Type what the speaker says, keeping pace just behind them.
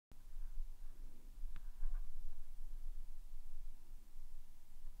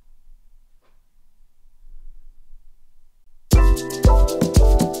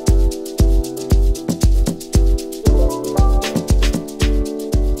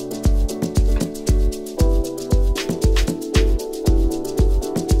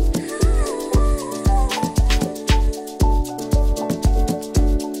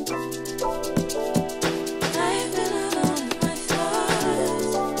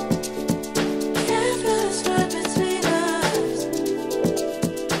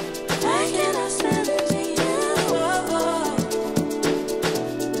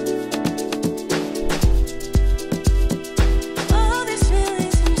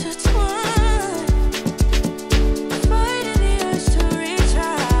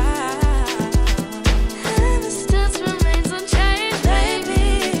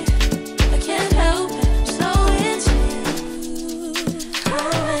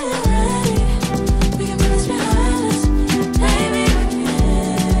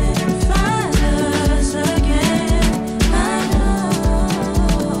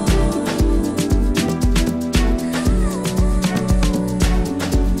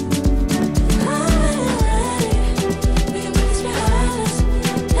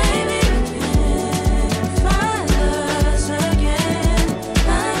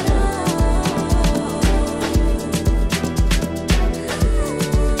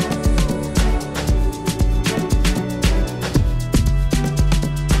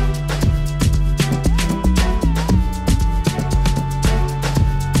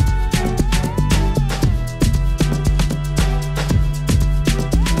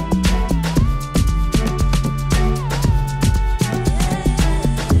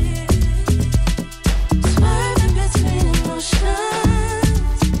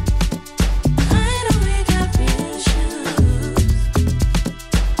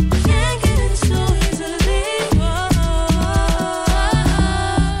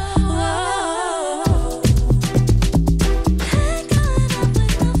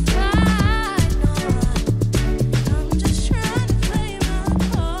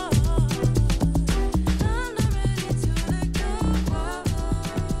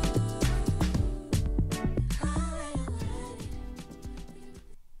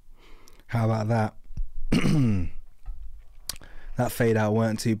How about that? That fade out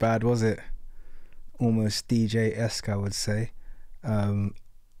weren't too bad, was it? Almost DJ-esque, I would say.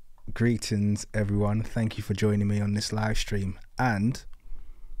 Greetings, everyone. Thank you for joining me on this live stream. And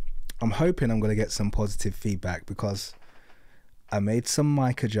I'm hoping I'm going to get some positive feedback because I made some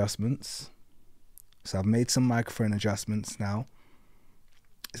mic adjustments. So I've made some microphone adjustments now.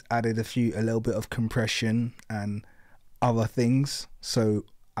 It's added a little bit of compression and other things. So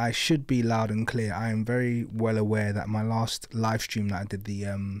I should be loud and clear. I am very well aware that my last live stream that I did,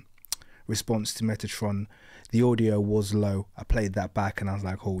 the response to Metatron, the audio was low. I played that back and I was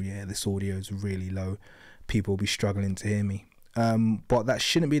like, oh yeah, this audio is really low. People will be struggling to hear me. But that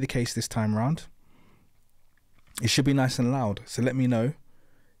shouldn't be the case this time around. It should be nice and loud. So let me know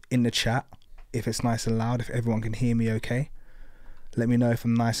in the chat if it's nice and loud, if everyone can hear me okay. Let me know if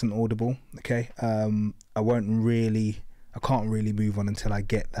I'm nice and audible, okay? I can't really move on until I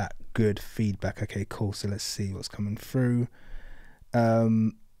get that good feedback. Okay, cool. So let's see what's coming through.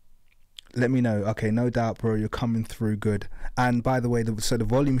 Let me know. Okay, no doubt, bro, you're coming through good. And by the way, so the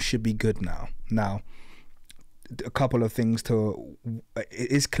volume should be good now. Now, a couple of things it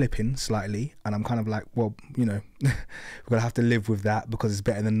is clipping slightly, and I'm kind of like, well, you know, we're gonna have to live with that because it's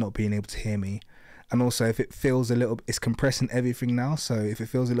better than not being able to hear me. And also, if it feels a little, it's compressing everything now, so if it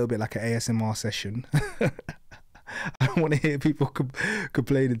feels a little bit like an ASMR session, I don't want to hear people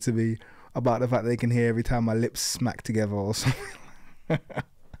complaining to me about the fact they can hear every time my lips smack together or something.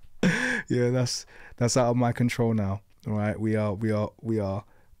 Yeah, that's out of my control now. All right, we are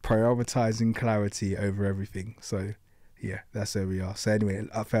prioritizing clarity over everything. So yeah, that's where we are. So anyway,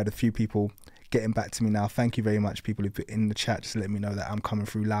 I've had a few people getting back to me now. Thank you very much, people who put in the chat, just let me know that I'm coming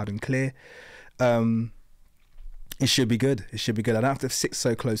through loud and clear. It should be good. It should be good. I don't have to sit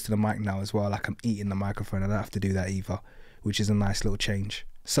so close to the mic now as well, like I'm eating the microphone. I don't have to do that either, which is a nice little change.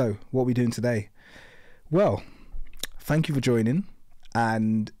 So what are we doing today? Well, thank you for joining.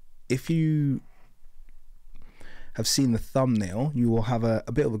 And if you have seen the thumbnail, you will have a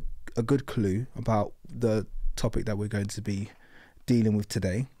bit of a good clue about the topic that we're going to be dealing with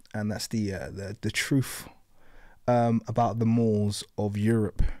today. And that's the truth about the Moors of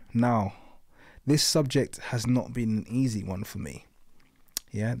Europe. Now, this subject has not been an easy one for me.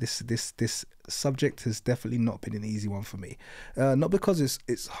 Yeah, this subject has definitely not been an easy one for me. Not because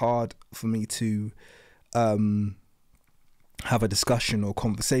it's hard for me to have a discussion or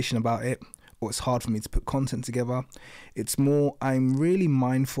conversation about it, or it's hard for me to put content together. It's more, I'm really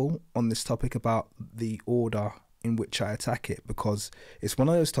mindful on this topic about the order in which I attack it, because it's one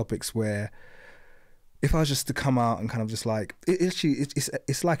of those topics where if I was just to come out and kind of just like,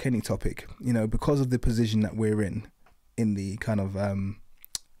 it's like any topic, you know, because of the position that we're in the kind of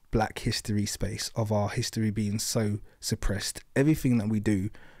black history space, of our history being so suppressed, everything that we do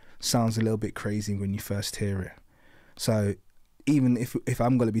sounds a little bit crazy when you first hear it. So even if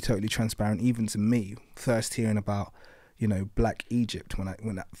I'm going to be totally transparent, even to me, first hearing about, you know, Black Egypt,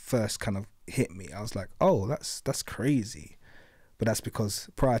 when that first kind of hit me, I was like, oh, that's crazy. But that's because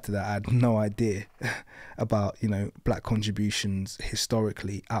prior to that, I had no idea about, you know, black contributions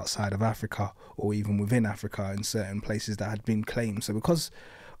historically outside of Africa, or even within Africa in certain places that had been claimed. So because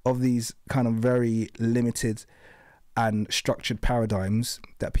of these kind of very limited and structured paradigms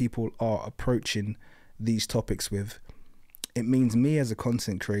that people are approaching these topics with, it means me as a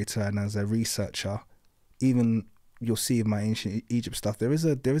content creator and as a researcher, even you'll see in my ancient Egypt stuff, there is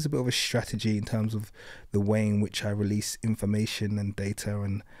a bit of a strategy in terms of the way in which I release information and data,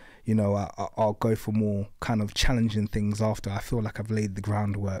 and you know, I'll go for more kind of challenging things after I feel like I've laid the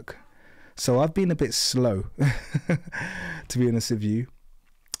groundwork. So I've been a bit slow, to be honest with you.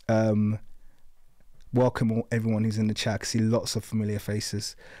 Welcome everyone who's in the chat. I see lots of familiar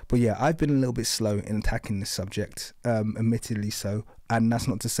faces, but yeah, I've been a little bit slow in attacking this subject, admittedly so. And that's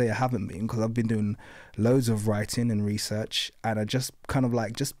not to say I haven't been, because I've been doing loads of writing and research, and I just kind of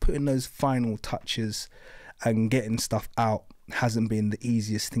like just putting those final touches and getting stuff out hasn't been the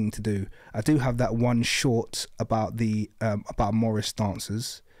easiest thing to do. I do have that one short about the about MOORS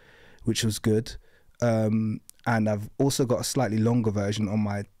dancers, which was good, and I've also got a slightly longer version on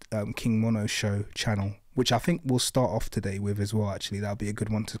my King Mono Show channel, which I think we'll start off today with as well. Actually, that'll be a good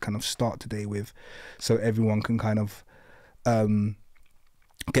one to kind of start today with, so everyone can kind of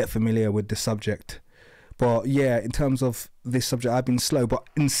get familiar with the subject. But yeah, in terms of this subject, I've been slow. But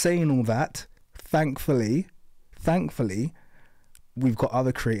in saying all that, thankfully, we've got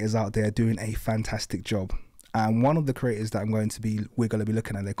other creators out there doing a fantastic job. And one of the creators that we're going to be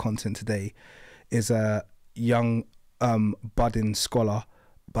looking at their content today is a young budding scholar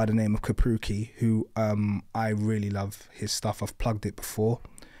by the name of Kapruki, who I really love his stuff. I've plugged it before,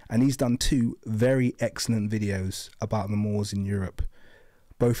 and he's done 2 very excellent videos about the Moors in Europe.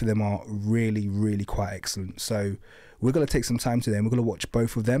 Both of them are really, really quite excellent. So we're going to take some time today and we're going to watch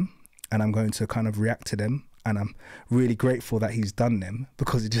both of them, and I'm going to kind of react to them. And I'm really grateful that he's done them,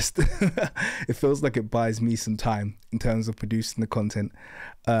 because it just it feels like it buys me some time in terms of producing the content.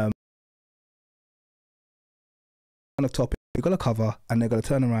 Kind of topic we're going to cover, and they're going to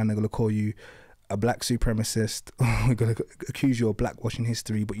turn around, they're going to call you a black supremacist, we're going to accuse you of blackwashing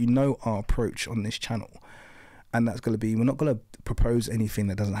history. But you know our approach on this channel, and that's going to be, we're not going to propose anything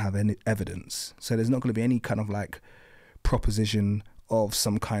that doesn't have any evidence. So there's not going to be any kind of like proposition of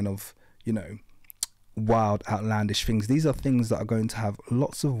some kind of, you know, wild, outlandish things. These are things that are going to have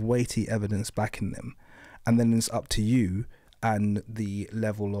lots of weighty evidence backing them, and then it's up to you and the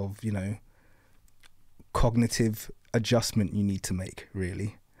level of, you know, cognitive adjustment you need to make,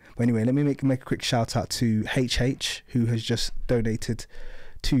 really. But anyway, let me make a quick shout out to HH, who has just donated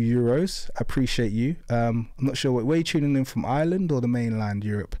 €2. I appreciate you. I'm not sure where you're tuning in from, Ireland or the mainland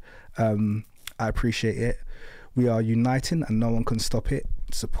Europe. I appreciate it. We are uniting and no one can stop it.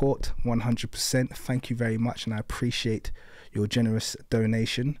 Support 100%. Thank you very much, and I appreciate your generous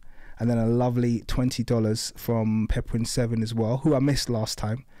donation. And then a lovely $20 from Pepwin7 as well, who I missed last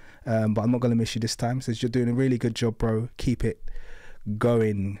time, but I'm not going to miss you this time. Says you're doing a really good job, bro. Keep it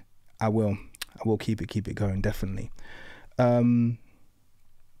going. I will keep it going, definitely. Yeah,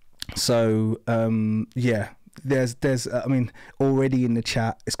 there's I mean, already in the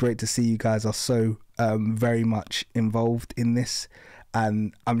chat, it's great to see you guys are so very much involved in this,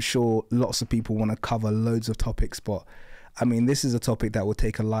 and I'm sure lots of people want to cover loads of topics, but I mean, this is a topic that will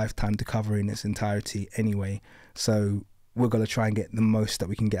take a lifetime to cover in its entirety anyway, so we're going to try and get the most that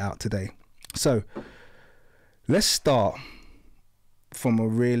we can get out today. So let's start from a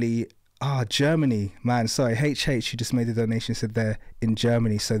really Germany, man. Sorry, HH, you just made a donation, said they're in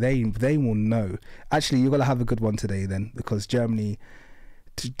Germany, so they will know. Actually, you're gonna have a good one today then, because Germany,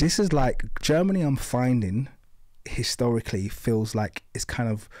 this is like Germany, I'm finding historically feels like it's kind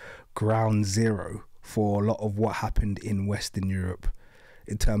of ground zero for a lot of what happened in Western Europe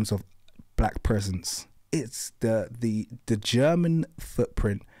in terms of black presence. It's the German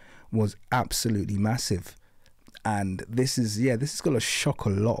footprint was absolutely massive. And this is going to shock a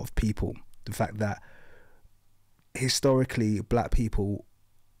lot of people. The fact that historically black people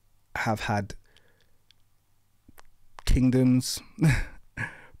have had kingdoms,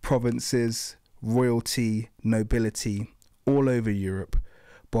 provinces, royalty, nobility all over Europe.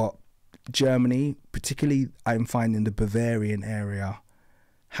 But Germany, particularly I'm finding the Bavarian area,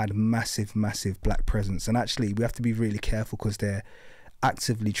 had massive black presence. And actually we have to be really careful because they're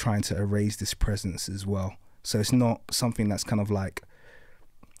actively trying to erase this presence as well. So it's not something that's kind of like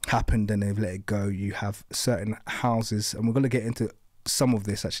happened and they've let it go. You have certain houses, and we're going to get into some of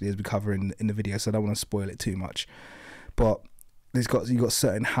this actually as we cover in the video, so I don't want to spoil it too much. But you got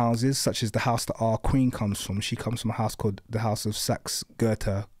certain houses, such as the house that our queen comes from. She comes from a house called the House of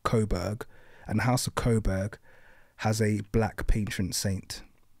Saxe-Gotha-Coburg, and the House of Coburg has a black patron saint,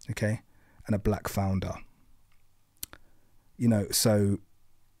 okay, and a black founder. You know, so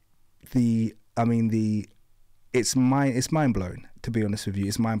it's mind blowing, to be honest with you.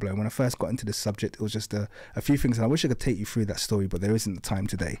 It's mind blowing. When I first got into this subject, it was just a few things, and I wish I could take you through that story, but there isn't the time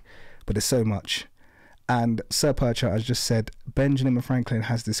today. But there's so much. And Sir Percher has just said, Benjamin Franklin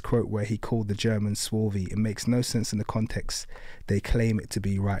has this quote where he called the Germans swarthy. It makes no sense in the context they claim it to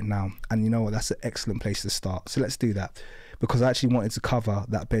be right now. And you know what? That's an excellent place to start. So let's do that, because I actually wanted to cover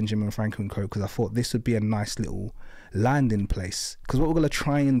that Benjamin Franklin quote, because I thought this would be a nice little landing place. Because what we're going to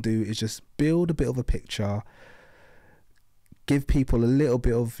try and do is just build a bit of a picture, give people a little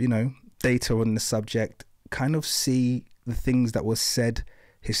bit of, you know, data on the subject, kind of see the things that were said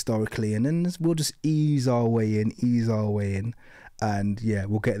historically, and then we'll just ease our way in, and yeah,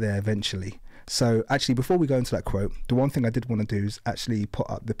 we'll get there eventually. So actually, before we go into that quote, the one thing I did want to do is actually put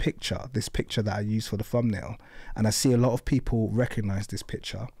up the picture, this picture that I used for the thumbnail, and I see a lot of people recognize this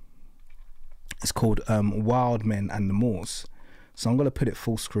picture. It's called Wild Men and the Moors. So I'm going to put it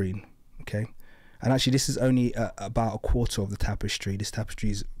full screen, okay? And actually this is only about a quarter of the tapestry. This tapestry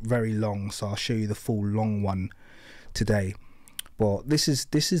is very long, so I'll show you the full long one today. Well, this is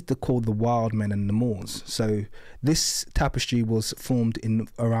called the Wild Men and the Moors. So this tapestry was formed in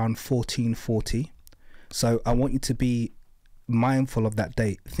around 1440. So I want you to be mindful of that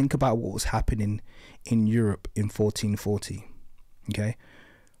date. Think about what was happening in Europe in 1440. Okay,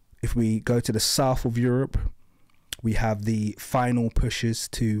 if we go to the south of Europe, we have the final pushes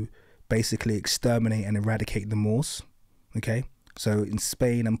to basically exterminate and eradicate the Moors. Okay, so in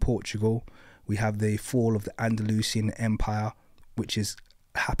Spain and Portugal, we have the fall of the Andalusian Empire, which is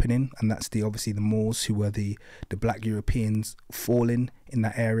happening, and that's obviously the Moors, who were the black Europeans falling in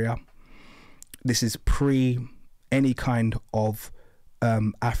that area. This is pre any kind of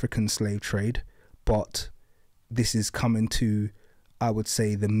African slave trade, but this is coming to, I would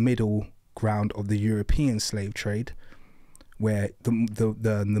say, the middle ground of the European slave trade, where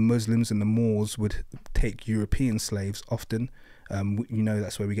the Muslims and the Moors would take European slaves often. You know,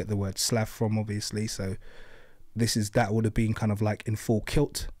 that's where we get the word Slav from, obviously. So that would have been kind of like in full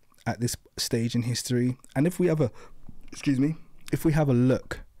kilt at this stage in history. And if we have a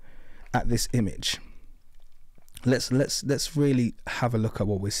look at this image, let's really have a look at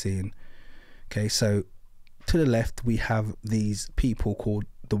what we're seeing. Okay, so to the left we have these people called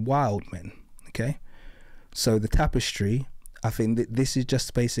the Wild Men. Okay, so the tapestry, I think that this is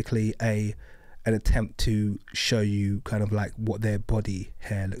just basically an attempt to show you kind of like what their body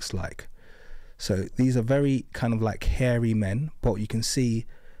hair looks like. So these are very kind of like hairy men, but you can see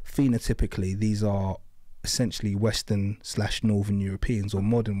phenotypically these are essentially Western/Northern Europeans, or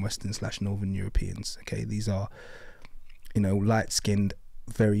modern Western/Northern Europeans. Okay, these are, you know, light-skinned,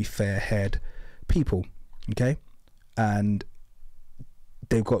 very fair-haired people. Okay, and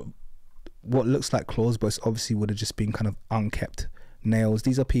they've got what looks like claws, but it's obviously would have just been kind of unkept nails.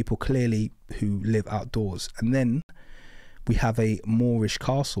 These are people clearly who live outdoors. And then we have a Moorish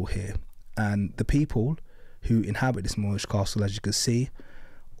castle here, and the people who inhabit this Moorish castle, as you can see,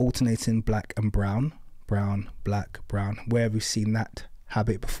 alternating black and brown, brown, black, brown. Where have we seen that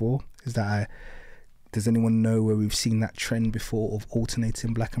habit before? Does anyone know where we've seen that trend before of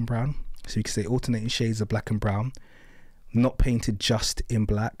alternating black and brown? So you can say alternating shades of black and brown, not painted just in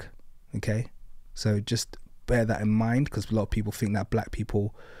black. Okay, so just bear that in mind, because a lot of people think that black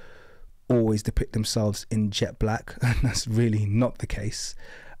people always depict themselves in jet black, and that's really not the case.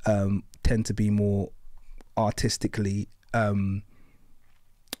 Tend to be more artistically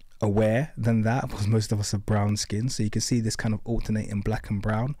aware than that, because most of us have brown skin. So you can see this kind of alternating black and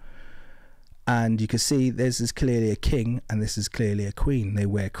brown, and you can see this is clearly a king and this is clearly a queen. They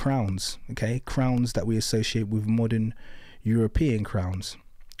wear crowns. Okay, crowns that we associate with modern European crowns.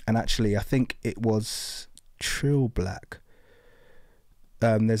 And actually, I think it was Trill Black.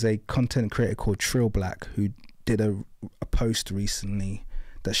 There's a content creator called Trill Black who did a post recently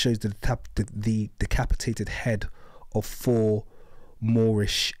that shows the decapitated head of 4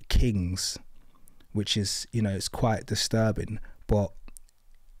 Moorish kings, which is, you know, it's quite disturbing, but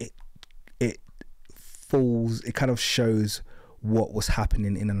it kind of shows what was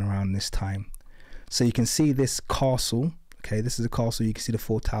happening in and around this time. So you can see this castle. Okay, this is a castle. You can see the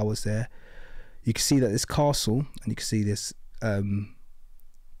 4 towers there. You can see that this castle, and you can see this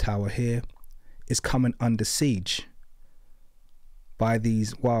tower here, is coming under siege by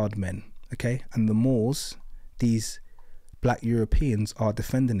these wild men. Okay, and the Moors, these black Europeans, are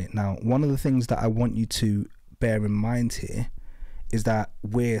defending it. Now, one of the things that I want you to bear in mind here is that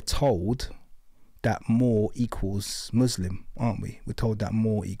we're told that Moor equals Muslim, aren't we? We're told that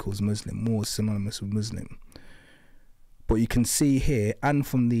Moor equals Muslim. Moor is synonymous with Muslim. But you can see here, and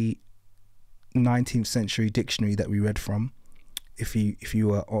from the 19th century dictionary that we read from, if you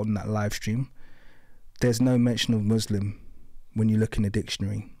were on that live stream, there's no mention of Muslim when you look in the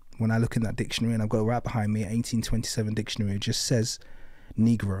dictionary. When I look in that dictionary, and I've got it right behind me, 1827 dictionary, it just says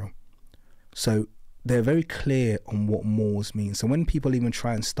Negro. So they're very clear on what Moors mean. So when people even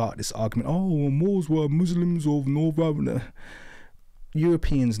try and start this argument, oh, Moors were Muslims of North Africa,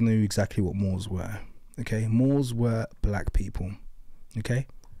 Europeans knew exactly what Moors were. Okay, Moors were black people. Okay,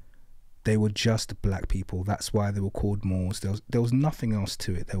 they were just black people. That's why they were called Moors. There was nothing else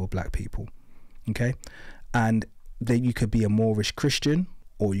to it. They were black people. Okay, and then you could be a Moorish Christian,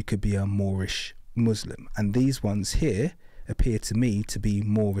 or you could be a Moorish Muslim. And these ones here appear to me to be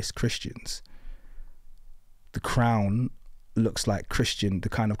Moorish Christians. The crown looks like Christian, the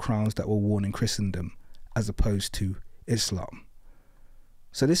kind of crowns that were worn in Christendom, as opposed to Islam.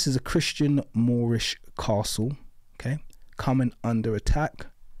 So this is a Christian Moorish castle, okay, coming under attack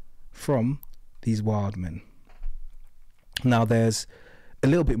from these wild men. Now there's a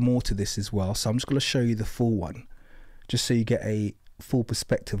little bit more to this as well, so I'm just going to show you the full one, just so you get a full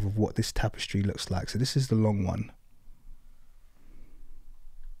perspective of what this tapestry looks like. So this is the long one.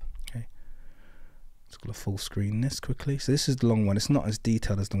 Okay, let's go to full screen this quickly. So this is the long one. It's not as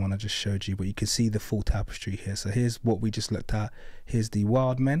detailed as the one I just showed you, but you can see the full tapestry here. So here's what we just looked at. Here's the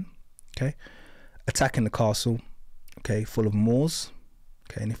wild men, okay, attacking the castle, okay, full of Moors.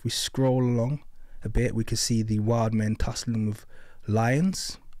 Okay, and if we scroll along a bit, we can see the wild men tussling with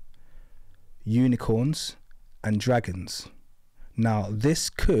lions, unicorns, and dragons. Now, this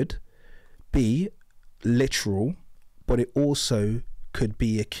could be literal, but it also could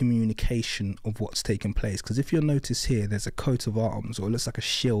be a communication of what's taking place. Because if you'll notice here, there's a coat of arms, or it looks like a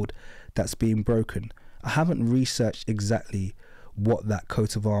shield that's being broken. I haven't researched exactly what that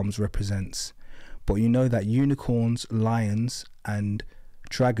coat of arms represents, but you know that unicorns, lions, and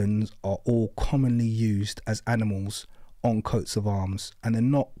dragons are all commonly used as animals on coats of arms, and they're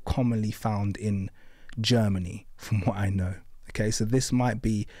not commonly found in Germany, from what I know. Okay, so this might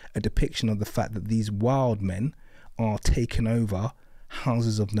be a depiction of the fact that these wild men are taking over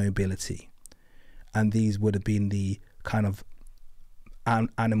houses of nobility, and these would have been the kind of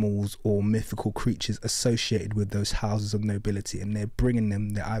animals or mythical creatures associated with those houses of nobility, and they're bringing them,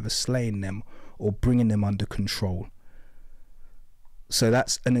 they're either slaying them or bringing them under control. So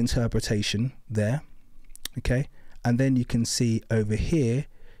that's an interpretation there. Okay, and then you can see over here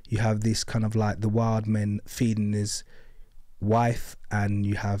you have this kind of like the wild men feeding his wife, and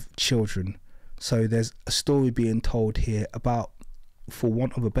you have children. So there's a story being told here about, for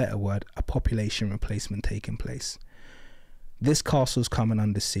want of a better word, a population replacement taking place. This castle's coming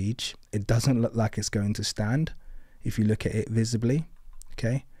under siege. It doesn't look like it's going to stand if you look at it visibly.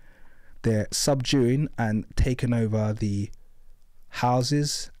 Okay, they're subduing and taking over the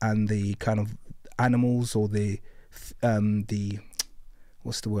houses and the kind of animals, or the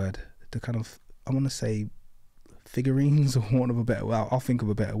what's the word, the kind of, I want to say figurines, or one of a better, well, I'll think of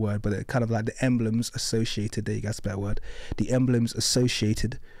a better word, but it kind of like the emblems associated, there you go, that's a better word, the emblems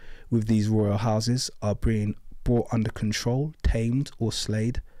associated with these royal houses are being brought under control, tamed or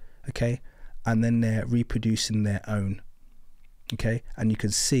slayed. Okay, and then they're reproducing their own. Okay, and you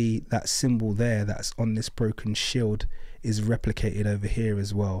can see that symbol there that's on this broken shield is replicated over here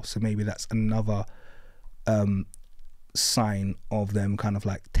as well. So maybe that's another sign of them kind of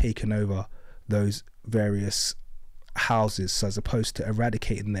like taking over those various houses. So as opposed to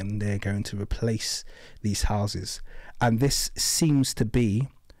eradicating them, they're going to replace these houses, and this seems to be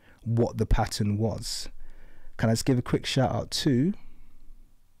what the pattern was. Can I just give a quick shout out to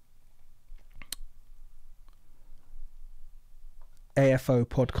AFO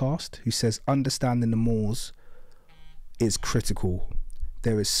podcast, who says understanding the Moors is critical.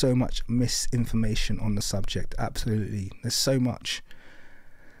 There is so much misinformation on the subject. Absolutely, there's so much,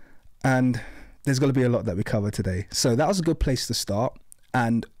 and there's going to be a lot that we cover today. So that was a good place to start,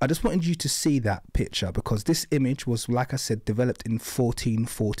 and I just wanted you to see that picture because this image was, like I said, developed in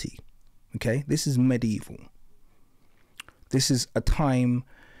 1440. Okay, this is medieval. This is a time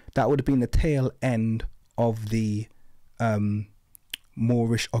that would have been the tail end of the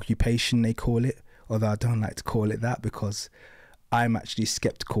Moorish occupation, they call it, although I don't like to call it that because I'm actually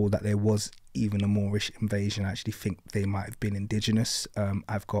skeptical that there was even a Moorish invasion. I actually think they might have been indigenous. I'm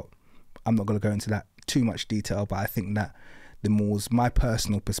not going to go into that too much detail, but I think that the Moors, my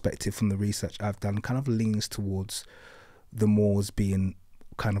personal perspective from the research I've done, kind of leans towards the Moors being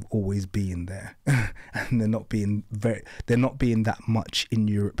kind of always being there and they're not being that much in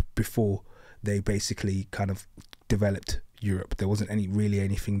Europe before they basically kind of developed Europe. There wasn't really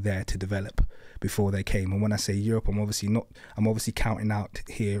anything there to develop before they came. And when I say Europe, I'm obviously counting out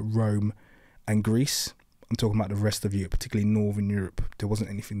here Rome and Greece. I'm talking about the rest of Europe, particularly Northern Europe. There wasn't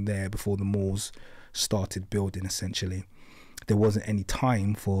anything there before the Moors started building, essentially. There wasn't any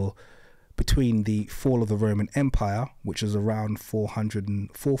time between the fall of the Roman Empire, which was around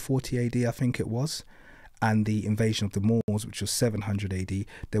 440 AD, I think it was, and the invasion of the Moors, which was 700 AD.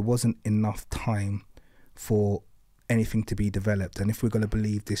 There wasn't enough time for anything to be developed. And if we're going to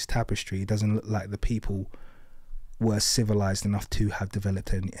believe this tapestry, it doesn't look like the people were civilized enough to have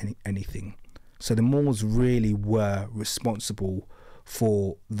developed anything. So the Moors really were responsible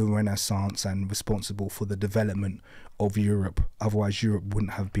for the Renaissance and responsible for the development of Europe. Otherwise Europe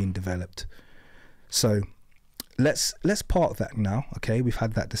wouldn't have been developed. So let's park that now. Okay, we've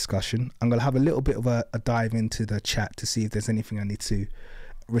had that discussion. I'm going to have a little bit of a dive into the chat to see if there's anything I need to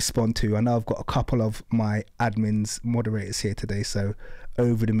respond to. I know I've got a couple of my moderators here today, so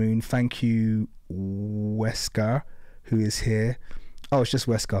over the moon. Thank you, Wesker, who is here. Oh, it's just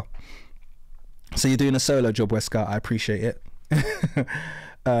Wesker. So you're doing a solo job, Wesker. I appreciate it.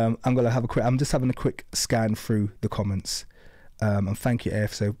 I'm just having a quick scan through the comments. And thank you,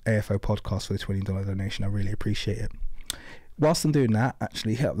 AFO Podcast, for the $20 donation. I really appreciate it. Whilst I'm doing that,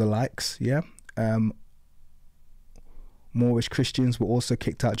 actually hit up the likes. Yeah. Moorish Christians were also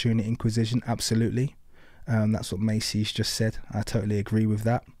kicked out during the Inquisition. Absolutely. That's what Macy's just said. I totally agree with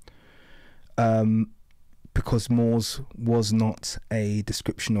that. Because Moors was not a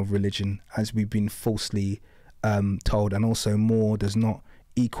description of religion, as we've been falsely told, and also Moor does not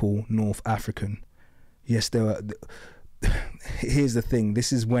equal North African. Yes, here's the thing.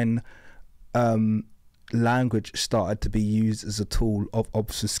 This is when language started to be used as a tool of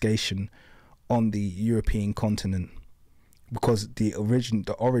obfuscation on the European continent, because the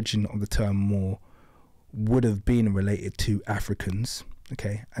origin of the term Moor would have been related to Africans.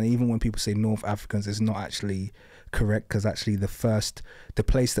 Okay, and even when people say North Africans, it's not actually correct, because actually the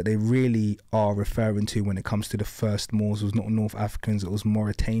place that they really are referring to when it comes to the first Moors was not North Africans, it was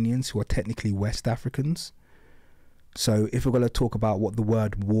Mauritanians, who are technically West Africans. So if we're going to talk about what the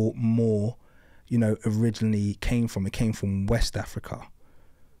word Moor, originally came from, it came from West Africa,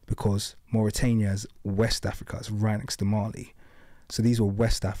 because Mauritania is West Africa, it's right next to Mali. So these were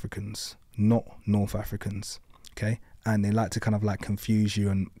West Africans, not North Africans. Okay. And they like to kind of like confuse you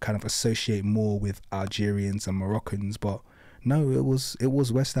and kind of associate more with Algerians and Moroccans, but no, it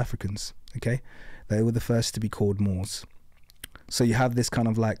was West Africans. Okay, they were the first to be called Moors. So you have this kind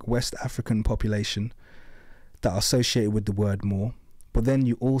of like West African population that are associated with the word Moor, but then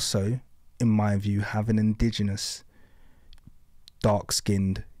you also, in my view, have an indigenous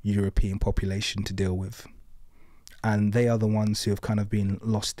dark-skinned European population to deal with, and they are the ones who have kind of been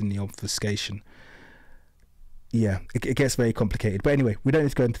lost in the obfuscation. Yeah, it gets very complicated. But anyway, we don't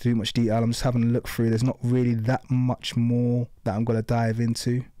need to go into too much detail. I'm just having a look through. There's not really that much more that I'm going to dive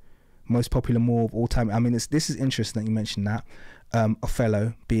into. Most popular Moor of all time. I mean, this is interesting that you mentioned that.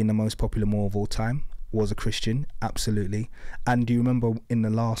 Othello, being the most popular Moor of all time, was a Christian. Absolutely. And do you remember in the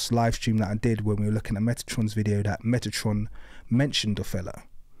last live stream that I did when we were looking at Metatron's video, that Metatron mentioned Othello?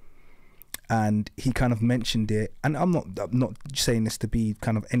 And he kind of mentioned it, and I'm not saying this to be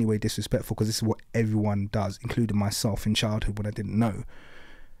kind of any way disrespectful, because this is what everyone does, including myself in childhood when I didn't know.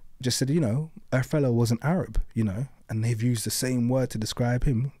 Just said, Othello was an Arab, and they've used the same word to describe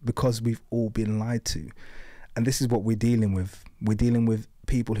him because we've all been lied to. And this is what we're dealing with. We're dealing with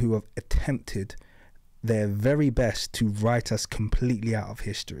people who have attempted their very best to write us completely out of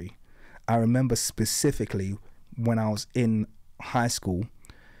history. I remember specifically when I was in high school,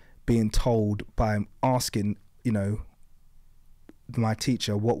 being told by asking, my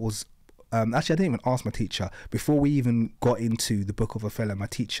teacher what was, actually I didn't even ask my teacher. Before we even got into the Book of Othello, my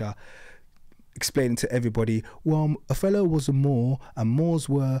teacher explaining to everybody, well, Othello was a Moor, and Moors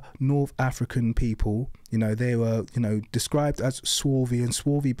were North African people. They were, described as swarthy, and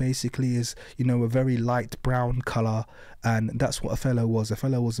swarthy basically is, a very light brown colour, and that's what Othello was.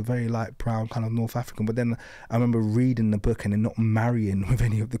 Othello was a very light brown kind of North African. But then I remember reading the book and then not marrying with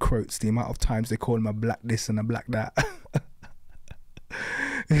any of the quotes. The amount of times they call him a black this and a black that.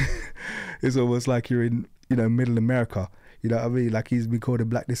 It's almost like you're in, middle America. You know what I mean? Like, he's been called a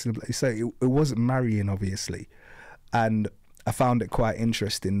black this and black. So it wasn't marrying, obviously. And I found it quite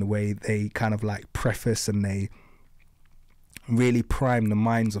interesting the way they kind of like preface and they really prime the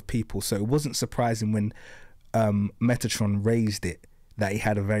minds of people. So it wasn't surprising when Metatron raised it that he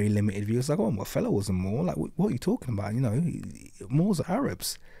had a very limited view. It's like, oh, my fellow wasn't Moor. Like, what are you talking about? You know, Moors are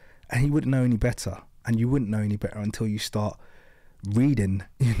Arabs. And he wouldn't know any better. And you wouldn't know any better until you start reading,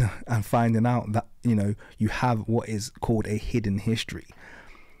 you know, and finding out that, you know, you have what is called a hidden history.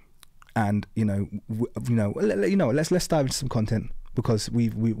 And let's dive into some content, because we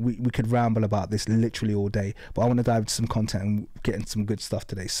could ramble about this literally all day, but I want to dive into some content and get into some good stuff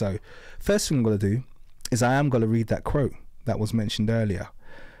today. So first thing I'm going to do is I am going to read that quote that was mentioned earlier.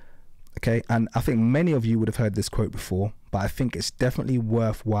 Okay, and I think many of you would have heard this quote before, but I think it's definitely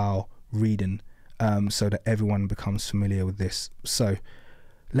worthwhile reading so that everyone becomes familiar with this. So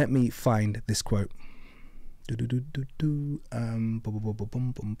let me find this quote. Here it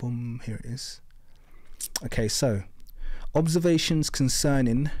is. Okay, so observations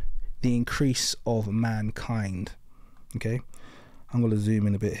concerning the increase of mankind. Okay, I'm going to zoom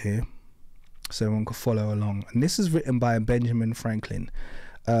in a bit here so everyone can follow along. And this is written by Benjamin Franklin.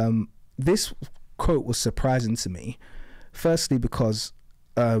 This quote was surprising to me, firstly because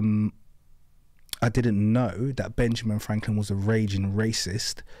I didn't know that Benjamin Franklin was a raging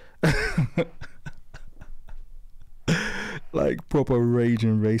racist. Like, proper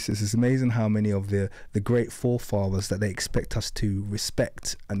raging racist. It's amazing how many of the great forefathers that they expect us to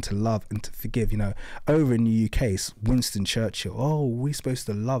respect and to love and to forgive. You know, over in the UK, it's Winston Churchill. Oh, we're supposed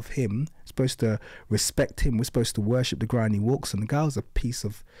to love him, supposed to respect him, we're supposed to worship the ground he walks on. The guy was a piece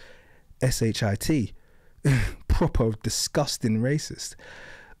of shit. Proper disgusting racist.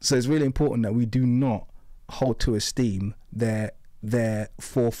 So it's really important that we do not hold to esteem their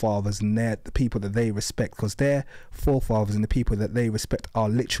forefathers and the people that they respect, because their forefathers and the people that they respect are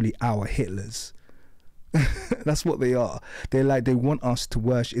literally our Hitlers. That's what they are. They want us to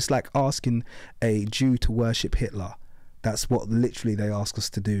worship. It's like asking a Jew to worship Hitler. That's what literally they ask us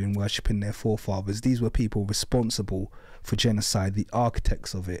to do in worshipping their forefathers. These were people responsible for genocide, the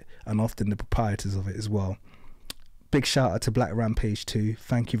architects of it, and often the proprietors of it as well. Big shout out to Black Rampage 2.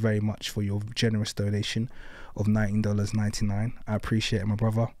 Thank you very much for your generous donation of $19.99. I appreciate it, my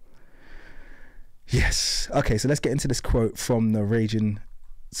brother. Yes. Okay, so let's get into this quote from the raging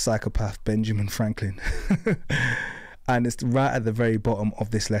psychopath Benjamin Franklin. And it's right at the very bottom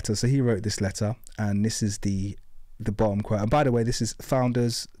of this letter. So he wrote this letter, and this is the bottom quote. And by the way, this is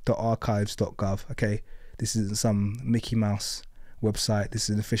founders.archives.gov. Okay, this isn't some Mickey Mouse website. This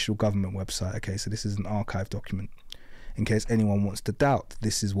is an official government website. Okay, so this is an archive document. In case anyone wants to doubt,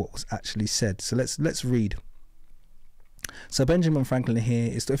 this is what was actually said. So let's read. So Benjamin Franklin here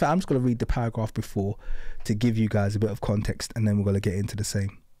is, in fact, I'm just going to read the paragraph before to give you guys a bit of context, and then we're going to get into the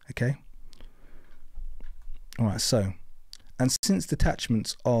same. Okay. All right. So, and since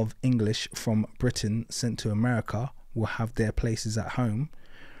detachments of English from Britain sent to America will have their places at home,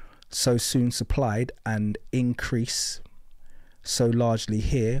 so soon supplied and increase so largely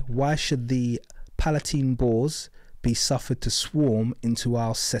here, why should the Palatine Boers be suffered to swarm into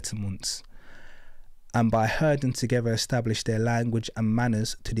our settlements, and by herding together establish their language and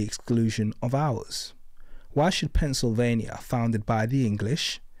manners to the exclusion of ours? Why should Pennsylvania, founded by the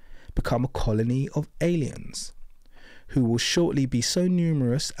English, become a colony of aliens, who will shortly be so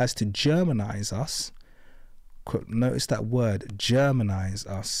numerous as to Germanize us? Notice that word, Germanize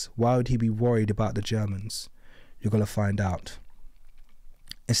us. Why would he be worried about the Germans? You're going to find out.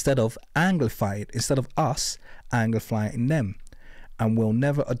 Instead of us anglifying them, and will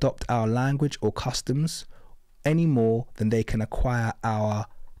never adopt our language or customs any more than they can acquire our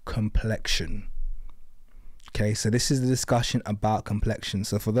complexion. Okay, so this is the discussion about complexion.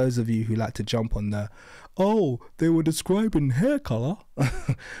 So for those of you who like to jump on the, oh, they were describing hair color.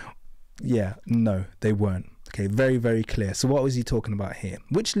 Yeah, no, they weren't. Okay, very, very clear. So what was he talking about here?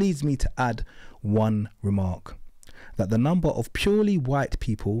 Which leads me to add one remark, that the number of purely white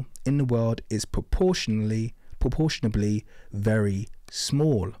people in the world is proportionably very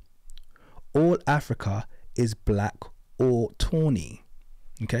small. All Africa is black or tawny.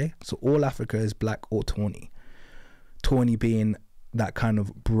 Okay, so all Africa is black or tawny. Tawny being that kind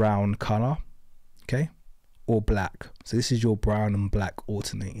of brown color, okay, or black. So this is your brown and black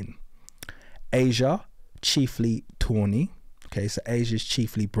alternating. Asia, chiefly tawny. Okay, so Asia is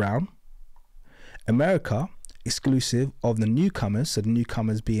chiefly brown. America, exclusive of the newcomers, so the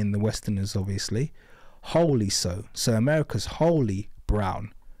newcomers being the Westerners, obviously, wholly so. So America's wholly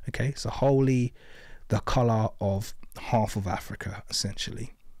brown. Okay, so wholly the color of half of Africa,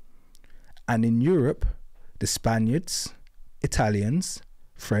 essentially. And in Europe, the Spaniards, Italians,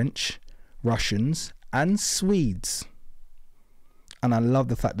 French, Russians, and Swedes. And I love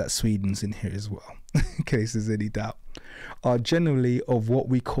the fact that Sweden's in here as well, in case there's any doubt, are generally of what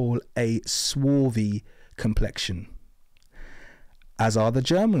we call a swarthy complexion, as are the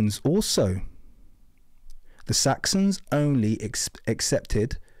Germans also. The Saxons only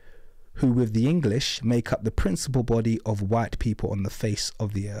excepted, who with the English make up the principal body of white people on the face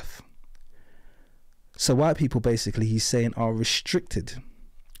of the earth. So white people, basically, he's saying, are restricted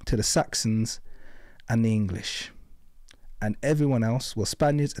to the Saxons and the English. And everyone else, well,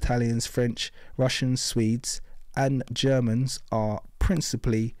 Spaniards, Italians, French, Russians, Swedes, and Germans are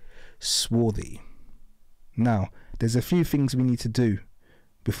principally swarthy. Now, there's a few things we need to do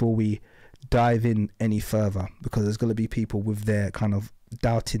before we dive in any further, because there's going to be people with their kind of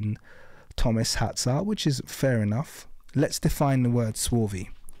doubting Thomas hats out, which is fair enough. Let's define the word swarthy.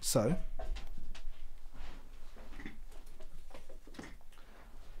 So,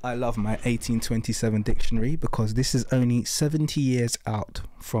 I love my 1827 dictionary, because this is only 70 years out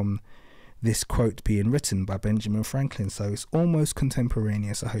from this quote being written by Benjamin Franklin, so it's almost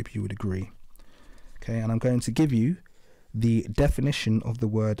contemporaneous. I hope you would agree. Okay, and I'm going to give you the definition of the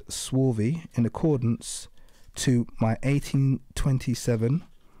word swarthy in accordance to my 1827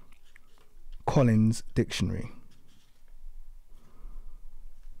 Collins dictionary.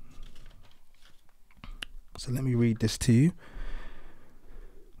 So let me read this to you.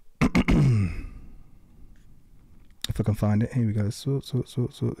 If I can find it, here we go. Here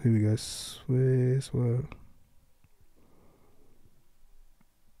we go.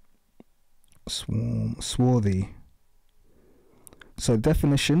 Swarthy. So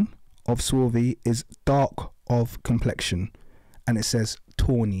definition of swarthy is dark of complexion, and it says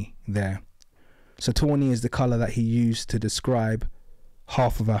tawny there. So tawny is the color that he used to describe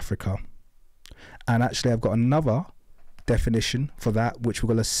half of Africa. And actually I've got another definition for that, which we're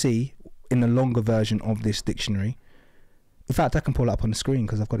going to see in the longer version of this dictionary. In fact, I can pull it up on the screen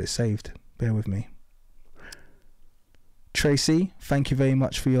because I've got it saved. Bear with me. Tracy, thank you very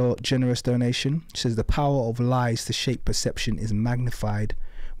much for your generous donation. She says the power of lies to shape perception is magnified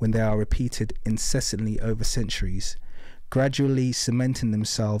when they are repeated incessantly over centuries, gradually cementing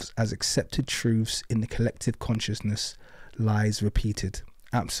themselves as accepted truths in the collective consciousness. Lies repeated.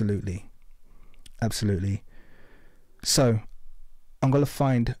 Absolutely. Absolutely. So I'm going to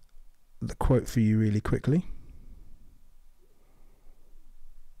find the quote for you really quickly.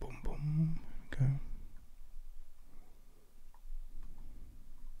 Boom, boom. Okay.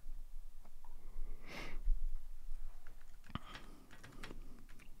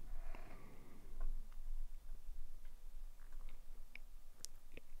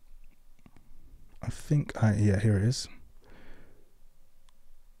 I think yeah, here it is.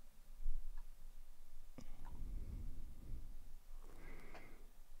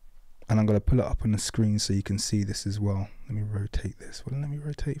 And I'm going to pull it up on the screen so you can see this as well. Let me rotate this. Well, let me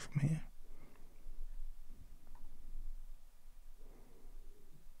rotate from here.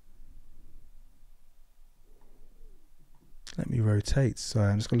 Let me rotate. So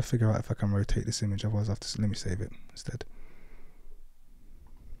I'm just going to figure out if I can rotate this image. Otherwise, I have to, let me save it instead.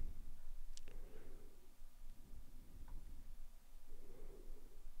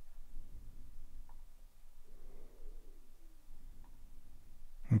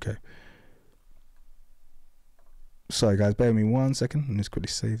 Okay. Sorry guys, bear with me 1 second. Let me just quickly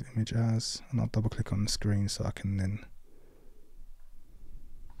save the image as, and I'll double click on the screen so I can then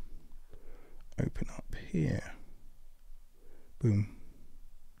open up here. Boom.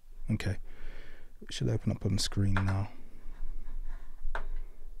 Okay. It should open up on the screen now.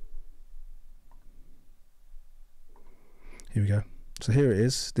 Here we go. So here it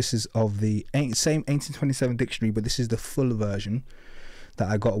is. This is of the same 1827 dictionary, but this is the full version that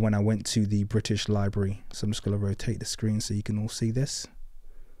I got when I went to the British Library. So I'm just going to rotate the screen so you can all see this.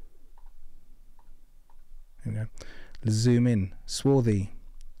 Here we go. Let's zoom in. Swarthy,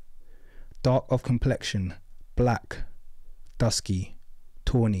 dark of complexion, black, dusky,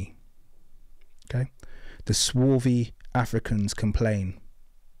 tawny. Okay. The swarthy Africans complain.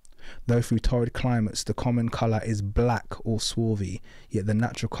 Though through torrid climates the common colour is black or swarthy, yet the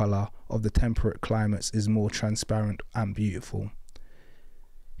natural colour of the temperate climates is more transparent and beautiful.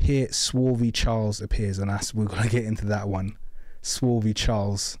 Here swarthy Charles appears, and we're going to get into that one. Swarthy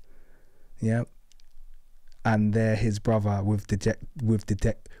Charles, yeah, and there his brother with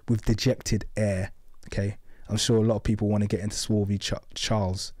dejected air. Okay, I'm sure a lot of people want to get into swarthy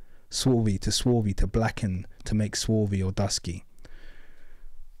Charles. Swarthy to blacken, to make swarthy or dusky.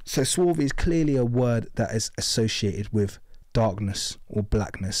 So swarthy is clearly a word that is associated with darkness or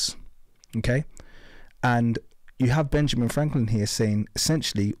blackness. Okay, and you have Benjamin Franklin here saying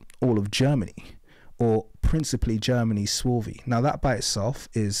essentially all of Germany, or principally Germany's Swarthy. Now that by itself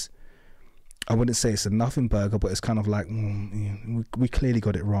is, I wouldn't say it's a nothing burger, but it's kind of like, we clearly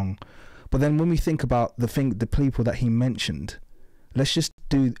got it wrong. But then when we think about the people that he mentioned, let's just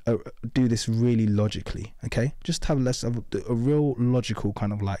do this really logically, okay? Let's have a real logical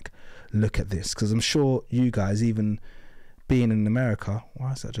kind of like look at this, because I'm sure you guys, even being in America, why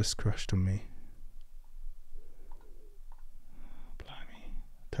has that just crashed on me? Blimey,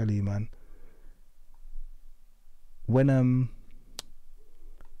 tell you, man. When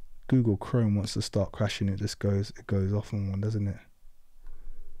Google Chrome wants to start crashing, it just goes off on one, doesn't it?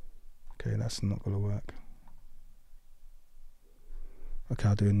 Okay, that's not gonna work. Okay,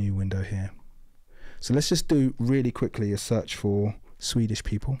 I'll do a new window here. So let's just do really quickly a search for Swedish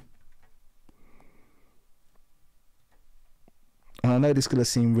people. And I know this is going to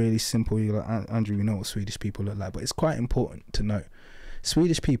seem really simple. You're like, Andrew, we know what Swedish people look like, but it's quite important to note.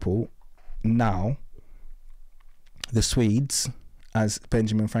 Swedish people now, the Swedes, as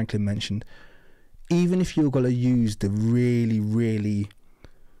Benjamin Franklin mentioned, even if you're going to use the really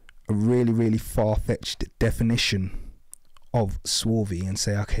far-fetched definition of swarthy and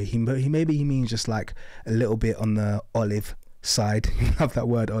say, okay, maybe he means just like a little bit on the olive side. You have that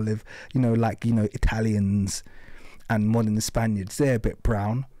word olive, like, Italians and modern Spaniards, they're a bit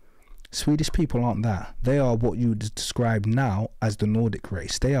brown. Swedish people aren't that. They are what you would describe now as the Nordic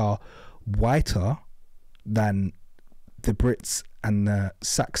race. They are whiter than the Brits and the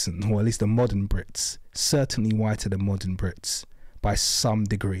Saxons, or at least the modern Brits, certainly whiter than modern Brits by some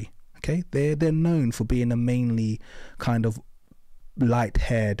degree. Okay, they're known for being a mainly kind of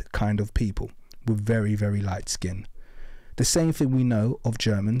light-haired kind of people with very, very light skin. The same thing we know of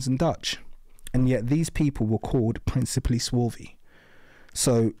Germans and Dutch, and yet these people were called principally swarthy.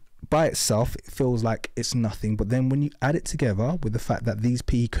 So by itself, it feels like it's nothing, but then when you add it together with the fact that these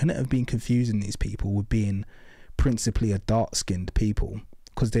people couldn't have been confusing these people with being principally a dark-skinned people,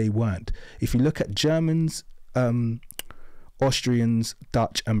 because they weren't. If you look at Germans, Austrians,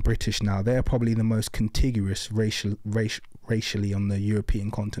 Dutch and British now, they're probably the most contiguous racially on the European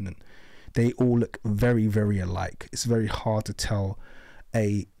continent. They all look very, very alike. It's very hard to tell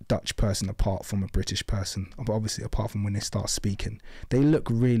a Dutch person apart from a British person, but obviously apart from when they start speaking. They look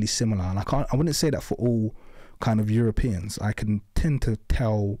really similar, and I wouldn't say that for all kind of Europeans. I can tend to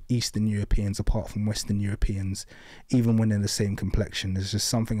tell Eastern Europeans apart from Western Europeans, even when they're the same complexion. There's just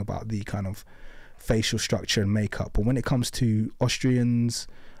something about the kind of facial structure and makeup. But when it comes to Austrians,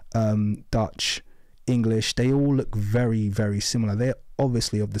 Dutch, English, they all look very, very similar. They're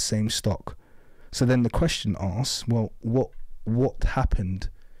obviously of the same stock. So then the question asks, well, what happened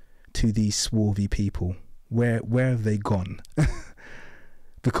to these swarthy people? Where have they gone?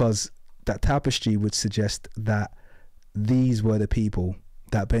 Because that tapestry would suggest that these were the people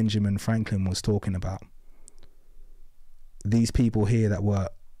that Benjamin Franklin was talking about. These people here that were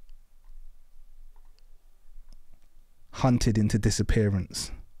hunted into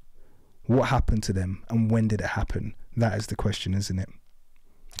disappearance. What happened to them and when did it happen? That is the question, isn't it?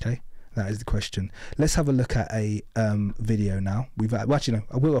 Okay, that is the question. Let's have a look at a video now. Well, actually, no,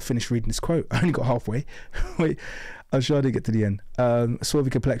 I will have finished reading this quote. I only got halfway. Wait, I'm sure I didn't get to the end. Swarthy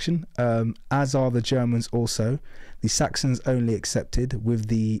complexion, as are the Germans also. The Saxons only excepted, who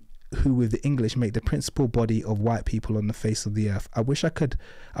with the English make the principal body of white people on the face of the earth. I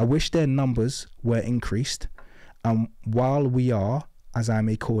wish their numbers were increased. While we are, as I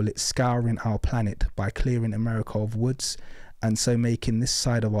may call it, scouring our planet by clearing America of woods, and so making this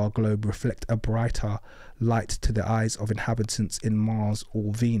side of our globe reflect a brighter light to the eyes of inhabitants in Mars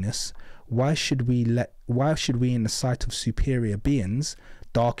or Venus, why should we in the sight of superior beings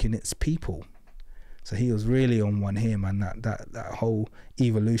darken its people? So he was really on one here, man. That whole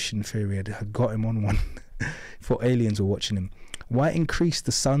evolution theory had got him on one. Thought aliens were watching him. Why increase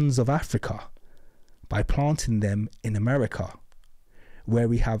the sons of Africa by planting them in America, where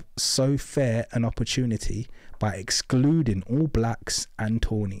we have so fair an opportunity, by excluding all blacks and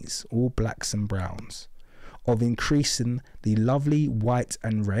tawnies, all blacks and browns, of increasing the lovely white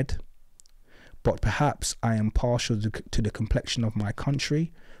and red? But perhaps I am partial to the complexion of my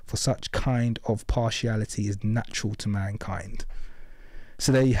country, for such kind of partiality is natural to mankind.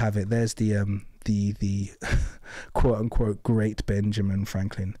 So there you have it. There's the quote unquote great Benjamin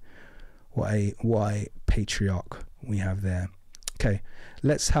Franklin. What a patriarch we have there. Okay,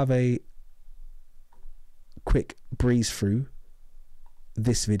 let's have a quick breeze through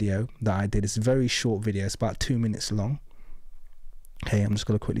this video that I did. It's a very short video. It's about 2 minutes long. Okay, I'm just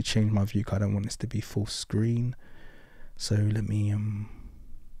going to quickly change my view because I don't want this to be full screen. So let me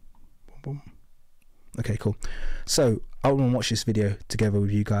boom. Okay, cool. So I want to watch this video together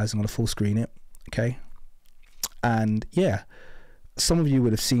with you guys. I'm going to full screen it. Okay. And yeah, some of you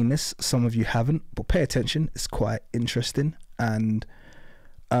would have seen this, some of you haven't, but pay attention. It's quite interesting. And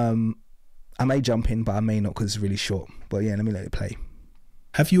I may jump in, but I may not because it's really short. But yeah, let me let it play.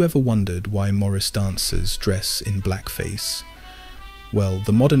 Have you ever wondered why Morris dancers dress in blackface? Well,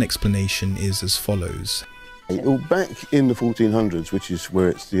 the modern explanation is as follows. Well, back in the 1400s, which is where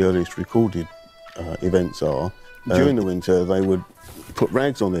it's the earliest recorded events are, during the winter they would put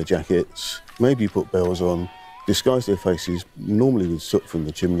rags on their jackets, maybe put bells on, disguise their faces, normally with soot from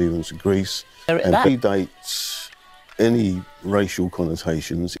the chimney and some grease, and predates any racial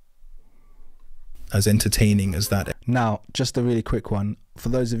connotations. As entertaining as that. Now, just a really quick one. For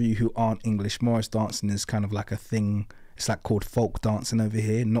those of you who aren't English, Morris dancing is kind of like a thing. It's like called folk dancing over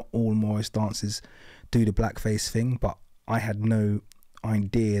here. Not all Morris dances do the blackface thing, but I had no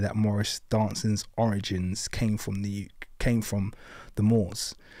idea that Morris dancing's origins came from the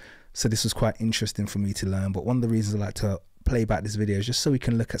Moors. So this was quite interesting for me to learn. But one of the reasons I like to play back this video is just so we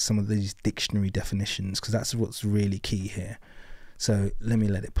can look at some of these dictionary definitions, because that's what's really key here. So let me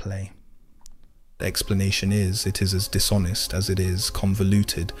let it play. Explanation is it is as dishonest as it is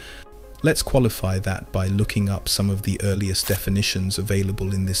convoluted. Let's qualify that by looking up some of the earliest definitions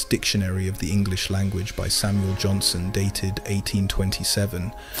available in this Dictionary of the English Language by Samuel Johnson, dated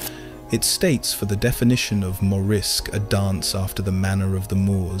 1827. It states for the definition of Morisque, a dance after the manner of the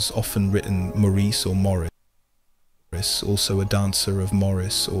Moors, often written Maurice or Morris, also a dancer of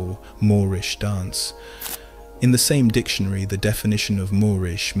Morris or Moorish dance. In the same dictionary, the definition of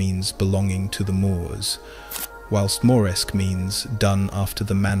Moorish means belonging to the Moors, whilst Moresque means done after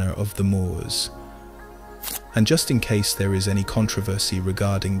the manner of the Moors. And just in case there is any controversy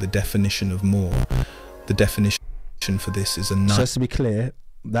regarding the definition of Moor, the definition for this is a... So just to be clear,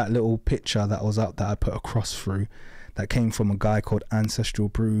 that little picture that was up that I put a cross through, that came from a guy called Ancestral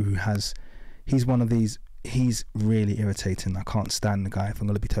Brew, who has... He's one of these... He's really irritating. I can't stand the guy, if I'm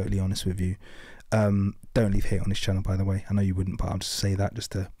going to be totally honest with you. Don't leave hate on this channel, by the way. I know you wouldn't, but I'll just say that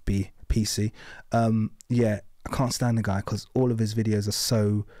just to be PC. Yeah, I can't stand the guy because all of his videos are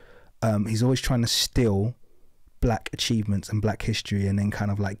so he's always trying to steal black achievements and black history and then kind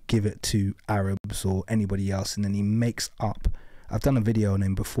of like give it to Arabs or anybody else, and then he makes up, I've done a video on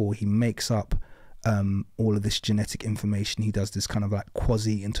him before, he makes up all of this genetic information. He does this kind of like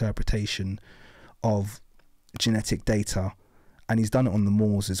quasi interpretation of genetic data, and he's done it on the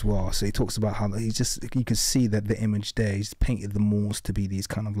Moors as well. So he talks about how he just, you can see that the image there, he's painted the Moors to be these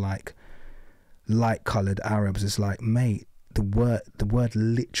kind of like light colored Arabs. It's like, mate, the word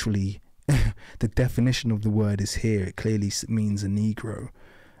literally the definition of the word is here. It clearly means a Negro,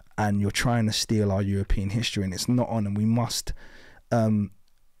 and you're trying to steal our European history, and it's not on. And we must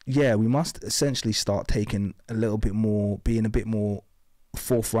yeah, we must essentially start taking a little bit more, being a bit more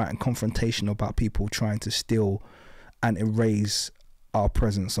forthright and confrontational about people trying to steal and erase our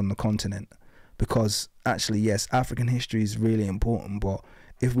presence on the continent. Because actually, yes, African history is really important, but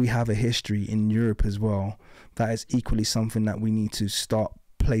if we have a history in Europe as well, that is equally something that we need to start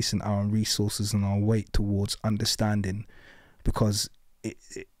placing our resources and our weight towards understanding, because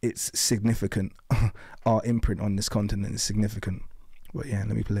it's significant. Our imprint on this continent is significant. But yeah,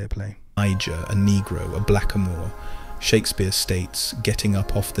 let me play. Niger, a Negro, a blackamoor. Shakespeare states, getting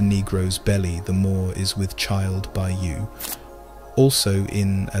up off the Negro's belly, the Moor is with child by you. Also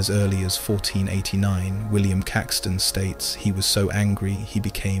in as early as 1489, William Caxton states he was so angry he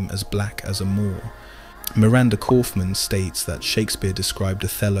became as black as a Moor. Miranda Kaufmann states that Shakespeare described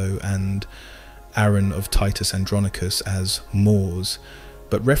Othello and Aaron of Titus Andronicus as Moors,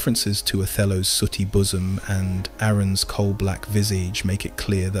 but references to Othello's sooty bosom and Aaron's coal-black visage make it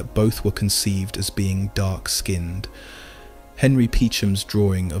clear that both were conceived as being dark-skinned. Henry Peacham's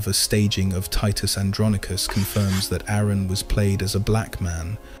drawing of a staging of Titus Andronicus confirms that Aaron was played as a black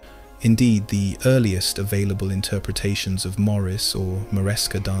man. Indeed, the earliest available interpretations of Morris or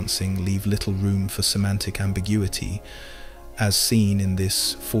Moresca dancing leave little room for semantic ambiguity, as seen in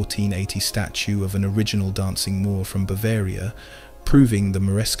this 1480 statue of an original dancing Moor from Bavaria, proving the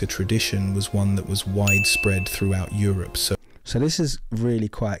Moresca tradition was one that was widespread throughout Europe. So this is really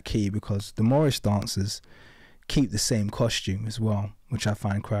quite key, because the Moorish dancers keep the same costume as well, which I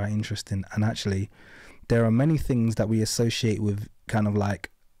find quite interesting. And actually, there are many things that we associate with kind of like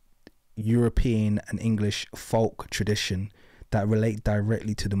European and English folk tradition that relate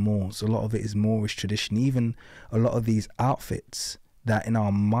directly to the Moors. A lot of it is Moorish tradition. Even a lot of these outfits that in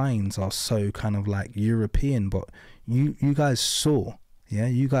our minds are so kind of like European, but you guys saw, yeah,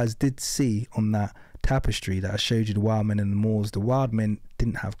 you guys did see on that tapestry that I showed you, the wild men and the Moors, the wild men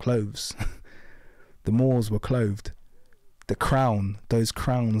didn't have clothes. The Moors were clothed. The crown, those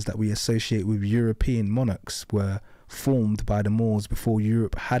crowns that we associate with European monarchs, were formed by the Moors before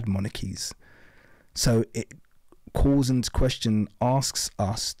Europe had monarchies. So it calls into question, asks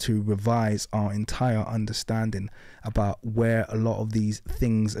us to revise our entire understanding about where a lot of these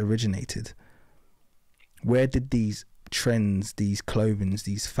things originated. Where did these trends, these clothings,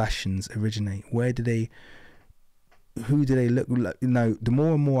 these fashions originate? Who do they look like? You know, the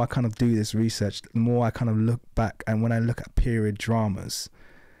more and more I kind of do this research, the more I kind of look back, and when I look at period dramas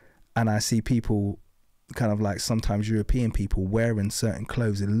and I see people kind of like, sometimes European people wearing certain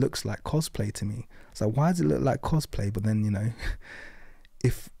clothes, it looks like cosplay to me. So why does it look like cosplay? But then, you know,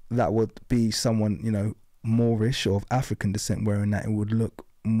 if that would be someone, you know, Moorish or of African descent wearing that, it would look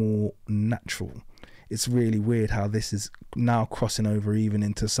more natural. It's really weird how this is now crossing over even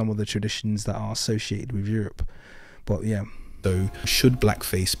into some of the traditions that are associated with Europe. But yeah. So, should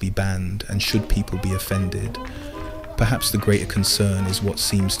blackface be banned, and should people be offended? Perhaps the greater concern is what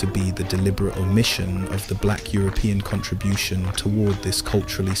seems to be the deliberate omission of the black European contribution toward this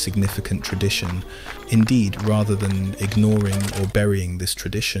culturally significant tradition. Indeed, rather than ignoring or burying this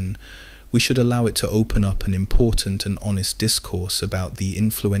tradition, we should allow it to open up an important and honest discourse about the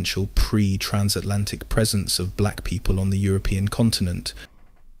influential pre-transatlantic presence of black people on the European continent.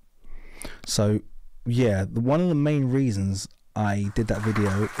 So, yeah, one of the main reasons I did that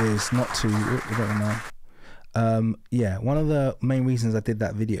video is not to... I don't know. Yeah, one of the main reasons I did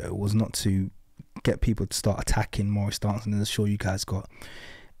that video was not to get people to start attacking Morris dancing, as I'm sure you guys got.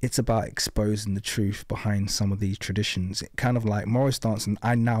 It's about exposing the truth behind some of these traditions. It kind of like Morris dancing,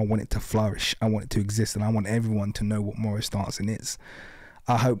 I now want it to flourish, I want it to exist, and I want everyone to know what Morris dancing is.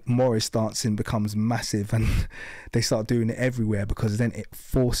 I hope Morris dancing becomes massive and they start doing it everywhere, because then it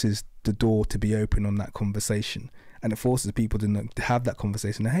forces the door to be open on that conversation, and it forces people to have that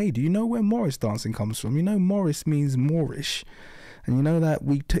conversation. Hey, do you know where Morris dancing comes from? You know, Morris means Moorish, and you know that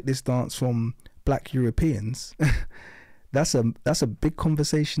we took this dance from black Europeans. That's a big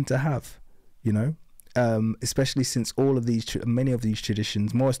conversation to have, you know, especially since all of these, many of these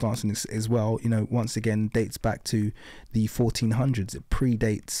traditions, Morris dancing as well, you know, once again dates back to the 1400s. It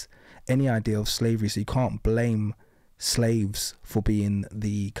predates any idea of slavery, so you can't blame slaves for being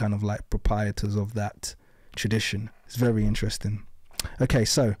the kind of like proprietors of that tradition. It's very interesting. Okay,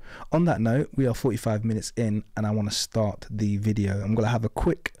 so on that note, we are 45 minutes in, and I want to start the video. I'm going to have a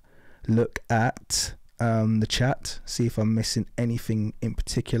quick look at the chat, see if I'm missing anything in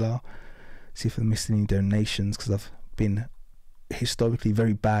particular, see if I'm missing any donations, because I've been historically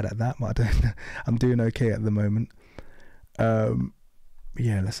very bad at that, but I don't, I'm doing okay at the moment.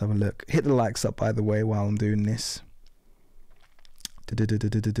 Yeah, let's have a look. Hit the likes up, by the way, while I'm doing this. This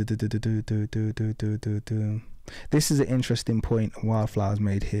is an interesting point Wildflower's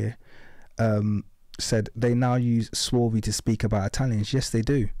made here. Said they now use swarthy to speak about Italians. Yes, they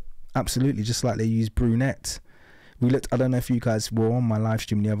do. Absolutely, just like they use brunette. We looked, I don't know if you guys were on my live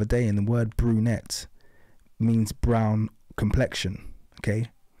stream the other day, and the word brunette means brown complexion. Okay,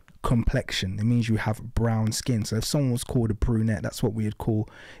 complexion, it means you have brown skin. So if someone was called a brunette, that's what we would call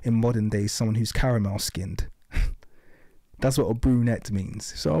in modern days someone who's caramel skinned. That's what a brunette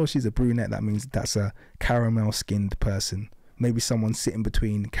means. So, oh, she's a brunette, that means that's a caramel skinned person. Maybe someone sitting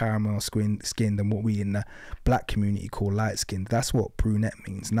between caramel skinned and what we in the black community call light skinned. That's what brunette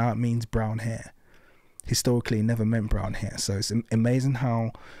means. Now it means brown hair. Historically, it never meant brown hair. So it's amazing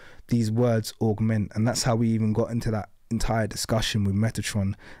how these words augment. And that's how we even got into that entire discussion with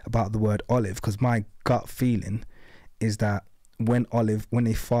Metatron about the word olive. Because my gut feeling is that when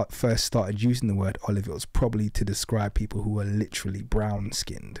they first started using the word olive, it was probably to describe people who were literally brown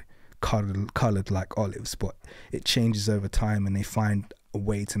skinned, colored like olives. But it changes over time, and they find a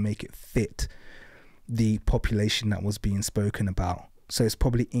way to make it fit the population that was being spoken about. So it's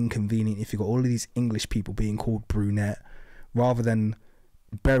probably inconvenient if you've got all of these English people being called brunette. Rather than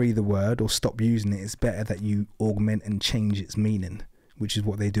bury the word or stop using it, it's better that you augment and change its meaning, which is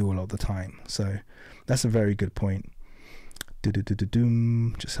what they do a lot of the time. So that's a very good point.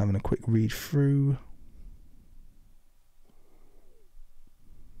 Just having a quick read through.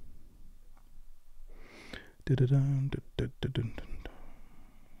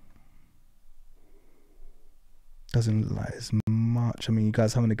 Doesn't look like as much. I mean, you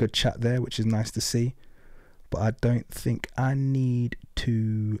guys having a good chat there, which is nice to see, but I don't think I need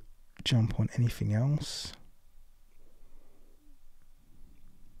to jump on anything else.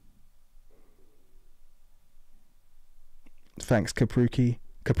 Thanks, Kapruki.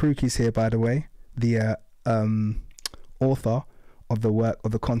 Kapruki's here, by the way, the author of the work,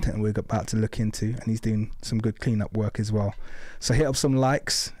 of the content we're about to look into, and he's doing some good cleanup work as well. So hit up some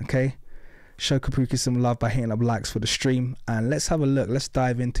likes, okay? show Kapruki some love by hitting up likes for the stream, and let's have a look. Let's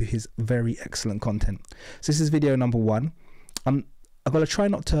dive into his very excellent content. So this is video number 1. I'm going to try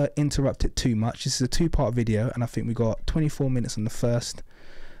not to interrupt it too much. This is a 2-part video, and I think we got 24 minutes on the first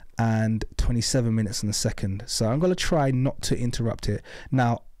and 27 minutes on the second. So I'm going to try not to interrupt it.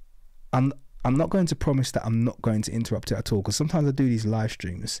 Now, I'm not going to promise that I'm not going to interrupt it at all, because sometimes I do these live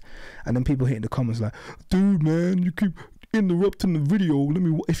streams and then people hit in the comments like, dude, man, you keep interrupting the video.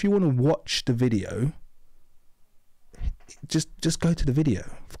 If you want to watch the video, just go to the video,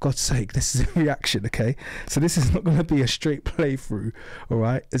 for God's sake. This is a reaction, okay? So this is not going to be a straight playthrough, all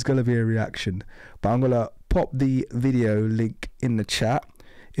right? It's going to be a reaction, but I'm going to pop the video link in the chat.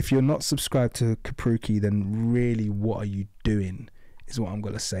 If you're not subscribed to Kapruki, then really, what are you doing, is what I'm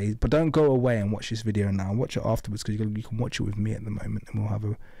going to say. But don't go away and watch this video now. Watch it afterwards, because you can watch it with me at the moment, and we'll have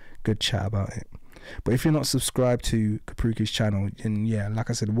a good chat about it. But if you're not subscribed to Kapruki's channel, and yeah, like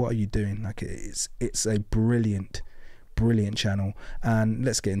I said, what are you doing? Like, it's a brilliant channel, and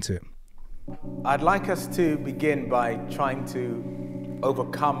let's get into it. I'd like us to begin by trying to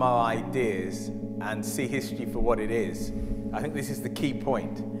overcome our ideas and see history for what it is. I think this is the key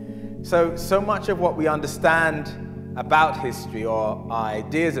point. So much of what we understand about history, or our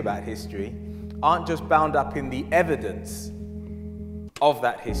ideas about history, aren't just bound up in the evidence of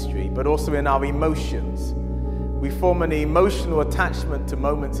that history, but also in our emotions. We form an emotional attachment to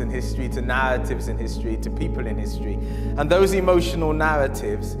moments in history, to narratives in history, to people in history. And those emotional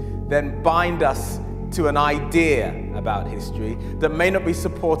narratives then bind us to an idea about history that may not be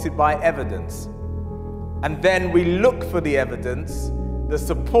supported by evidence. And then we look for the evidence that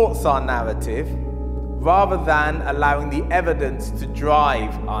supports our narrative, rather than allowing the evidence to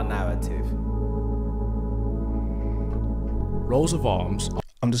drive our narrative. Roles of arms.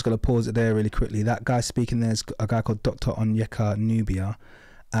 I'm just going to pause it there really quickly. That guy speaking there is a guy called Dr. Onyeka Nubia,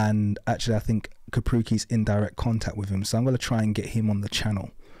 and actually I think Kapruki's in direct contact with him, so I'm going to try and get him on the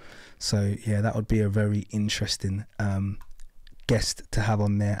channel. So yeah, that would be a very interesting guest to have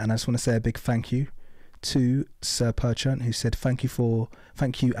on there. And I just want to say a big thank you to Sir Perchant, who said thank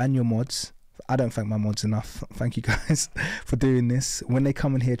you and your mods. I don't thank my mods enough. Thank you guys for doing this. When they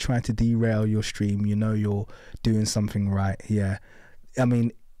come in here trying to derail your stream, you know you're doing something right. Yeah, I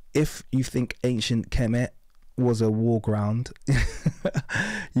mean, if you think ancient Kemet was a war ground,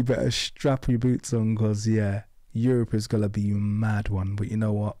 you better strap your boots on, because yeah, Europe is gonna be a mad one. But you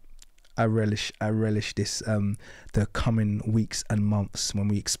know what, I relish this the coming weeks and months when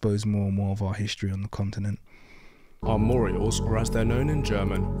we expose more and more of our history on the continent. Armorials, or as they're known in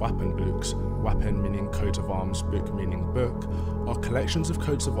German, Wappenbüchs, Wappen meaning coat of arms, Buch meaning book, are collections of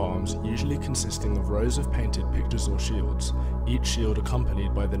coats of arms, usually consisting of rows of painted pictures or shields, each shield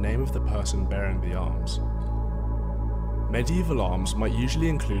accompanied by the name of the person bearing the arms. Medieval arms might usually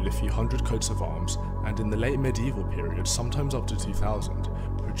include a few hundred coats of arms, and in the late medieval period, sometimes up to 2000,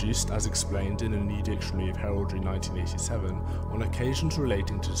 produced as explained in a New Dictionary of Heraldry 1987, on occasions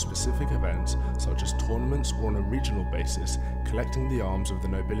relating to specific events such as tournaments, or on a regional basis, collecting the arms of the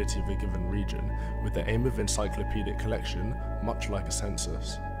nobility of a given region, with the aim of encyclopedic collection, much like a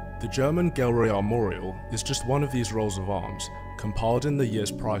census. The German Gelre Armorial is just one of these rolls of arms, compiled in the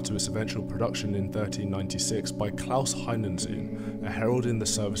years prior to its eventual production in 1396 by Klaus Heinensohn, a herald in the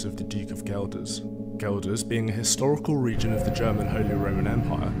service of the Duke of Gelders. Gelders being a historical region of the German Holy Roman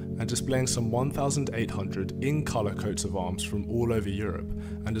Empire, and displaying some 1,800 in-colour coats of arms from all over Europe,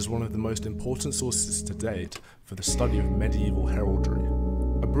 and is one of the most important sources to date for the study of medieval heraldry.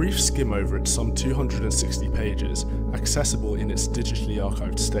 A brief skim over its some 260 pages, accessible in its digitally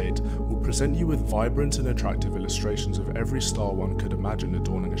archived state, will present you with vibrant and attractive illustrations of every style one could imagine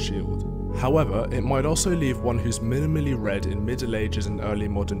adorning a shield. However, it might also leave one who's minimally read in Middle Ages and early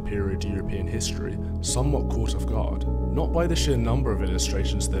modern period European history somewhat caught off guard, not by the sheer number of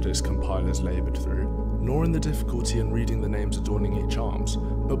illustrations that its compilers laboured through, nor in the difficulty in reading the names adorning each arms,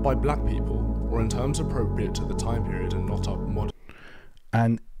 but by black people, or in terms appropriate to the time period and not up modern.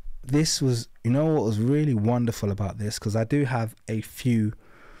 And this was, you know what was really wonderful about this, because I do have a few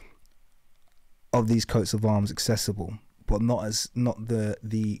of these coats of arms accessible, but not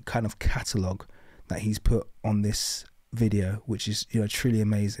the kind of catalogue that he's put on this video, which is, you know, truly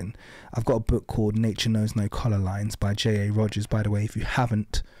amazing. I've got a book called Nature Knows No Colour Lines by J.A. Rogers, by the way. If you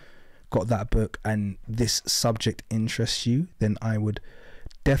haven't got that book and this subject interests you, then I would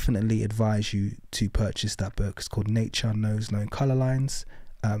definitely advise you to purchase that book. It's called Nature Knows No Colour Lines.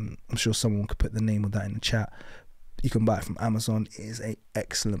 I'm sure someone could put the name of that in the chat. You can buy it from Amazon. It is an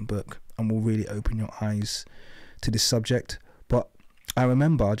excellent book and will really open your eyes to this subject. But I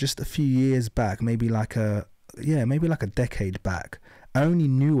remember just a few years back, maybe like a decade back, I only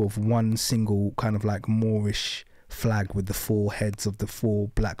knew of one single kind of like Moorish flag with the 4 heads of the 4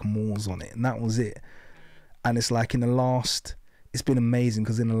 black Moors on it, and that was it. And it's like it's been amazing,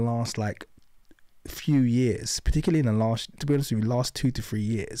 because in the last like few years, particularly in the last, to be honest with you, last 2 to 3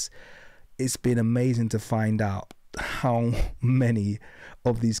 years, it's been amazing to find out how many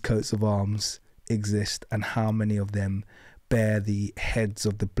of these coats of arms exist and how many of them bear the heads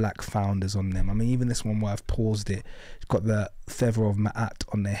of the black founders on them. I mean, even this one where I've paused it, it's got the feather of Ma'at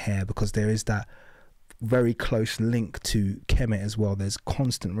on their hair, because there is that very close link to Kemet as well. There's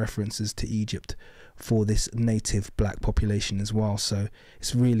constant references to Egypt for this native black population as well, so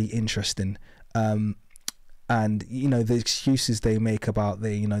it's really interesting. And you know, the excuses they make about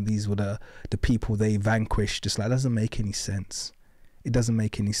these were the people they vanquished, just like, doesn't make any sense. It doesn't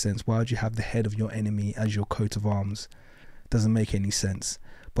make any sense. Why would you have the head of your enemy as your coat of arms? Doesn't make any sense.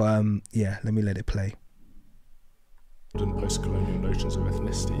 But yeah, let it play. And post-colonial notions of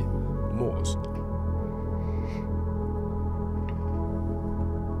ethnicity, Moors.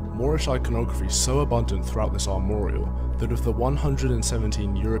 Moorish iconography is so abundant throughout this armorial that of the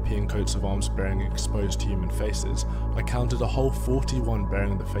 117 European coats of arms bearing exposed human faces, I counted a whole 41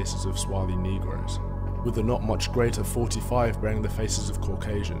 bearing the faces of swarthy Negroes, with a not much greater 45 bearing the faces of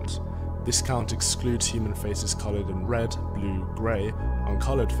Caucasians. This count excludes human faces coloured in red, blue, grey,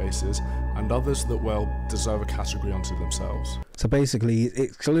 uncoloured faces, and others that well deserve a category unto themselves. So basically, it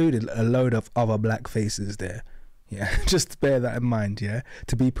excluded a load of other black faces there. Yeah, just bear that in mind, yeah,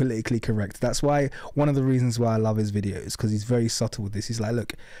 to be politically correct. That's why, one of the reasons why I love his videos, because he's very subtle with this. He's like,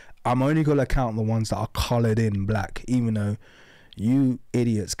 look, I'm only going to count the ones that are coloured in black, even though you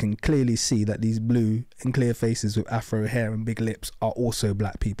idiots can clearly see that these blue and clear faces with afro hair and big lips are also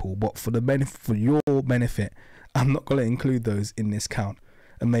black people. But for your benefit, I'm not going to include those in this count.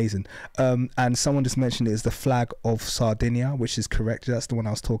 Amazing. And someone just mentioned it is the flag of Sardinia, which is correct. That's the one I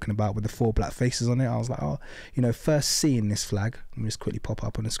was talking about with the 4 black faces on it. I was like, oh, you know, first seeing this flag, let me just quickly pop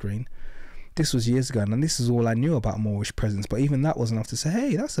up on the screen. This was years ago, and this is all I knew about Moorish presence. But even that wasn't enough to say,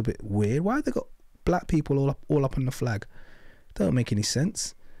 hey, that's a bit weird. Why have they got black people all up on the flag? Don't make any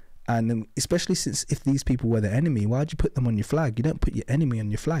sense. And especially since if these people were the enemy, why'd you put them on your flag? You don't put your enemy on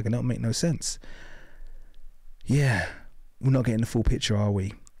your flag. It don't make no sense. Yeah. We're not getting the full picture, are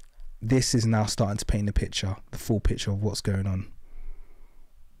we? This is now starting to paint the full picture of what's going on.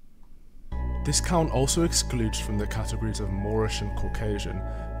 This count also excludes from the categories of Moorish and Caucasian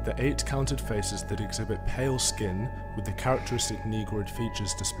the 8 counted faces that exhibit pale skin with the characteristic Negroid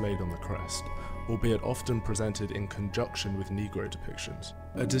features displayed on the crest, albeit often presented in conjunction with Negro depictions.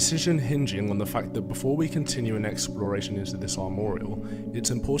 A decision hinging on the fact that before we continue an exploration into this armorial,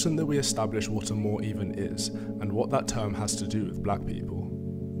 it's important that we establish what a Moor even is, and what that term has to do with black people.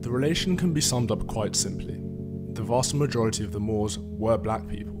 The relation can be summed up quite simply. The vast majority of the Moors were black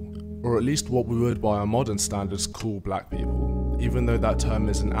people, or at least what we would by our modern standards call black people, even though that term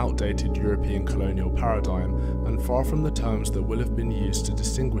is an outdated European colonial paradigm and far from the terms that will have been used to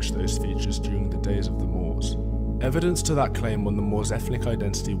distinguish those features during the days of the Moors. Evidence to that claim on the Moors' ethnic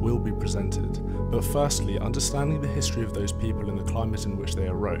identity will be presented, but firstly, understanding the history of those people and the climate in which they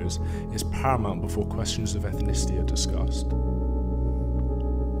arose is paramount before questions of ethnicity are discussed.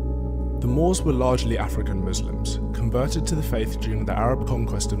 The Moors were largely African Muslims, converted to the faith during the Arab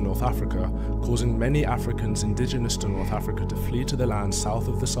conquest of North Africa, causing many Africans indigenous to North Africa to flee to the lands south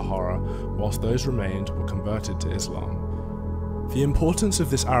of the Sahara, whilst those remained were converted to Islam. The importance of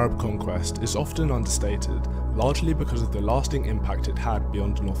this Arab conquest is often understated, largely because of the lasting impact it had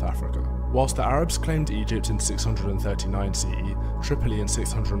beyond North Africa. Whilst the Arabs claimed Egypt in 639 CE, Tripoli in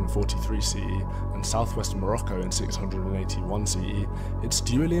 643 CE, and southwest Morocco in 681 CE, it's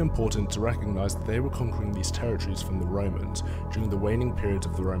duly important to recognise that they were conquering these territories from the Romans during the waning periods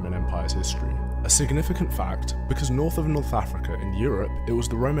of the Roman Empire's history. A significant fact, because north of North Africa in Europe, it was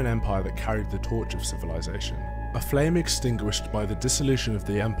the Roman Empire that carried the torch of civilization. A flame extinguished by the dissolution of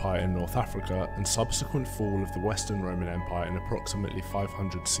the empire in North Africa and subsequent fall of the Western Roman Empire in approximately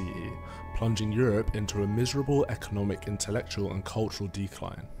 500 CE, plunging Europe into a miserable economic, intellectual and cultural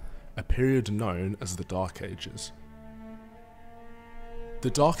decline, a period known as the Dark Ages. The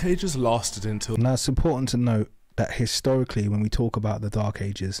Dark Ages lasted until... Now it's important to note that historically when we talk about the Dark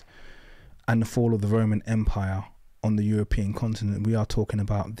Ages and the fall of the Roman Empire on the European continent, we are talking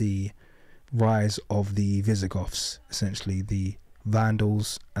about the rise of the Visigoths, essentially the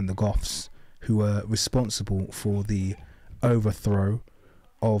Vandals and the Goths, who were responsible for the overthrow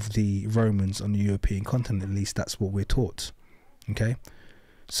of the Romans on the European continent. At least that's what we're taught. Okay,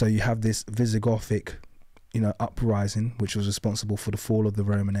 so you have this Visigothic, uprising, which was responsible for the fall of the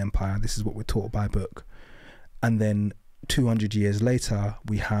Roman Empire. This is what we're taught by book. And then 200 years later,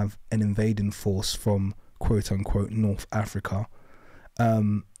 we have an invading force from quote unquote North Africa,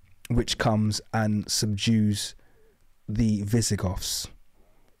 which comes and subdues the Visigoths.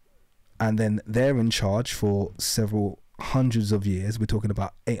 And then they're in charge for several hundreds of years. We're talking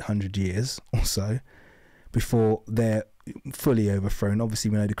about 800 years or so before they're fully overthrown.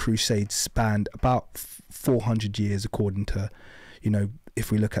 Obviously, we know the Crusades spanned about 400 years, according to, you know,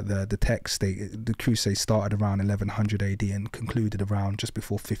 if we look at the text, the Crusades started around 1100 AD and concluded around just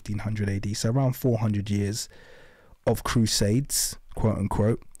before 1500 AD. So around 400 years of Crusades, quote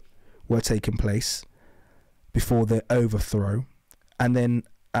unquote, were taking place before their overthrow. And then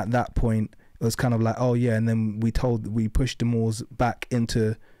at that point, it was kind of like, oh yeah, and then we pushed the Moors back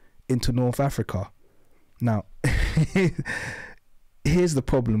into North Africa. Now, here's the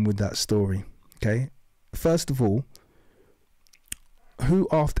problem with that story, okay? First of all, who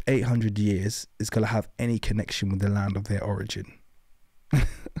after 800 years is going to have any connection with the land of their origin?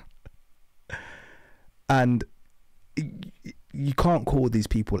 And you can't call these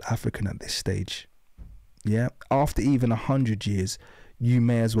people African at this stage. Yeah, after even 100 years, you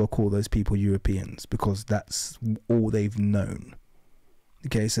may as well call those people Europeans, because that's all they've known.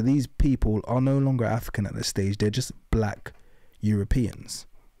 Okay, so these people are no longer African at this stage. They're just black Europeans.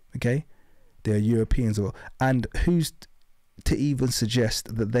 Okay, they're Europeans. And who's to even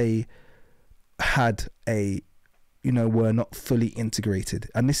suggest that they had were not fully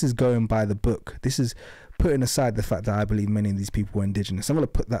integrated? And this is going by the book. This is putting aside the fact that I believe many of these people were indigenous. I'm going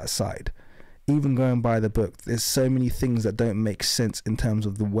to put that aside. Even going by the book, there's so many things that don't make sense in terms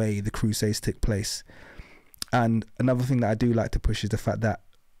of the way the Crusades took place. And another thing that I do like to push is the fact that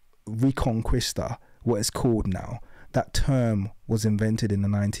Reconquista, what it's called now, that term was invented in the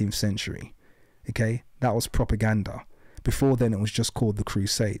 19th century. Okay, that was propaganda. Before then, it was just called the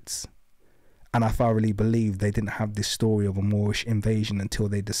Crusades. And I thoroughly believe they didn't have this story of a Moorish invasion until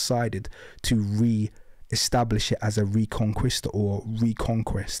they decided to re-establish it as a Reconquista or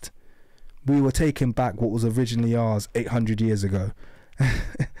Reconquest. We were taking back what was originally ours 800 years ago.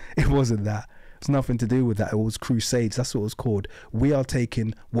 It wasn't that. It's nothing to do with that. It was Crusades. That's what it was called. We are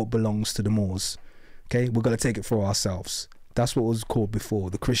taking what belongs to the Moors. Okay, we're going to take it for ourselves. That's what it was called before,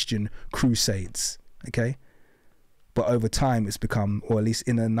 the Christian Crusades. Okay, but over time it's become, or at least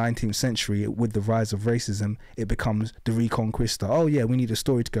in the 19th century, with the rise of racism, it becomes the Reconquista. Oh yeah, we need a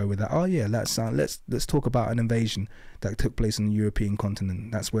story to go with that. Oh yeah, let's talk about an invasion that took place on the European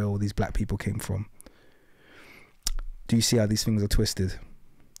continent. That's where all these black people came from. Do you see how these things are twisted?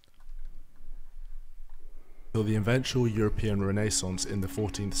 Till the eventual European Renaissance in the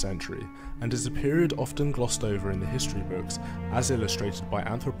 14th century, and is a period often glossed over in the history books, as illustrated by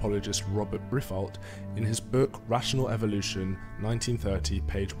anthropologist Robert Briffault in his book Rational Evolution, 1930,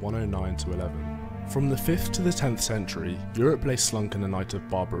 page 109 to 11. From the 5th to the 10th century, Europe lay slunk in a night of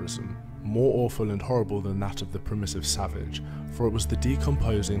barbarism, more awful and horrible than that of the primitive savage, for it was the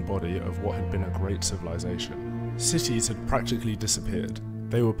decomposing body of what had been a great civilization. Cities had practically disappeared.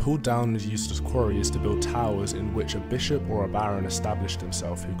 They were pulled down and used as quarries to build towers in which a bishop or a baron established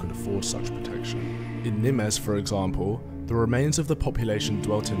himself who could afford such protection. In Nimes, for example, the remains of the population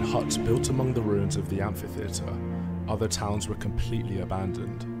dwelt in huts built among the ruins of the amphitheatre. Other towns were completely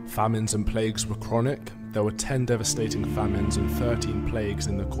abandoned. Famines and plagues were chronic. There were 10 devastating famines and 13 plagues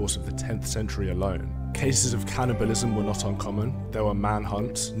in the course of the 10th century alone. Cases of cannibalism were not uncommon. There were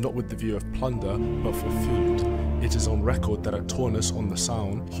manhunts, not with the view of plunder, but for food. It is on record that at Tournus on the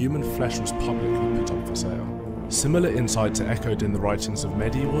Saône, human flesh was publicly put up for sale. Similar insights are echoed in the writings of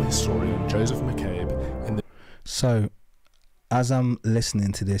medieval historian Joseph McCabe in the... So, as I'm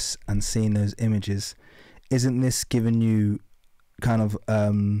listening to this and seeing those images, isn't this giving you kind of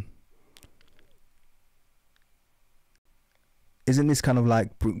isn't this kind of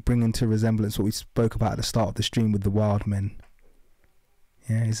like bringing to resemblance what we spoke about at the start of the stream with the wild men?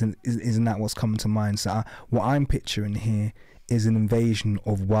 Yeah, isn't that what's coming to mind? So what I'm picturing here is an invasion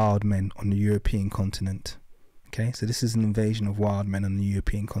of wild men on the European continent. Okay, so this is an invasion of wild men on the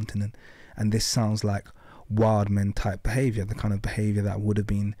European continent, and this sounds like wild men type behavior, the kind of behavior that would have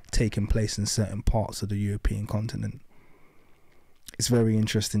been taking place in certain parts of the European continent. It's very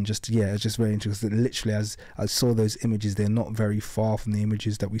interesting. It's just very interesting. Literally, as I saw those images, they're not very far from the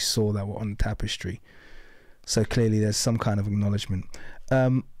images that we saw that were on the tapestry. So clearly there's some kind of acknowledgement.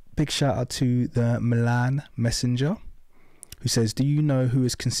 Big shout out to the Milan Messenger, who says, do you know who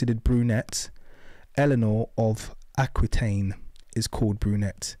is considered brunette? Eleanor of Aquitaine is called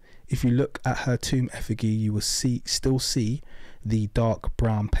brunette. If you look at her tomb effigy, you will still see the dark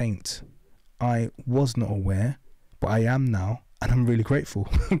brown paint. I was not aware, but I am now, and I'm really grateful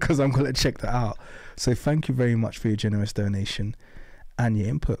because I'm going to check that out. So thank you very much for your generous donation and your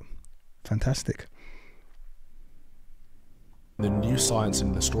input. Fantastic. The New Science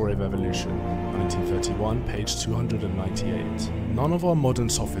in the Story of Evolution, 1931, page 298. None of our modern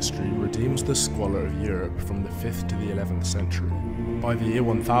sophistry redeems the squalor of Europe from the 5th to the 11th century. By the year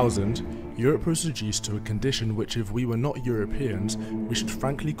 1000, Europe was reduced to a condition which, if we were not Europeans, we should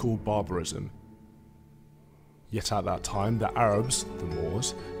frankly call barbarism. Yet at that time, the Arabs, the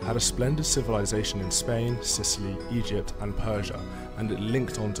Moors, had a splendid civilization in Spain, Sicily, Egypt and Persia, and it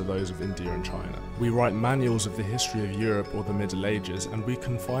linked on to those of India and China. We write manuals of the history of Europe or the Middle Ages, and we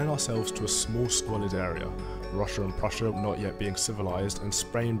confine ourselves to a small squalid area, Russia and Prussia not yet being civilized and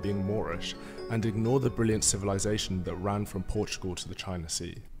Spain being Moorish, and ignore the brilliant civilization that ran from Portugal to the China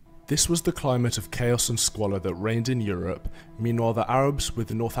Sea. This was the climate of chaos and squalor that reigned in Europe. Meanwhile, the Arabs,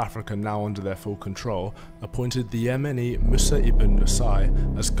 with North Africa now under their full control, appointed the Yemeni Musa ibn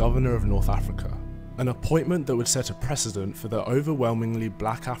Nusay as governor of North Africa. An appointment that would set a precedent for the overwhelmingly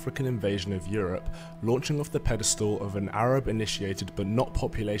black African invasion of Europe, launching off the pedestal of an Arab-initiated but not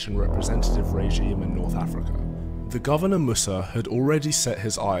population representative regime in North Africa. The governor Musa had already set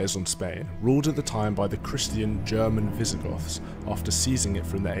his eyes on Spain, ruled at the time by the Christian German Visigoths, after seizing it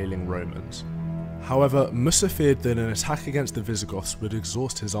from the ailing Romans. However, Musa feared that an attack against the Visigoths would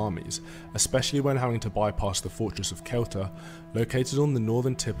exhaust his armies, especially when having to bypass the fortress of Ceuta, located on the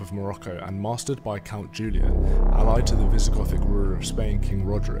northern tip of Morocco and mastered by Count Julian, allied to the Visigothic ruler of Spain, King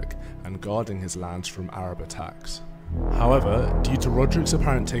Roderick, and guarding his lands from Arab attacks. However, due to Roderick's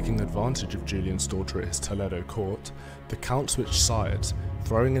apparent taking advantage of Julian's daughter at his Toledo court, the Count switched sides,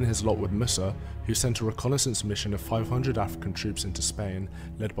 throwing in his lot with Musa, who sent a reconnaissance mission of 500 African troops into Spain,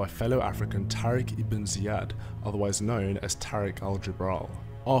 led by fellow African Tariq ibn Ziyad, otherwise known as Tariq al-Jibral,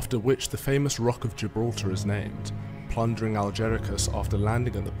 after which the famous Rock of Gibraltar is named, plundering Algeciras after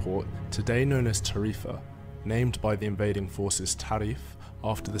landing at the port, today known as Tarifa, named by the invading forces Tarif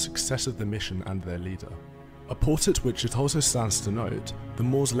after the success of the mission and their leader. A port at which it also stands to note, the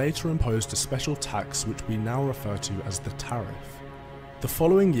Moors later imposed a special tax which we now refer to as the Tariff. The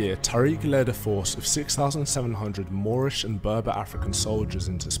following year, Tariq led a force of 6,700 Moorish and Berber African soldiers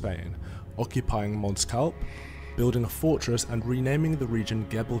into Spain, occupying Monscalp, building a fortress and renaming the region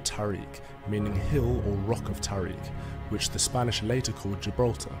Gebel Tariq, meaning hill or rock of Tariq, which the Spanish later called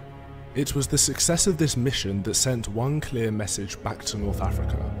Gibraltar. It was the success of this mission that sent one clear message back to North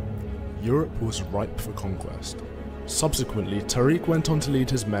Africa. Europe was ripe for conquest. Subsequently, Tariq went on to lead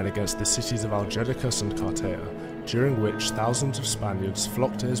his men against the cities of Algeciras and Cartea, during which thousands of Spaniards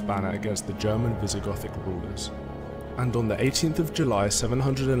flocked to his banner against the German Visigothic rulers. And on the 18th of July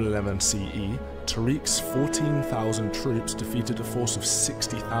 711 CE, Tariq's 14,000 troops defeated a force of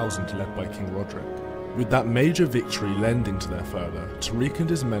 60,000 led by King Roderick. With that major victory lending to their fervour, Tariq and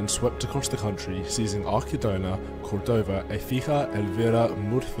his men swept across the country, seizing Archidona, Cordova, Écija, Elvira,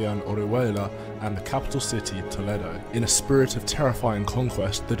 Murcia and Orihuela, and the capital city, Toledo, in a spirit of terrifying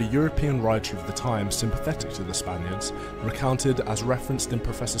conquest that a European writer of the time sympathetic to the Spaniards recounted as referenced in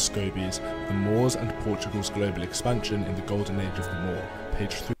Professor Scobie's The Moors and Portugal's Global Expansion in the Golden Age of the Moor,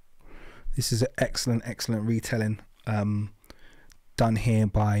 page 3. This is an excellent retelling done here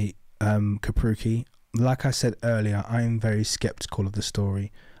by Kapruki. Like I said earlier, I am very skeptical of the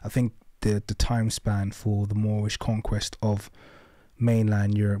story. I think the time span for the Moorish conquest of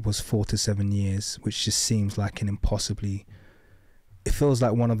mainland Europe was 4 to 7 years, which just seems like it feels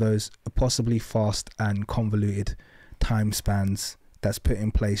like one of those possibly fast and convoluted time spans that's put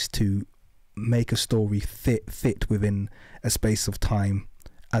in place to make a story fit within a space of time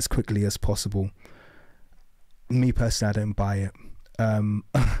as quickly as possible. Me personally, I don't buy it.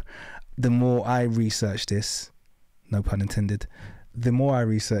 The more I research this, no pun intended, the more I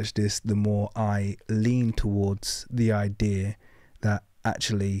research this, the more I lean towards the idea that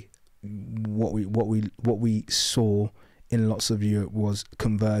actually what we saw in lots of Europe was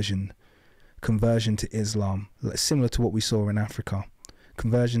conversion to Islam, similar to what we saw in Africa,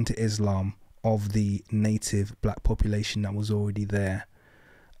 conversion to Islam of the native black population that was already there,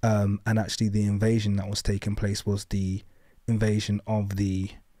 and actually the invasion that was taking place was the invasion of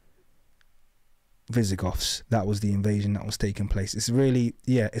the Visigoths. That was the invasion that was taking place. It's really,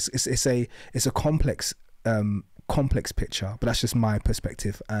 yeah, it's a complex picture, but that's just my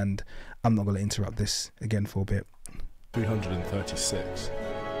perspective, and I'm not going to interrupt this again for a bit. 336.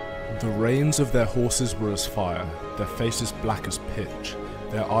 The reins of their horses were as fire, their faces black as pitch,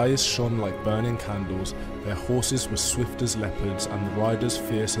 their eyes shone like burning candles, their horses were swift as leopards, and the riders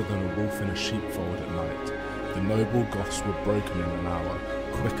fiercer than a wolf in a sheepfold at night. The noble Goths were broken in an hour,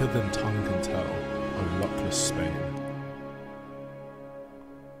 quicker than tongue can tell, O luckless Spain.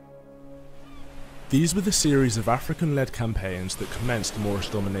 These were the series of African-led campaigns that commenced Moorish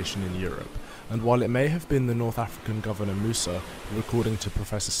domination in Europe, and while it may have been the North African governor Musa, who according to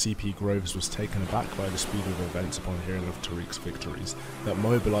Professor C.P. Groves was taken aback by the speed of events upon hearing of Tariq's victories, that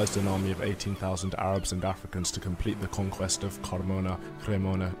mobilised an army of 18,000 Arabs and Africans to complete the conquest of Carmona,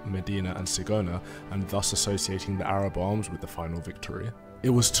 Cremona, Medina and Sigona, and thus associating the Arab arms with the final victory. It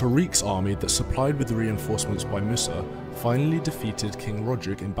was Tariq's army that, supplied with reinforcements by Musa, finally defeated King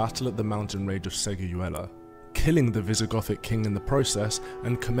Roderick in battle at the mountain range of Seguiuela, killing the Visigothic king in the process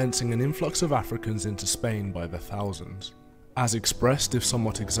and commencing an influx of Africans into Spain by the thousands. As expressed, if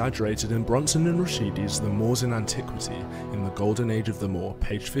somewhat exaggerated, in Bronson and Rashidi's The Moors in Antiquity, in the Golden Age of the Moor,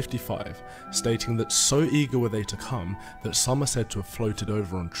 page 55, stating that so eager were they to come that some are said to have floated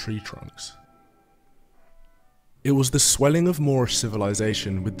over on tree trunks. It was the swelling of Moorish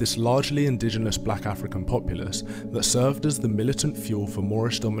civilization with this largely indigenous black African populace that served as the militant fuel for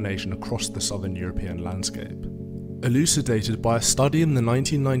Moorish domination across the southern European landscape. Elucidated by a study in the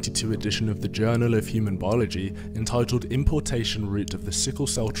 1992 edition of the Journal of Human Biology entitled Importation Route of the Sickle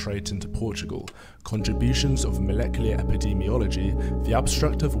Cell Trait into Portugal, Contributions of Molecular Epidemiology, the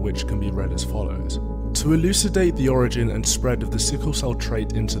abstract of which can be read as follows. To elucidate the origin and spread of the sickle cell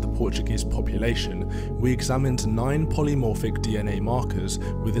trait into the Portuguese population, we examined 9 polymorphic DNA markers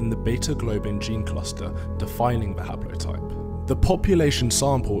within the beta-globin gene cluster defining the haplotype. The population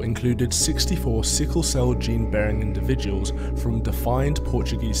sample included 64 sickle cell gene-bearing individuals from defined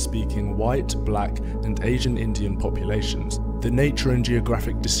Portuguese-speaking white, black, and Asian Indian populations. The nature and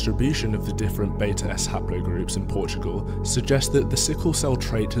geographic distribution of the different beta-S haplogroups in Portugal suggest that the sickle cell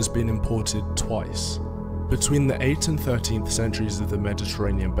trait has been imported twice. Between the 8th and 13th centuries of the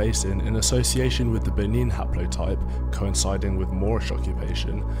Mediterranean basin in association with the Benin haplotype, coinciding with Moorish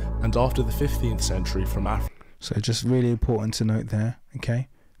occupation, and after the 15th century from Africa. So just really important to note there, okay?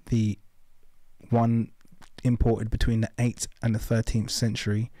 The one imported between the 8th and the 13th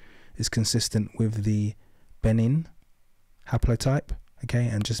century is consistent with the Benin haplotype, okay?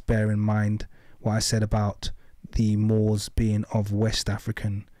 And just bear in mind what I said about the Moors being of West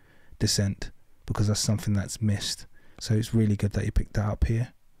African descent, because that's something that's missed. So it's really good that you picked that up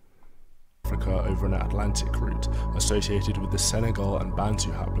here. Africa over an Atlantic route associated with the Senegal and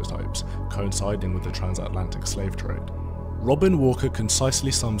Bantu haplotypes, coinciding with the transatlantic slave trade. Robin Walker concisely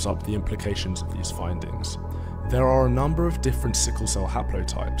sums up the implications of these findings. There are a number of different sickle cell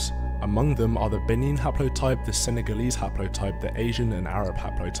haplotypes. Among them are the Benin haplotype, the Senegalese haplotype, the Asian and Arab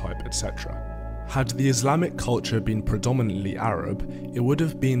haplotype, etc. Had the Islamic culture been predominantly Arab, it would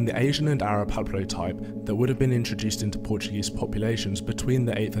have been the Asian and Arab haplotype that would have been introduced into Portuguese populations between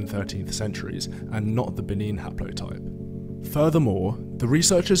the 8th and 13th centuries, and not the Benin haplotype. Furthermore, the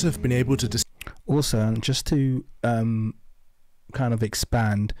researchers have been able to also, just to kind of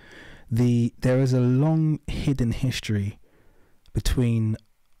expand, there is a long hidden history between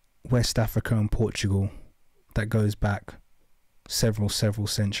West Africa and Portugal that goes back several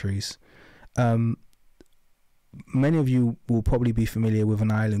centuries. Many of you will probably be familiar with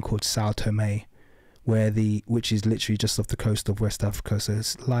an island called Sao Tome, which is literally just off the coast of West Africa, so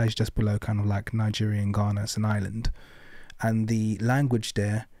it lies just below kind of like Nigeria and Ghana. It's an island, and the language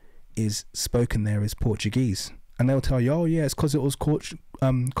there is spoken there is Portuguese. And they'll tell you, oh yeah, it's because it was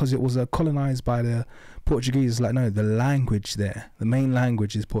colonized by the Portuguese. Like, no, the language there, the main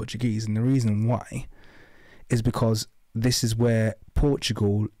language is Portuguese, and the reason why is because this is where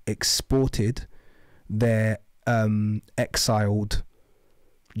Portugal exported their exiled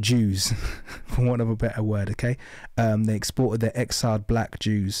Jews, for want of a better word, okay? They exported their exiled black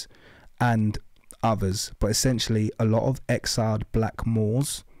Jews and others, but essentially a lot of exiled black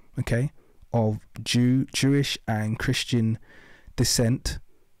Moors, okay, of Jewish and Christian descent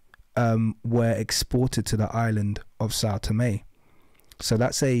were exported to the island of Sao Tome. So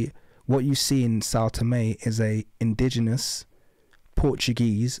that's what you see in Sao Tome is a indigenous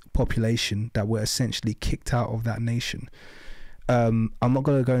Portuguese population that were essentially kicked out of that nation. I'm not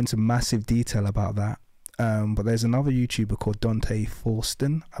going to go into massive detail about that, but there's another YouTuber called Dante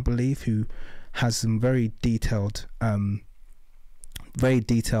Forston, I believe, who has some very detailed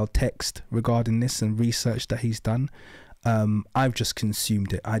text regarding this and research that he's done. I've just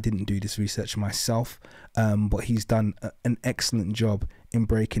consumed it. I didn't do this research myself, but he's done an excellent job in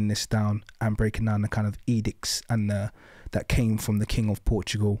breaking this down and breaking down the kind of edicts and that came from the King of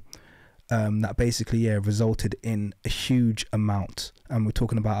Portugal, that basically resulted in a huge amount. And we're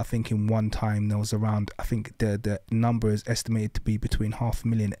talking about, I think in one time there was around, I think the number is estimated to be between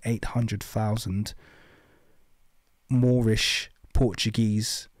 500,000 and 800,000 Moorish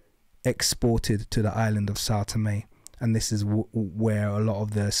Portuguese exported to the island of Sao Tome. And this is where a lot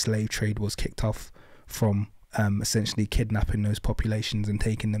of the slave trade was kicked off from essentially kidnapping those populations and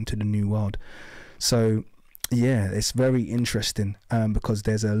taking them to the New World. So yeah, it's very interesting because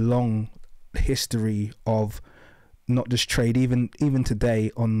there's a long history of not just trade. Even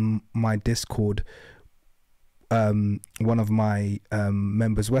today on my Discord, one of my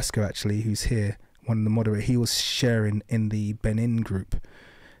members, Wesker, actually, who's here, one of the moderators, he was sharing in the Benin group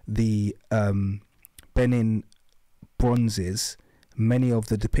the Benin bronzes. Many of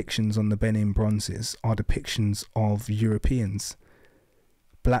the depictions on the Benin bronzes are depictions of Europeans,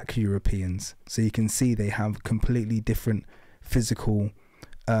 black Europeans. So you can see they have completely different physical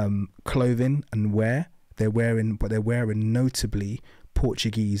clothing and wear. They're wearing notably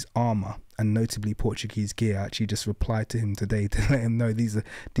Portuguese armor and notably Portuguese gear. I actually just replied to him today to let him know these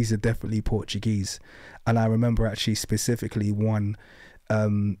are definitely Portuguese. And I remember actually specifically one,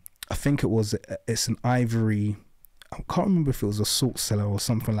 I think it's an ivory, I can't remember if it was a salt cellar or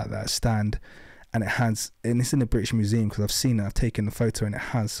something like that, stand, and it's in the British Museum because I've seen it, I've taken the photo, and it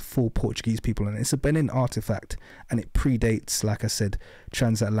has full Portuguese people in it. It's a Benin artifact, and it predates, like I said,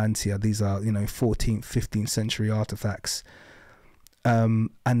 Transatlantia. These are, 14th, 15th century artifacts, and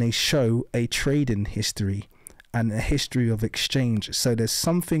they show a trading history and a history of exchange. So there's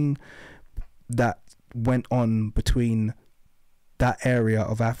something that went on between that area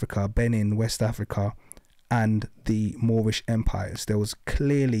of Africa, Benin, West Africa, and the Moorish empires. There was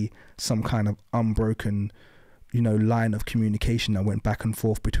clearly some kind of unbroken, line of communication that went back and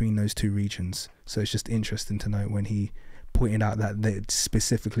forth between those two regions. So it's just interesting to note when he pointed out that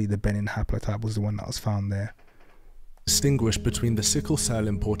specifically the Benin haplotype was the one that was found there. Distinguish between the sickle cell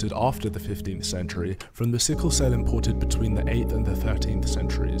imported after the 15th century from the sickle cell imported between the 8th and the 13th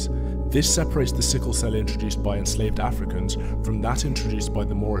centuries. This separates the sickle cell introduced by enslaved Africans from that introduced by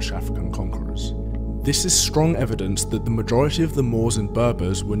the Moorish African conquerors. This is strong evidence that the majority of the Moors and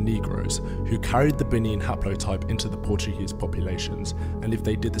Berbers were Negroes, who carried the Benin haplotype into the Portuguese populations, and if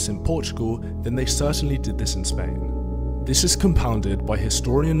they did this in Portugal, then they certainly did this in Spain. This is compounded by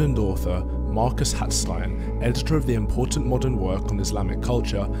historian and author Marcus Hatzstein, editor of the important modern work on Islamic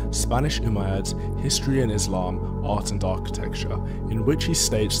culture, Spanish Umayyads, History and Islam, Art and Architecture, in which he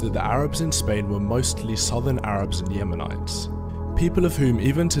states that the Arabs in Spain were mostly southern Arabs and Yemenites. People of whom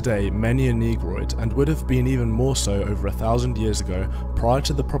even today many are Negroid, and would have been even more so over 1,000 years ago prior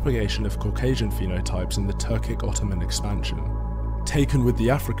to the propagation of Caucasian phenotypes in the Turkic Ottoman expansion. Taken with the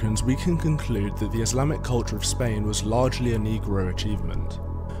Africans, we can conclude that the Islamic culture of Spain was largely a Negro achievement.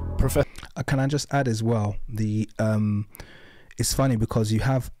 Can I just add as well, it's funny because you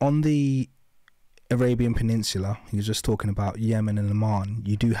have on the Arabian Peninsula, you're just talking about Yemen and Oman,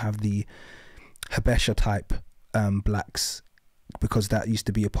 you do have the Habesha type blacks, because that used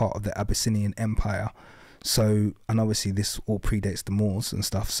to be a part of the Abyssinian Empire. So, and obviously this all predates the Moors and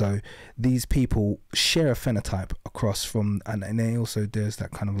stuff. So these people share a phenotype across from, and they also, there's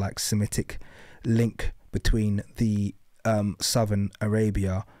that kind of like Semitic link between the southern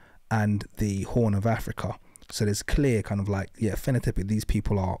Arabia and the Horn of Africa. So there's clear kind of like, yeah, phenotypic, these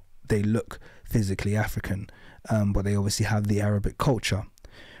people they look physically African, but they obviously have the Arabic culture.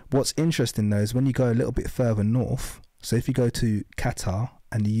 What's interesting though is when you go a little bit further north, so if you go to Qatar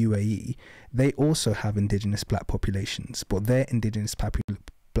and the UAE, they also have indigenous black populations, but their indigenous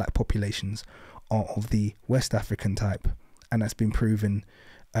black populations are of the West African type, and that's been proven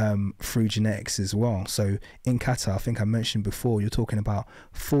through genetics as well. So in Qatar, I think I mentioned before, you're talking about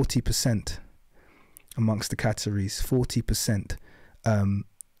 40% amongst the Qataris, 40%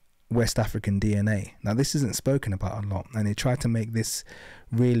 West African DNA. Now this isn't spoken about a lot, and they try to make this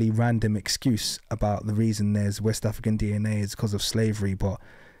really random excuse about the reason there's West African DNA is because of slavery, but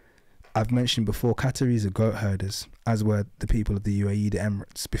I've mentioned before, Qataris are goat herders, as were the people of the UAE, the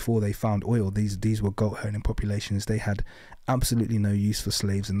Emirates. Before they found oil, these were goat herding populations. They had absolutely no use for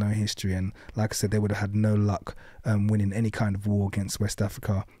slaves and no history, and like I said, they would have had no luck winning any kind of war against West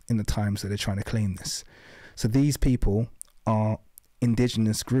Africa in the times that they're trying to claim this. So these people are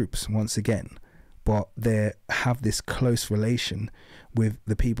indigenous groups once again, but they have this close relation with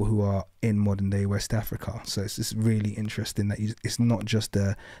the people who are in modern day West Africa. So it's just really interesting that it's not just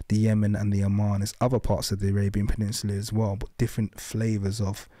the Yemen and the Oman, it's other parts of the Arabian Peninsula as well, but different flavors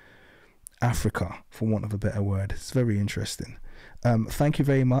of Africa, for want of a better word. It's very interesting. Thank you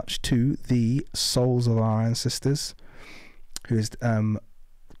very much to the Souls of Our Ancestors, who has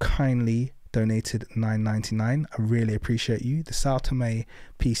kindly donated $9.99. I really appreciate you. The Sao Tome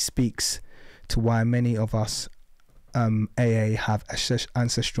piece speaks to why many of us AA have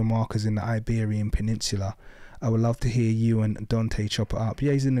ancestral markers in the Iberian Peninsula. I would love to hear you and Dante chop it up.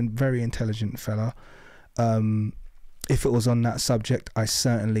 Yeah, he's a very intelligent fella. If it was on that subject, I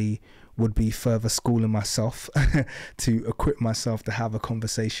certainly would be further schooling myself to equip myself to have a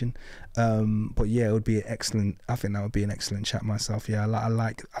conversation. But yeah, it would be excellent. I think that would be an excellent chat myself. Yeah, I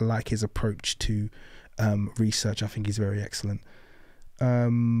like his approach to research. I think he's very excellent.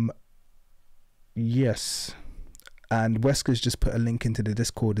 Yes, and Wesker's just put a link into the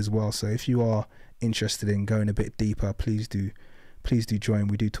Discord as well, so if you are interested in going a bit deeper, please do join.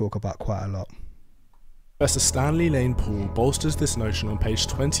 We do talk about quite a lot. Professor Stanley Lane Poole bolsters this notion on page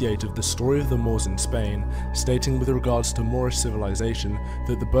 28 of The Story of the Moors in Spain, stating with regards to Moorish civilization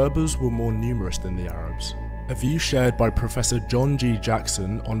that the Berbers were more numerous than the Arabs. A view shared by Professor John G.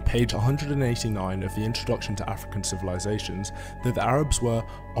 Jackson on page 189 of the Introduction to African Civilizations that the Arabs were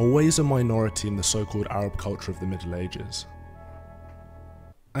always a minority in the so-called Arab culture of the Middle Ages.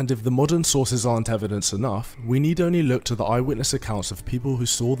 And if the modern sources aren't evidence enough, we need only look to the eyewitness accounts of people who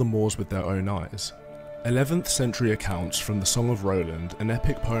saw the Moors with their own eyes. 11th century accounts from the Song of Roland, an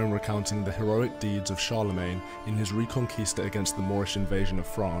epic poem recounting the heroic deeds of Charlemagne in his reconquista against the Moorish invasion of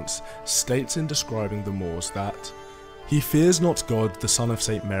France, states in describing the Moors that he fears not God, the son of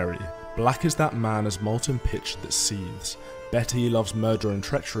St. Mary, black is that man as molten pitch that seethes, better he loves murder and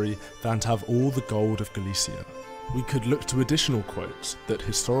treachery than to have all the gold of Galicia. We could look to additional quotes that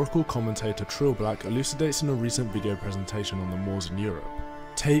historical commentator Trill Black elucidates in a recent video presentation on the Moors in Europe.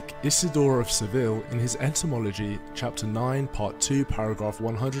 Take Isidore of Seville in his Etymology, chapter 9, part 2, paragraph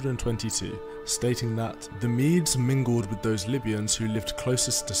 122, stating that the Medes mingled with those Libyans who lived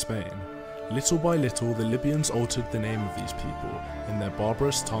closest to Spain. Little by little, the Libyans altered the name of these people, in their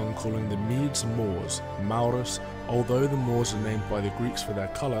barbarous tongue calling the Medes Moors, Maurus. Although the Moors are named by the Greeks for their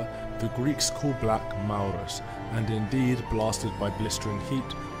colour, the Greeks call black Maurus, and indeed, blasted by blistering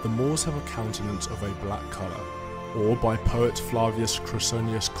heat, the Moors have a countenance of a black colour. Or by poet Flavius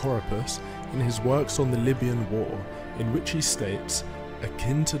Chrysonius Corippus in his works on the Libyan War, in which he states,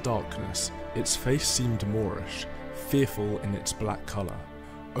 akin to darkness, its face seemed Moorish, fearful in its black colour.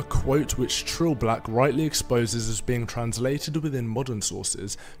 A quote which Trill Black rightly exposes as being translated within modern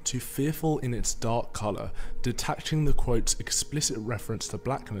sources to fearful in its dark colour, detaching the quote's explicit reference to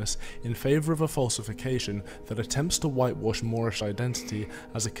blackness in favour of a falsification that attempts to whitewash Moorish identity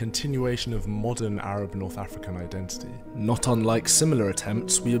as a continuation of modern Arab North African identity. Not unlike similar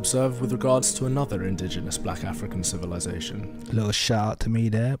attempts we observe with regards to another indigenous black African civilization. A little shout out to me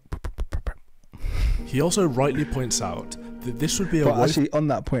there. He also rightly points out that this would be a but actually on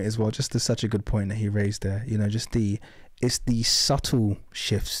that point as well, just such a good point that he raised there, you know, just it's the subtle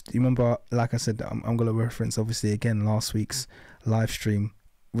shifts. You remember, like I said, I'm going to reference obviously again last week's live stream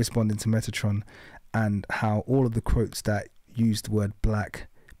responding to Metatron, and how all of the quotes that used the word black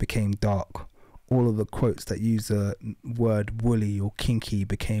became dark, all of the quotes that used the word woolly or kinky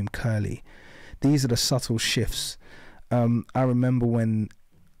became curly. These are the subtle shifts. I remember when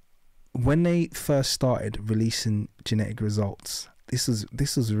they first started releasing genetic results, this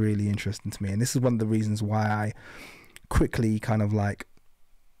was really interesting to me, and this is one of the reasons why I quickly kind of like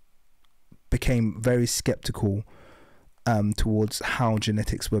became very skeptical towards how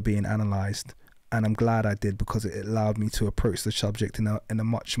genetics were being analyzed, and I'm glad I did, because it allowed me to approach the subject in a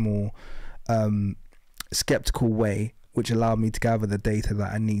much more skeptical way, which allowed me to gather the data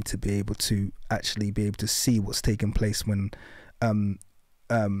that I need to be able to actually be able to see what's taking place when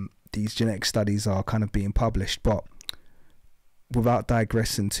these genetic studies are kind of being published. But without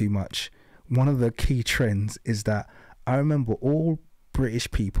digressing too much, one of the key trends is that I remember all British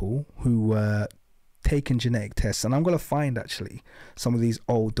people who were taking genetic tests, and I'm going to find actually some of these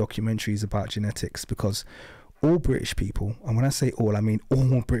old documentaries about genetics, because all British people, and when I say all, I mean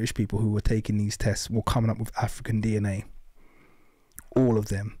all British people who were taking these tests were coming up with African DNA. All of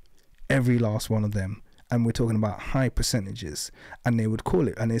them, every last one of them. And we're talking about high percentages, and they would call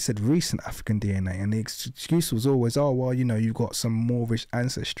it, and they said recent African DNA, and the excuse was always, oh well, you know, you've got some Moorish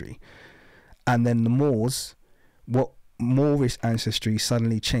ancestry. And then the Moors, what Moorish ancestry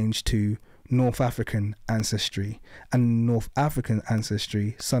suddenly changed to North African ancestry, and North African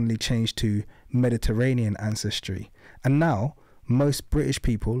ancestry suddenly changed to Mediterranean ancestry. And now most British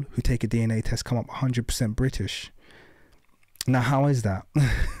people who take a DNA test come up 100% British. Now how is that?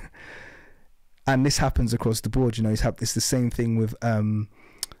 And this happens across the board, you know. It's the same thing with I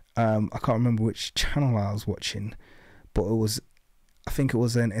can't remember which channel I was watching, but I think it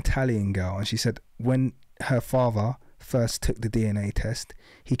was an Italian girl, and she said when her father first took the DNA test,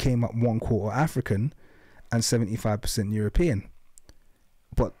 he came up 1/4 African and 75% European.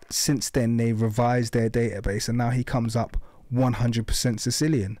 But since then they revised their database, and now he comes up 100%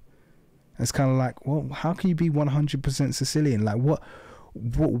 Sicilian. And it's kind of like, well, how can you be 100% Sicilian? Like,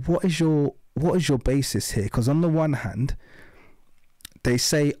 what is your basis here? Because on the one hand, they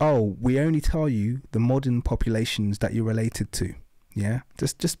say, oh, we only tell you the modern populations that you're related to. Yeah,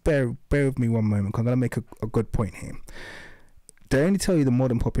 just bear with me one moment, because I'm going to make a good point here. They only tell you the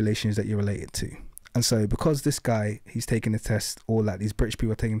modern populations that you're related to. And so because this guy, he's taking a test, or like these British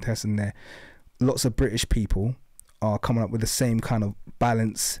people are taking tests, and there, lots of British people are coming up with the same kind of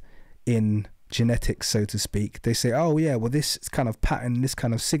balance in genetics, so to speak. They say, oh yeah, well, this kind of pattern, this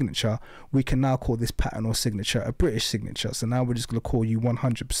kind of signature, we can now call this pattern or signature a British signature. So now we're just going to call you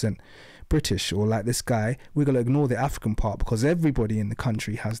 100% British. Or like this guy, we're going to ignore the African part, because everybody in the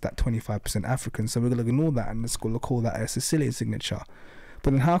country has that 25% African, so we're going to ignore that and let's going to call that a Sicilian signature.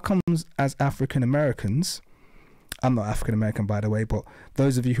 But then how comes as African Americans, I'm not African American by the way, but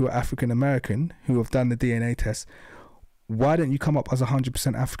those of you who are African American who have done the DNA test, why don't you come up as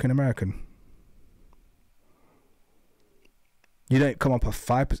 100% African American? You don't come up as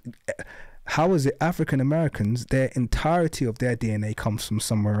 5%. How is it African Americans, their entirety of their DNA comes from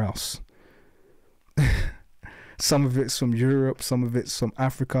somewhere else? Some of it's from Europe, some of it's from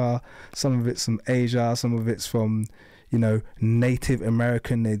Africa, some of it's from Asia, some of it's from, you know, Native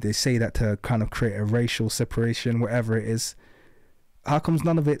American. They say that to kind of create a racial separation, whatever it is. How comes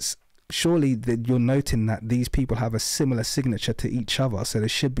none of it's, surely that you're noting that these people have a similar signature to each other, so there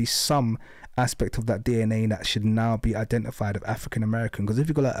should be some aspect of that DNA that should now be identified of African American. Because if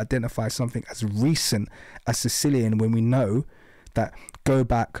you're going to identify something as recent as Sicilian, when we know that go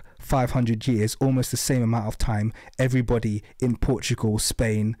back 500 years, almost the same amount of time, everybody in Portugal,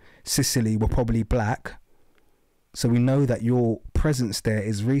 Spain, Sicily were probably black. So we know that your presence there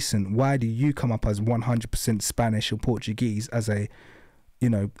is recent. Why do you come up as 100% Spanish or Portuguese as a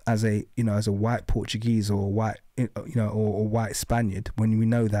white Portuguese or white, or white Spaniard, when we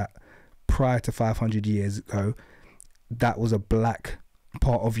know that prior to 500 years ago, that was a black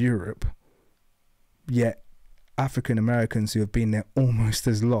part of Europe? Yet African Americans who have been there almost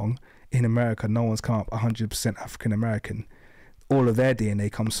as long in America, no one's come up 100% African American. All of their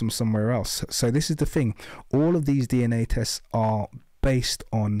DNA comes from somewhere else. So this is the thing. All of these DNA tests are based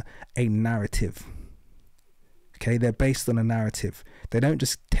on a narrative. Okay, they're based on a narrative. They don't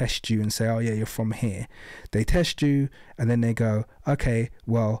just test you and say, oh yeah, you're from here. They test you and then they go, okay,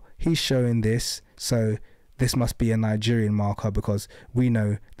 well, he's showing this, so this must be a Nigerian marker, because we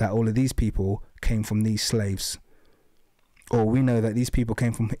know that all of these people came from these slaves. Or we know that these people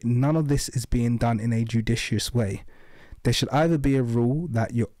came from... None of this is being done in a judicious way. There should either be a rule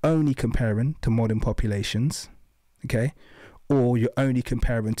that you're only comparing to modern populations, okay, or you're only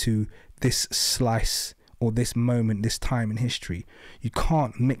comparing to this slice or this moment, this time in history. You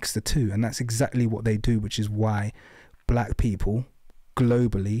can't mix the two, and that's exactly what they do, which is why black people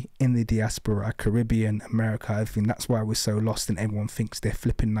globally in the diaspora, Caribbean, America, everything, that's why we're so lost and everyone thinks they're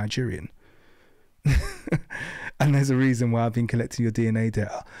flipping Nigerian. And there's a reason why I've been collecting your DNA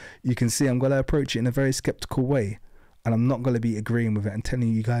data. You can see I'm going to approach it in a very skeptical way, and I'm not going to be agreeing with it and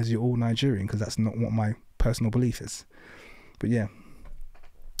telling you guys you're all Nigerian, because that's not what my personal belief is. But yeah,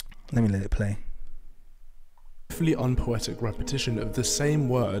 let me let it play. Unpoetic repetition of the same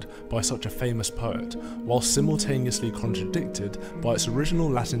word by such a famous poet, while simultaneously contradicted by its original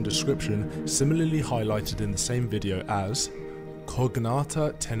Latin description, similarly highlighted in the same video as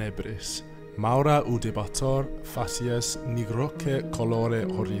cognata tenebris, maura udebator facies nigroque colore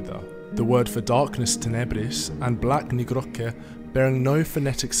horrida. The word for darkness tenebris and black nigroque bearing no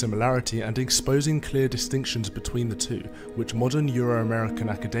phonetic similarity and exposing clear distinctions between the two, which modern Euro-American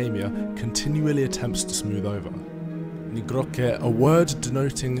academia continually attempts to smooth over. Nigroque, a word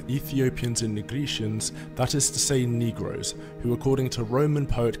denoting Ethiopians and Nigritians, that is to say Negroes, who according to Roman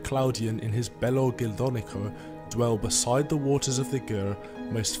poet Claudian in his Bello Gildonico, dwell beside the waters of the Gur,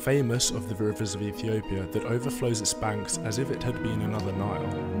 most famous of the rivers of Ethiopia that overflows its banks as if it had been another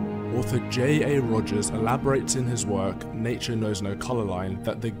Nile. Author J.A. Rogers elaborates in his work, Nature Knows No Colour Line,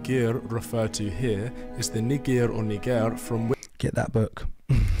 that the Gir referred to here is the Niger or Niger from which... Get that book.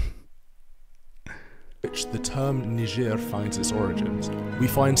 which the term Niger finds its origins. We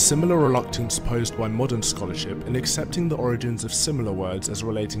find similar reluctance posed by modern scholarship in accepting the origins of similar words as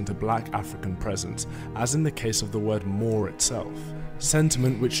relating to black African presence, as in the case of the word Moor itself.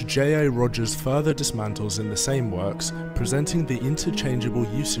 Sentiment which J.A. Rogers further dismantles in the same works, presenting the interchangeable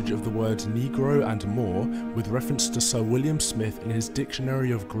usage of the words Negro and Moor with reference to Sir William Smith in his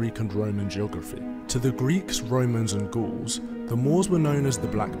Dictionary of Greek and Roman Geography. To the Greeks, Romans and Gauls, the Moors were known as the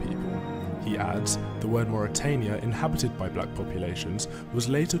black people. He adds, the word Mauritania, inhabited by black populations, was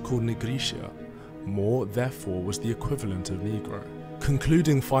later called Nigritia. Moor, therefore, was the equivalent of Negro.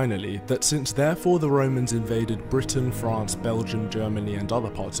 Concluding finally, that since therefore the Romans invaded Britain, France, Belgium, Germany and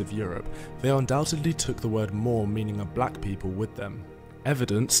other parts of Europe, they undoubtedly took the word Moor meaning a black people with them.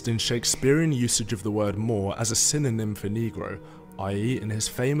 evidenced in Shakespearean usage of the word Moor as a synonym for Negro, i.e. in his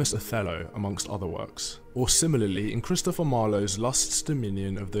famous Othello, amongst other works. Or similarly in Christopher Marlowe's Lust's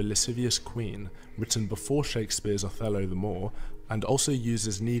Dominion of the Lascivious Queen, written before Shakespeare's Othello the Moor, and also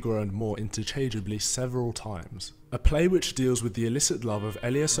uses Negro and Moor interchangeably several times. A play which deals with the illicit love of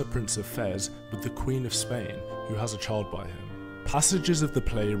Eleazar Prince of Fez with the Queen of Spain, who has a child by him. Passages of the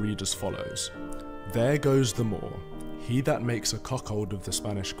play read as follows. There goes the Moor, he that makes a cuckold of the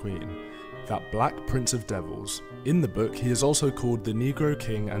Spanish Queen, that black prince of devils. In the book, he is also called the Negro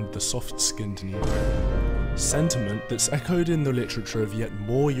King and the soft-skinned Negro. Sentiment that's echoed in the literature of yet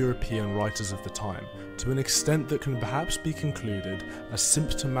more European writers of the time, to an extent that can perhaps be concluded as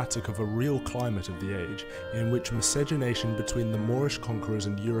symptomatic of a real climate of the age, in which miscegenation between the Moorish conquerors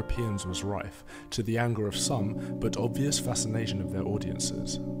and Europeans was rife, to the anger of some, but obvious fascination of their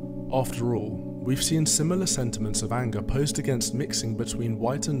audiences. After all, we've seen similar sentiments of anger posed against mixing between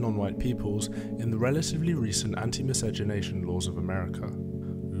white and non-white peoples in the relatively recent anti-miscegenation laws of America.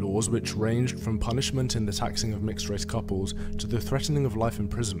 Laws which ranged from punishment in the taxing of mixed-race couples to the threatening of life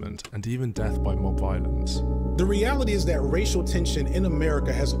imprisonment and even death by mob violence. The reality is that racial tension in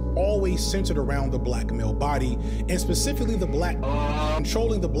America has always centered around the black male body, and specifically the black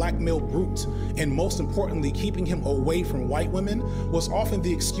controlling the black male brute, and most importantly keeping him away from white women was often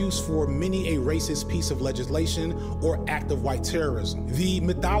the excuse for many a racist piece of legislation or act of white terrorism. The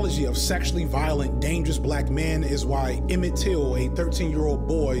mythology of sexually violent, dangerous black men is why Emmett Till, a 13-year-old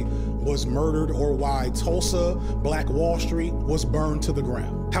boy, was murdered, or why Tulsa, Black Wall Street, was burned to the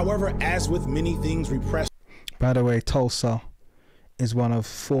ground. However, as with many things repressed. By the way, Tulsa is one of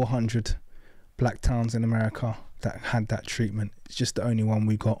 400 black towns in America that had that treatment. It's just the only one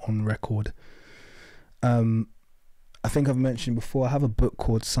we got on record. I think I've mentioned before, I have a book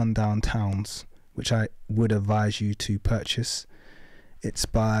called Sundown Towns, which I would advise you to purchase. It's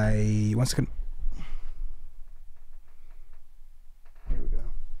by, one second. Here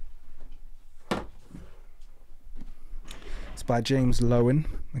we go. It's by James Lowen.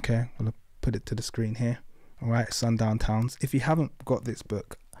 Okay, I'll put it to the screen here. All right, Sundown Towns. If you haven't got this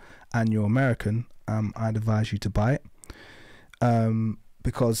book and you're American, I'd advise you to buy it,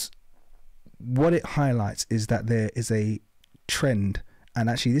 because what it highlights is that there is a trend, and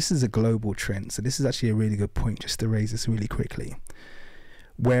actually this is a global trend, so this is actually a really good point just to raise this really quickly.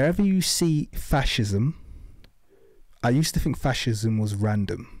 Wherever you see fascism, I used to think fascism was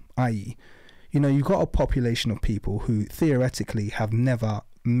random, i.e., you know, you've got a population of people who theoretically have never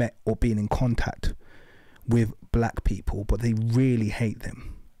met or been in contact with black people, but they really hate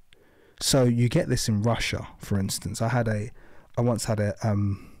them. So you get this in Russia, for instance. I once had a I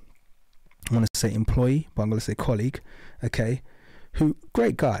want to say employee, but I'm going to say colleague, okay, who,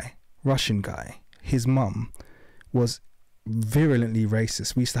 great guy, Russian guy. His mum was virulently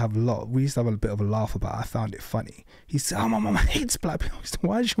racist. We used to have a bit of a laugh about it. I found it funny. He said, "Oh, my mum hates black people." I said,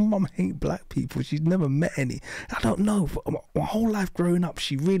 "Why does your mum hate black people? She's never met any." I don't know. My whole life growing up,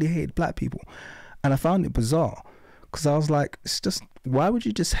 she really hated black people. And I found it bizarre, because I was like, it's just, why would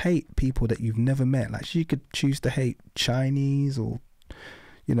you just hate people that you've never met? Like, she could choose to hate Chinese or,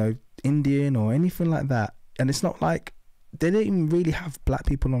 you know, Indian or anything like that. And it's not like, they don't even really have black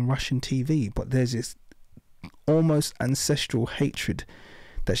people on Russian TV, but there's this almost ancestral hatred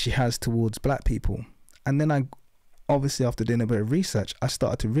that she has towards black people. And then I, obviously after doing a bit of research, I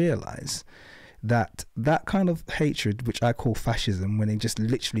started to realize that that kind of hatred, which I call fascism, when they just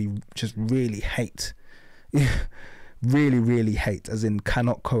literally just really hate, really hate, as in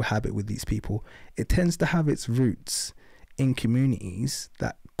cannot cohabit with these people, it tends to have its roots in communities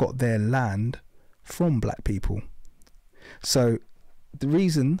that got their land from black people. So the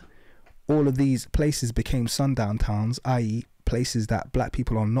reason all of these places became sundown towns, i.e. places that black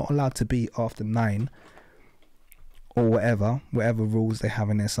people are not allowed to be after 9 or whatever rules they have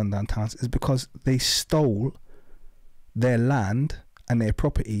in their sundown towns, is because they stole their land and their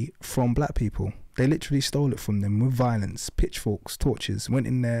property from black people. They literally stole it from them with violence, pitchforks, torches, went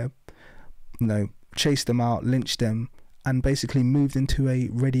in there, you know, chased them out, lynched them, and basically moved into a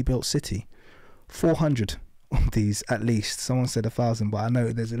ready-built city. 400 of these at least. Someone said 1,000, but I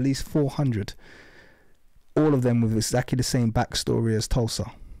know there's at least 400. All of them with exactly the same backstory as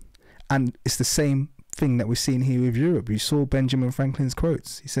Tulsa. And it's the same thing that we're seeing here with Europe. You saw Benjamin Franklin's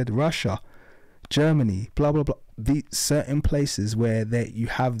quotes. He said Russia, Germany, blah blah blah. These certain places where you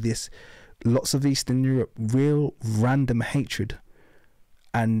have this, lots of Eastern Europe, real random hatred.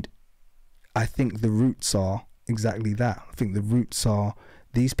 And I think the roots are exactly that. I think the roots are,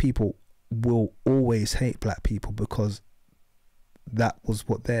 these people will always hate black people because that was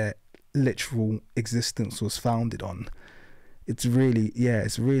what their literal existence was founded on. It's really, yeah,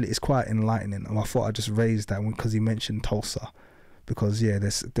 it's quite enlightening. And I thought I'd just raise that one because he mentioned Tulsa, because yeah,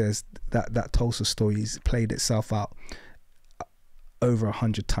 there's that Tulsa story's played itself out over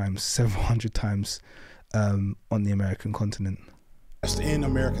 100 times, several hundred times on the American continent. In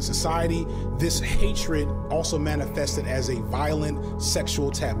American society, this hatred also manifested as a violent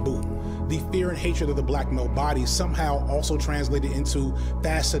sexual taboo. The fear and hatred of the black male body somehow also translated into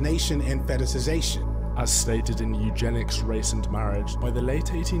fascination and fetishization. As stated in Eugenics, Race and Marriage, by the late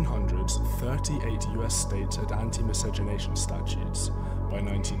 1800s, 38 US states had anti-miscegenation statutes. By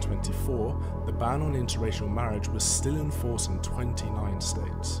 1924, the ban on interracial marriage was still in force in 29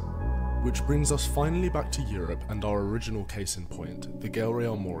 states. Which brings us finally back to Europe and our original case in point, the Gelre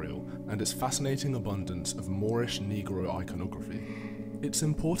Armorial, and its fascinating abundance of Moorish Negro iconography. It's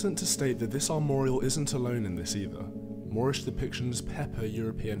important to state that this armorial isn't alone in this either. Moorish depictions pepper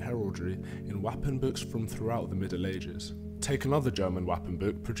European heraldry in weapon books from throughout the Middle Ages. Take another German weapon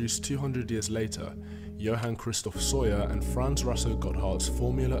book produced 200 years later, Johann Christoph Sawyer and Franz Rasso Gotthard's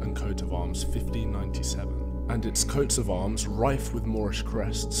Formula and Coat of Arms 1597. And its coats of arms rife with Moorish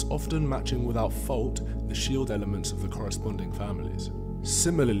crests, often matching without fault the shield elements of the corresponding families.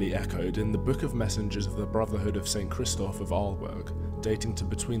 Similarly echoed in the Book of Messengers of the Brotherhood of St. Christoph of Arlberg, dating to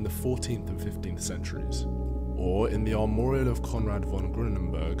between the 14th and 15th centuries. Or in the Armorial of Conrad von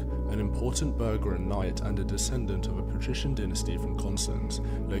Grunenberg, an important burgher and knight and a descendant of a patrician dynasty from Constance,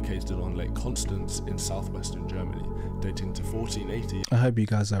 located on Lake Constance in southwestern Germany, dating to 1480. I hope you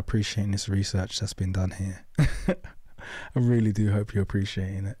guys are appreciating this research that's been done here. I really do hope you're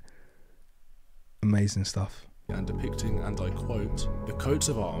appreciating it. Amazing stuff. And depicting, and I quote, the coats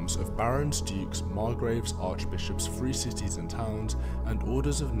of arms of barons, dukes, margraves, archbishops, free cities and towns, and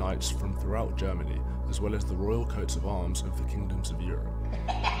orders of knights from throughout Germany, as well as the royal coats of arms of the kingdoms of Europe.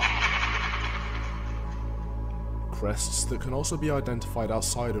 Crests that can also be identified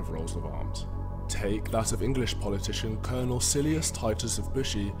outside of rolls of arms. Take that of English politician Colonel Silius Titus of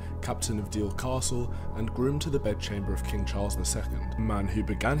Bussy, captain of Deal Castle, and groom to the bedchamber of King Charles II, a man who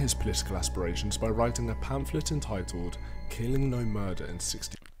began his political aspirations by writing a pamphlet entitled Killing No Murder in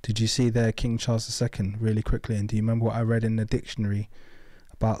 16... Did you see there King Charles II really quickly? And do you remember what I read in the dictionary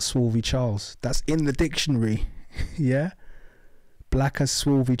about Swarthy Charles? That's in the dictionary. Yeah? Black as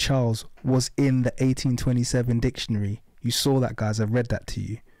Swarthy Charles was in the 1827 dictionary. You saw that, guys. I read that to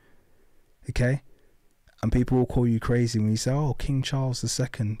you. Okay? And people will call you crazy when you say, oh, King Charles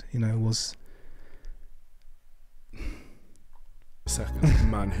II, you know, was... Second, a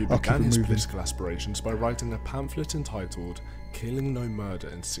man who began his political aspirations by writing a pamphlet entitled Killing No Murder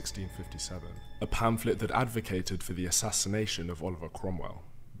in 1657. A pamphlet that advocated for the assassination of Oliver Cromwell.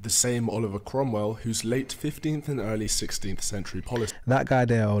 The same Oliver Cromwell whose late 15th and early 16th century policy... That guy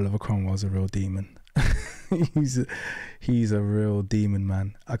there, Oliver Cromwell's a real demon. he's a real demon,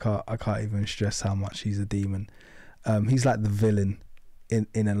 man. I can't even stress how much he's a demon. He's like the villain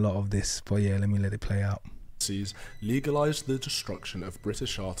in a lot of this, but yeah, let it play out. Legalised the destruction of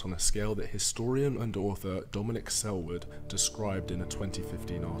British art on a scale that historian and author Dominic Selwood described in a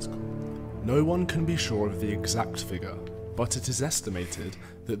 2015 article. No one can be sure of the exact figure, but it is estimated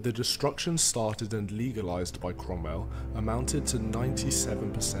that the destruction started and legalised by Cromwell amounted to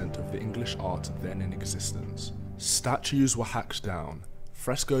 97% of the English art then in existence. Statues were hacked down,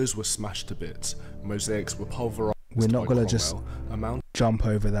 frescoes were smashed to bits, mosaics were pulverised. We're not going to just jump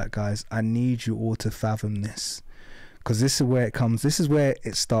over that, guys. I need you all to fathom this, because this is where it comes. This is where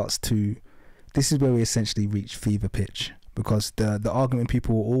it starts to, this is where we essentially reach fever pitch, because the argument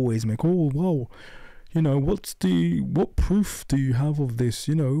people will always make, oh, well, you know, what proof do you have of this?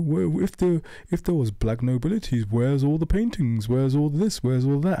 You know, if there was black nobilities, where's all the paintings? Where's all this? Where's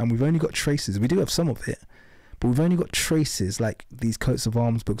all that? And we've only got traces. We do have some of it, but we've only got traces like these coats of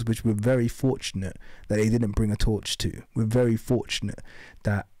arms books, which we're very fortunate that they didn't bring a torch to. We're very fortunate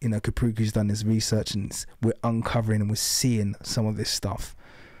that, you know, Kapruki's done this research and we're uncovering and we're seeing some of this stuff.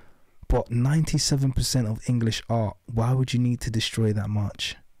 But 97% of English art, why would you need to destroy that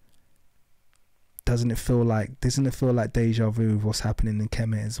much? Doesn't it feel like deja vu with what's happening in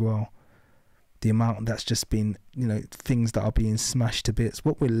Kemet as well? The amount that's just been, you know, things that are being smashed to bits.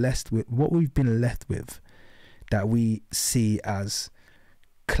 What we've been left with, that we see as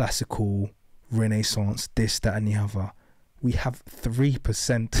classical, Renaissance, this, that, and the other. We have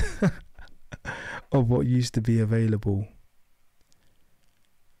 3% of what used to be available.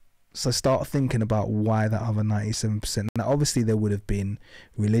 So start thinking about why that other 97%. Now, obviously, there would have been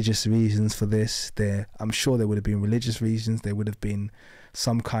religious reasons for this. I'm sure there would have been religious reasons. There would have been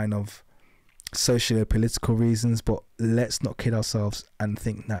some kind of socio-political reasons. But let's not kid ourselves and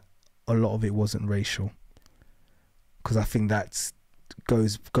think that a lot of it wasn't racial. because I think that's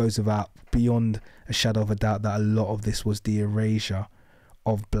goes without, beyond a shadow of a doubt, that a lot of this was the erasure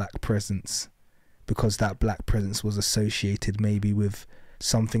of black presence, because that black presence was associated maybe with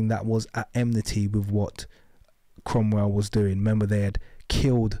something that was at enmity with what Cromwell was doing. Remember, they had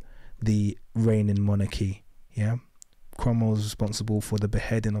killed the reigning monarchy. Yeah, Cromwell was responsible for the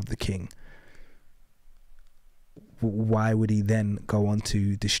beheading of the king. Why would he then go on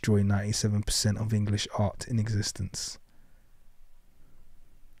to destroy 97% of English art in existence?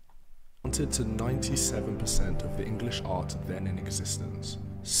 Amounted to 97% of the English art then in existence.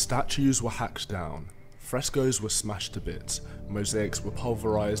 Statues were hacked down, frescoes were smashed to bits, mosaics were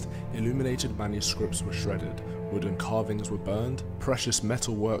pulverized, illuminated manuscripts were shredded, wooden carvings were burned, precious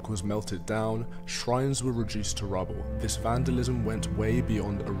metal work was melted down, shrines were reduced to rubble. This vandalism went way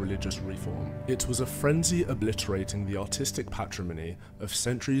beyond a religious reform. It was a frenzy obliterating the artistic patrimony of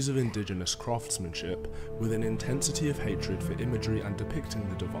centuries of indigenous craftsmanship, with an intensity of hatred for imagery and depicting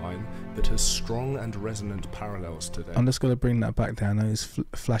the divine that has strong and resonant parallels today. I'm just going to bring that back down. I know it's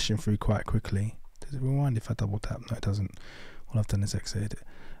flashing through quite quickly. Does it rewind if I double tap? No, it doesn't. All I've done is exit it.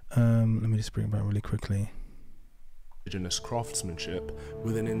 Let me just bring it back really quickly. Indigenous craftsmanship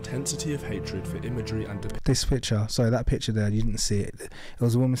with an intensity of hatred for imagery and this picture, sorry, that picture there, you didn't see it. It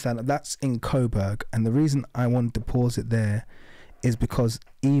was a woman standing up. That's in Coburg, and the reason I wanted to pause it there is because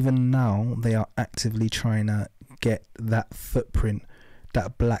even now they are actively trying to get that footprint,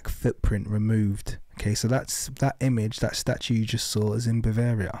 that black footprint, removed. Okay, so that's that image, that statue you just saw is in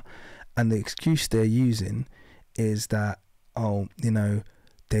Bavaria, and the excuse they're using is that, oh, you know,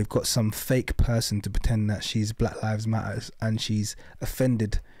 they've got some fake person to pretend that she's Black Lives Matter, and she's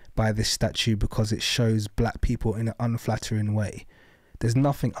offended by this statue because it shows black people in an unflattering way. There's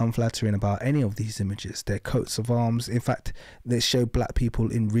nothing unflattering about any of these images. They're coats of arms. In fact, they show black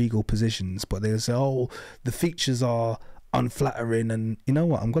people in regal positions, but they say, oh, the features are unflattering. And you know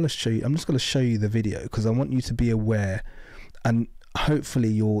what? I'm going to show you. I'm just going to show you the video because I want you to be aware, and hopefully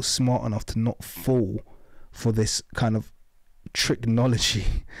you're smart enough to not fall for this kind of tricknology,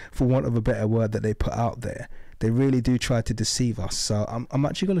 for want of a better word, that they put out there. They really do try to deceive us. So I'm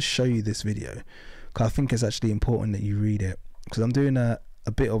actually going to show you this video because I think it's actually important that you read it, because I'm doing a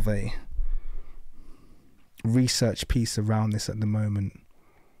bit of a research piece around this at the moment.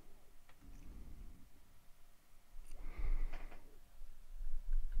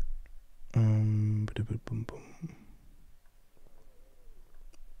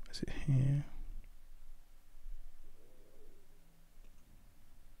 Is it here?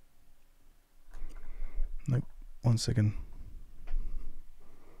 Nope, 1 second.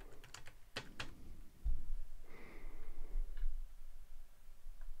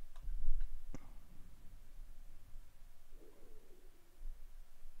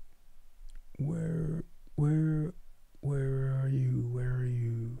 Where are you? Where are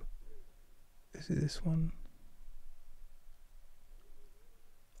you? Is it this one?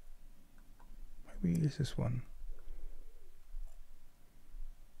 Maybe it's this one.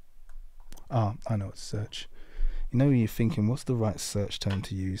 Ah, I know it's search. You know when you're thinking, what's the right search term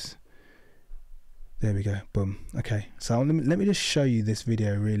to use? There we go, boom. Okay, so let me just show you this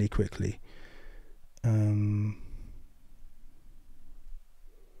video really quickly.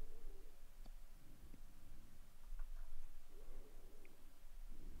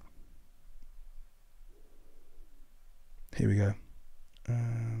 Here we go. I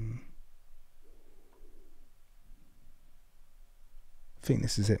think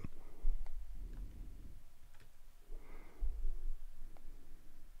this is it.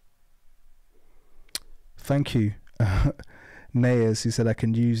 Thank you, Nayers, who said I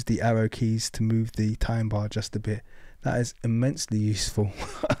can use the arrow keys to move the time bar just a bit. That is immensely useful.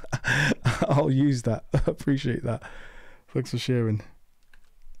 I'll use that. Appreciate that. Thanks for sharing.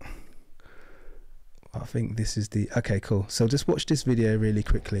 I think this is the... Okay, cool. So just watch this video really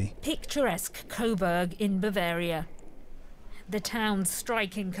quickly. Picturesque Coburg in Bavaria. The town's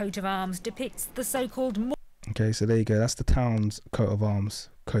striking coat of arms depicts the so-called Okay, so there you go. That's the town's coat of arms,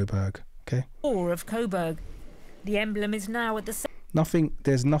 Coburg. Okay. Moor of Coburg. The emblem is now at the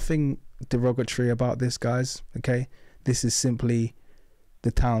there's nothing derogatory about this, guys. Okay, this is simply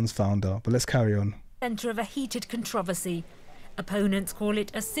the town's founder. But let's carry on. Center of a heated controversy. Opponents call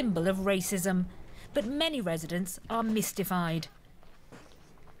it a symbol of racism, but many residents are mystified.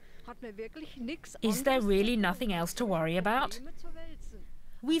 Is there really nothing else to worry about?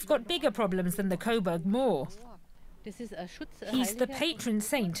 We've got bigger problems than the Coburg Moor. He's the patron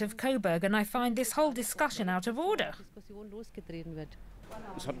saint of Coburg, and I find this whole discussion out of order.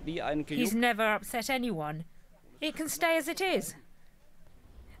 He's never upset anyone. It can stay as it is.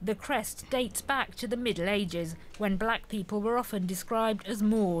 The crest dates back to the Middle Ages, when black people were often described as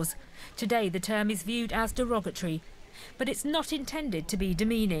Moors. Today the term is viewed as derogatory, but it's not intended to be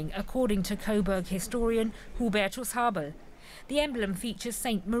demeaning, according to Coburg historian Hubertus Habel. The emblem features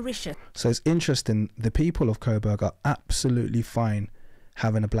Saint Mauritius. So it's interesting, the people of Coburg are absolutely fine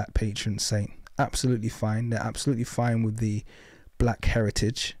having a black patron saint. Absolutely fine. They're absolutely fine with the black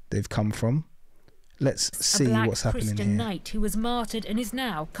heritage they've come from. Let's see what's happening here. A black Christian knight who was martyred and is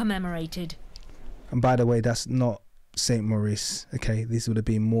now commemorated. And by the way, that's not Saint Maurice, okay? This would have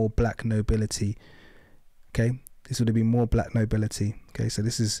been more black nobility, okay? This would have been more black nobility, okay? So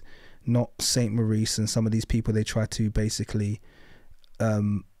this is not Saint Maurice, and some of these people, they try to basically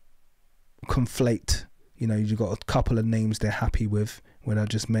conflate, you know, you've got a couple of names they're happy with when I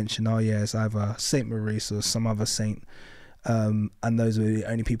just mentioned, oh yeah, it's either Saint Maurice or some other saint. And those are the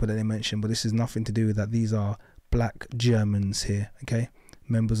only people that they mention, but this is nothing to do with that. These are black Germans here, okay?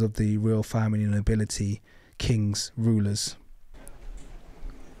 Members of the royal family, nobility, kings, rulers.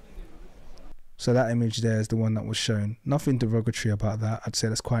 So that image there is the one that was shown. Nothing derogatory about that. I'd say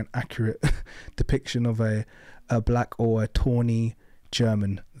that's quite an accurate depiction of a black or a tawny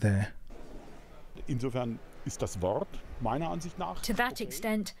German there. Insofern ist das Wort meiner Ansicht nach. To that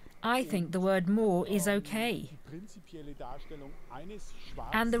extent, I think the word Moor is okay.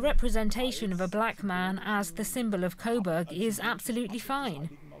 And the representation of a black man as the symbol of Coburg is absolutely fine.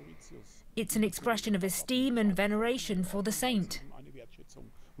 It's an expression of esteem and veneration for the saint.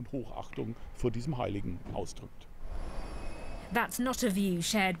 That's not a view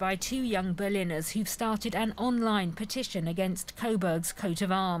shared by two young Berliners who've started an online petition against Coburg's coat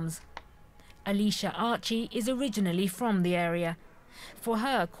of arms. Alicia Archie is originally from the area. For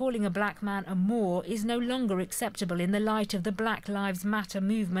her, calling a black man a Moor is no longer acceptable in the light of the Black Lives Matter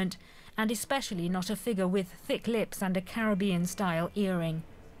movement, and especially not a figure with thick lips and a Caribbean-style earring.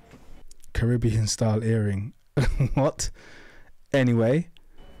 Caribbean-style earring? What? Anyway.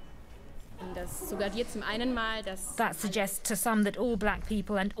 That suggests to some that all black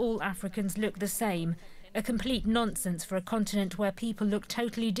people and all Africans look the same, a complete nonsense for a continent where people look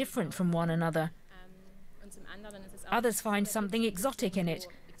totally different from one another. Others find something exotic in it,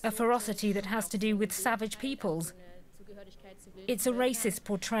 a ferocity that has to do with savage peoples. It's a racist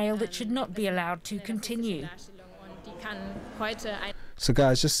portrayal that should not be allowed to continue. So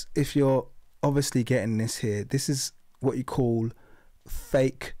guys, just if you're obviously getting this here, this is what you call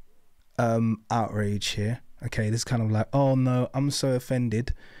fake outrage here. Okay, this is kind of like, oh no, I'm so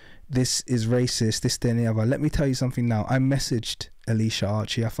offended. This is racist, this, then the other. Let me tell you something now. I messaged Alicia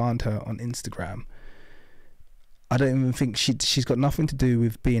Archie. I found her on Instagram. I don't even think she's got nothing to do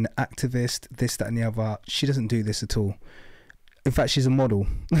with being an activist, this, that and the other. She doesn't do this at all. In fact, she's a model,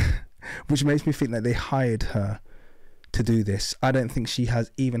 which makes me think that they hired her to do this. I don't think she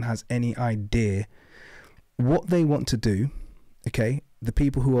even has any idea what they want to do, okay? The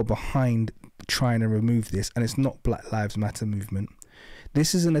people who are behind trying to remove this, and it's not Black Lives Matter movement.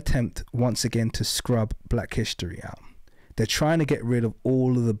 This is an attempt, once again, to scrub black history out. They're trying to get rid of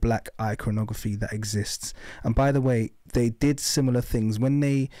all of the black iconography that exists. And by the way, they did similar things when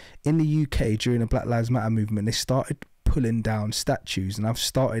they, in the UK, during the Black Lives Matter movement, they started pulling down statues. And I've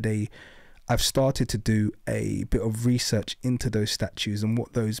started to do a bit of research into those statues and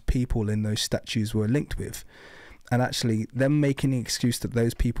what those people in those statues were linked with. And actually, them making the excuse that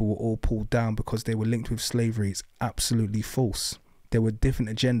those people were all pulled down because they were linked with slavery is absolutely false. There were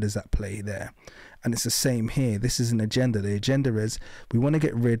different agendas at play there. And it's the same here. This is an agenda. The agenda is we want to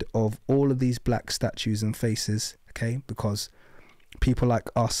get rid of all of these black statues and faces, okay? Because people like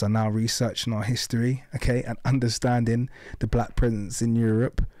us are now researching our history, okay? And understanding the black presence in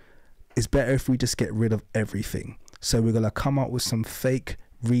Europe. It's better if we just get rid of everything. So we're going to come up with some fake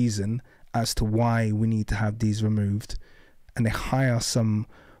reason as to why we need to have these removed. And they hire some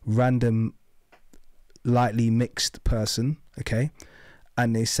random lightly mixed person, okay,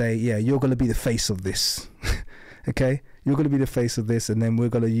 and they say, yeah, you're going to be the face of this. Okay, you're going to be the face of this, and then we're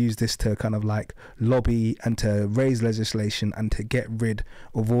going to use this to kind of like lobby and to raise legislation and to get rid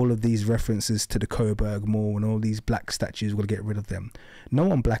of all of these references to the Coburg Mall and all these black statues. We're going to get rid of them. No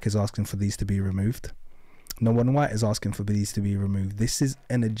one black is asking for these to be removed. No one white is asking for these to be removed. This is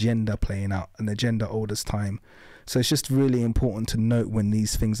an agenda playing out, an agenda old as time. So it's just really important to note when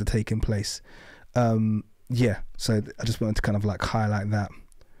these things are taking place. Yeah, so I just wanted to kind of like highlight that.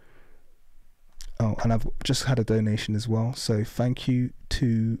 Oh, and I've just had a donation as well, so thank you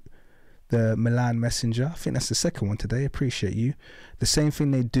to the Milan Messenger. I think that's the second one today. Appreciate you. The same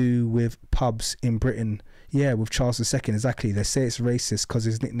thing they do with pubs in Britain. Yeah, with Charles II, exactly. They say it's racist because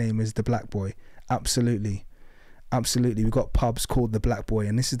his nickname is the Black Boy. Absolutely. Absolutely. We've got pubs called the Black Boy,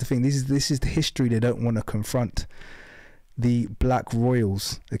 and this is the thing. This is the history they don't want to confront. The Black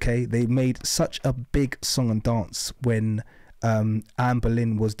Royals, okay? They made such a big song and dance when Anne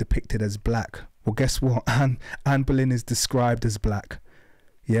Boleyn was depicted as black. Well, guess what? Anne Boleyn is described as black.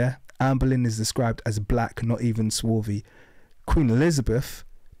 Yeah? Anne Boleyn is described as black, not even swarthy. Queen Elizabeth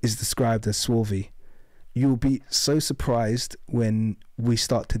is described as swarthy. You'll be so surprised when we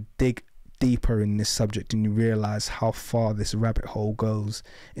start to dig deeper in this subject and you realize how far this rabbit hole goes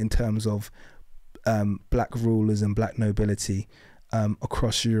in terms of black rulers and black nobility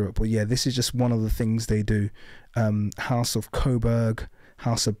across Europe. But yeah, this is just one of the things they do. House of Coburg,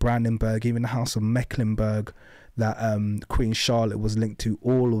 House of Brandenburg, even the House of Mecklenburg that Queen Charlotte was linked to,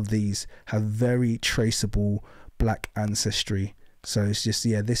 all of these have very traceable black ancestry. So it's just,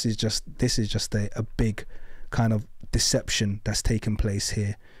 yeah, this is just a big kind of deception that's taken place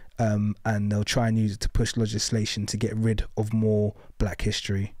here. And they'll try and use it to push legislation to get rid of more black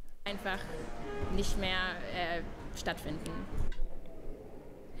history. Einfach nicht mehr stattfinden.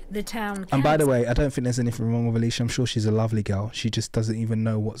 The town. And by the way, I don't think there's anything wrong with Alicia. I'm sure she's a lovely girl. She just doesn't even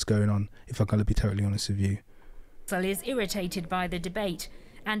know what's going on, if I'm going to be totally honest with you. Is irritated by the debate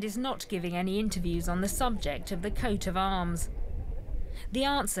and is not giving any interviews on the subject of the coat of arms. The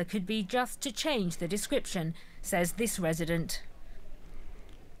answer could be just to change the description, says this resident.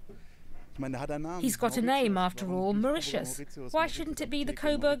 He's got a name after all, Mauritius. Why shouldn't it be the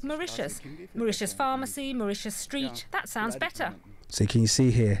Coburg Mauritius? Mauritius Pharmacy, Mauritius Street, that sounds better. So can you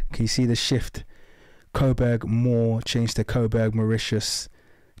see here, can you see the shift? Coburg Moor, change to Coburg Mauritius,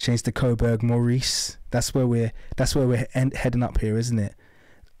 change to Coburg Maurice. That's where we're heading up here, isn't it?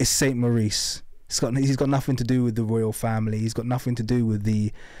 It's Saint Maurice. He's got nothing to do with the royal family. He's got nothing to do with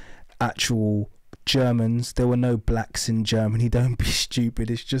the actual Germans. There were no blacks in Germany. Don't be stupid.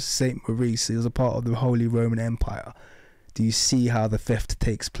 It's just Saint Maurice. He was a part of the Holy Roman Empire. Do you see how the theft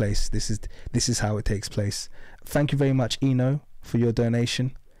takes place? This is how it takes place. Thank you very much, Eno, for your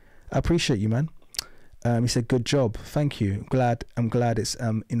donation. I appreciate you, man. He said, good job. Thank you. I'm glad it's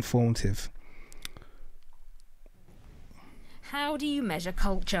informative. How do you measure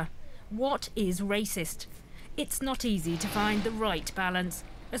culture? What is racist? It's not easy to find the right balance,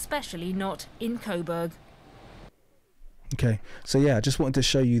 especially not in Coburg. Okay, so yeah, I just wanted to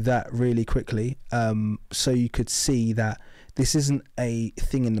show you that really quickly, so you could see that this isn't a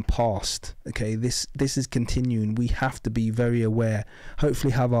thing in the past. Okay, this is continuing. We have to be very aware,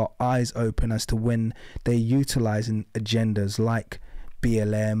 hopefully have our eyes open as to when they're utilizing agendas like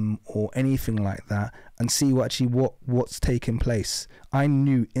BLM or anything like that, and see what's taking place. I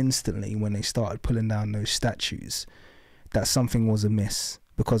knew instantly when they started pulling down those statues that something was amiss,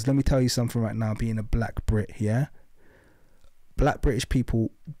 because let me tell you something right now, being a black Brit, yeah, black British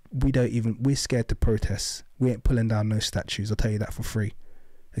people, we're scared to protest. We ain't pulling down no statues, I'll tell you that for free.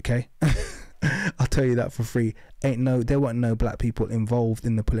 Okay. I'll tell you that for free. There weren't no black people involved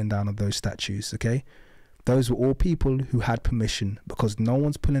in the pulling down of those statues. Okay, those were all people who had permission, because no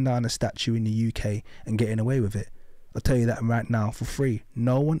one's pulling down a statue in the UK and getting away with it. I'll tell you that right now for free.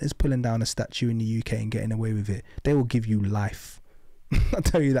 No one is pulling down a statue in the UK and getting away with it. They will give you life. I'll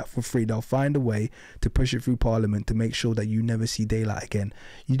tell you that for free. They'll find a way to push it through Parliament to make sure that you never see daylight again.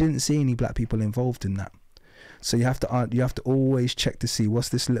 You didn't see any black people involved in that. So you have to always check to see what's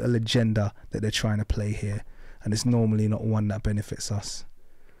this little agenda that they're trying to play here, and it's normally not one that benefits us.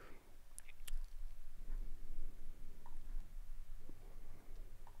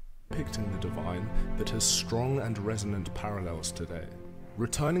 Depicting the divine that has strong and resonant parallels today.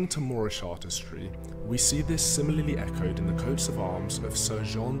 Returning to Moorish artistry, we see this similarly echoed in the coats of arms of Sir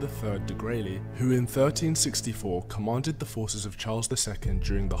John III de Grailly, who in 1364 commanded the forces of Charles II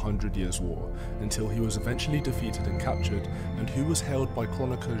during the 100 Years' War, until he was eventually defeated and captured, and who was hailed by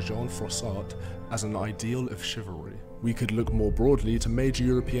chronicler Jean Froissart as an ideal of chivalry. We could look more broadly to major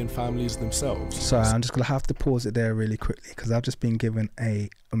European families themselves. Sorry, I'm just going to have to pause it there really quickly, because I've just been given an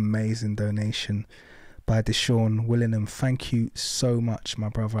amazing donation by Deshaun Willingham. Thank you so much, my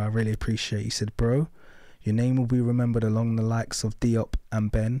brother. I really appreciate it. He said, bro, your name will be remembered along the likes of Diop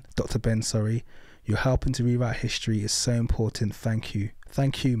and Ben, Dr. Ben, sorry. You're helping to rewrite history is so important. Thank you.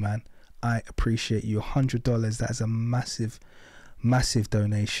 Thank you, man. I appreciate you. $100. That is a massive, massive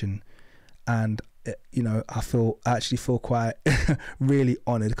donation. And you know, I actually feel quite really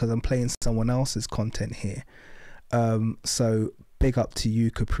honored, because I'm playing someone else's content here. So big up to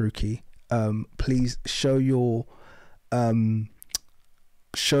you, Kapruki. Please show your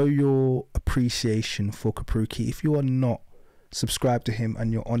appreciation for Kapruki. If you are not subscribed to him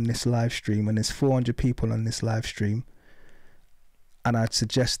and you're on this live stream, and there's 400 people on this live stream, and I'd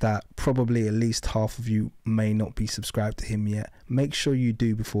suggest that probably at least half of you may not be subscribed to him yet. Make sure you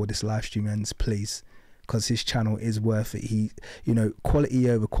do before this live stream ends, please, because his channel is worth it. He, you know, quality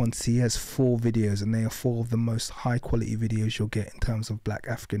over quantity. He has 4 videos, and they are 4 of the most high quality videos you'll get in terms of black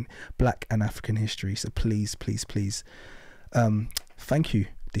and African history. So please, please, please, thank you,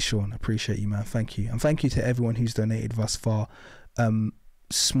 Deshaun. Appreciate you, man. Thank you. And thank you to everyone who's donated thus far.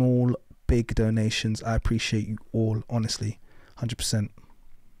 Small, big donations. I appreciate you all, honestly, 100%.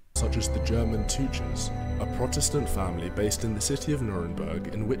 Such as the German Tuchers, a Protestant family based in the city of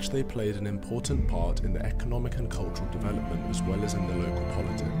Nuremberg, in which they played an important part in the economic and cultural development as well as in the local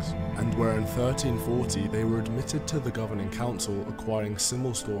politics, and where in 1340 they were admitted to the governing council, acquiring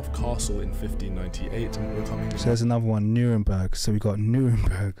Simmelsdorf Castle in 1598 and becoming... So there's another one, Nuremberg. So we got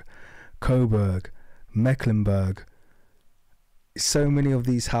Nuremberg, Coburg, Mecklenburg. So many of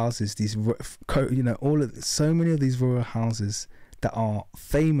these houses, these, you know, so many of these royal houses that are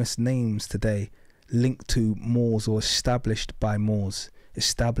famous names today, linked to Moors or established by Moors,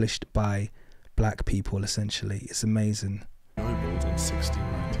 established by black people, essentially. It's amazing. Ennobled in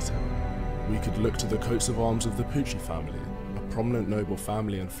 1697. We could look to the coats of arms of the Pucci family, a prominent noble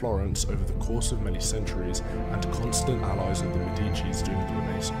family in Florence over the course of many centuries and constant allies of the Medicis during the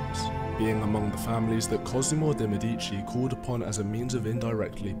Renaissance, being among the families that Cosimo de' Medici called upon as a means of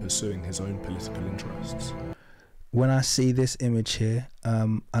indirectly pursuing his own political interests. When I see this image here,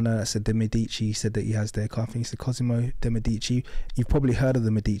 I know that said de' Medici, said that he has their car. I think it's the Cosimo de' Medici. You've probably heard of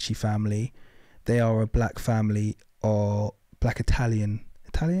the Medici family. They are a black family, or black Italian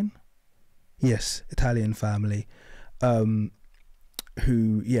family, who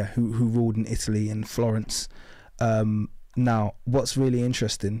ruled in Italy and Florence. Now, what's really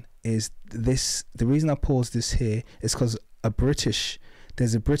interesting is this. The reason I paused this here is because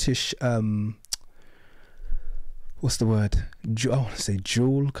there's a British. What's the word? I want to say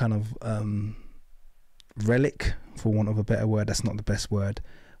jewel, kind of relic, for want of a better word. That's not the best word.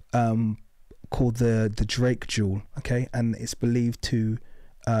 Called the Drake jewel. Okay, and it's believed to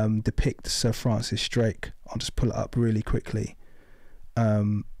depict Sir Francis Drake. I'll just pull it up really quickly. Let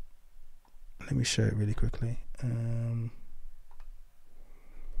me show it really quickly.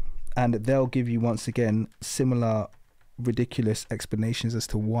 And they'll give you once again similar ridiculous explanations as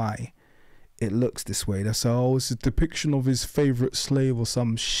to why it looks this way. That's it's a depiction of his favorite slave or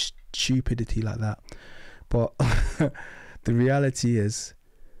some stupidity like that. But the reality is,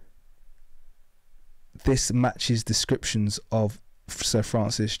 this matches descriptions of Sir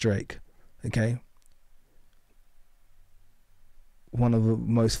Francis Drake. Okay, one of the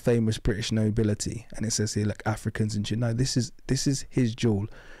most famous British nobility, and it says here like Africans and no, this is his jewel,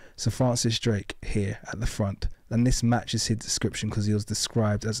 Sir Francis Drake, here at the front. And this matches his description because he was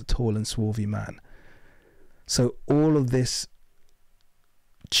described as a tall and swarthy man. So all of this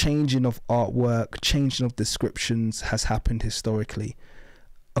changing of artwork, changing of descriptions has happened historically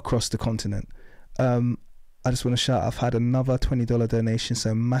across the continent. I just want to shout, I've had another $20 donation,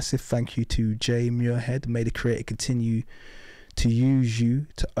 so massive thank you to Jay Muirhead. May the Creator continue to use you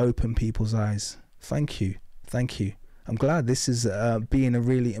to open people's eyes. Thank you. Thank you. I'm glad this is being a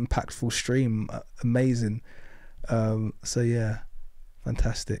really impactful stream. Amazing. So yeah,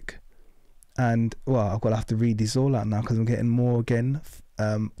 fantastic. And well, I've got to have to read these all out now because I'm getting more again.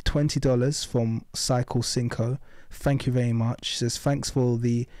 $20 from Cycle Cinco. Thank you very much. It says thanks from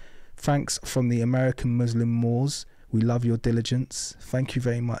the American Muslim Moors. We love your diligence. Thank you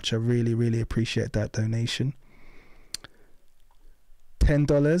very much. I really, really appreciate that donation.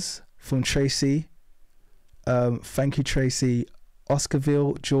 $10 from Tracy. Thank you, Tracy.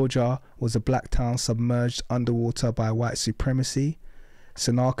 Oscarville, Georgia was a black town submerged underwater by white supremacy.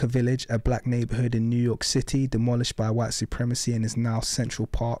 Sanaka Village, a black neighborhood in New York City, demolished by white supremacy and is now Central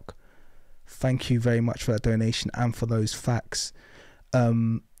Park. Thank you very much for that donation and for those facts.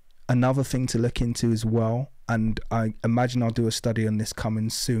 Another thing to look into as well, and I imagine I'll do a study on this coming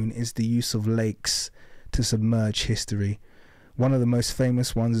soon, is the use of lakes to submerge history. One of the most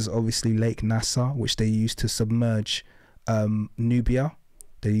famous ones is obviously Lake Nasser, which they used to submerge Nubia.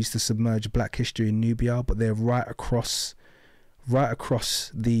 They used to submerge black history in Nubia, but they're right across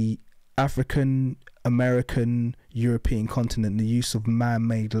the African, American, European continent, the use of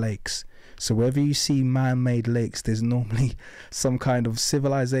man-made lakes. So wherever you see man-made lakes, there's normally some kind of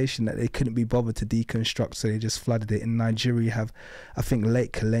civilization that they couldn't be bothered to deconstruct, so they just flooded it. In Nigeria, you have, I think,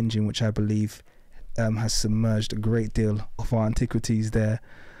 Lake Kalenjin, which I believe has submerged a great deal of our antiquities there.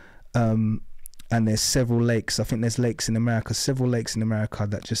 And there's several lakes. I think there's lakes in America, several lakes in America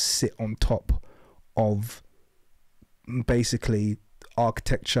that just sit on top of basically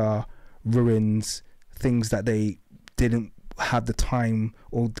architecture, ruins, things that they didn't have the time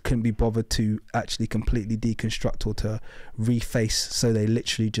or couldn't be bothered to actually completely deconstruct or to reface, so they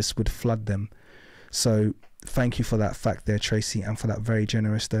literally just would flood them. So thank you for that fact there, Tracy, and for that very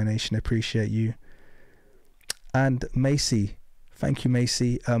generous donation. Appreciate you. And Macy, thank you,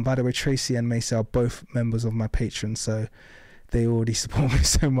 Macy. By the way, Tracy and Macy are both members of my Patreon, so they already support me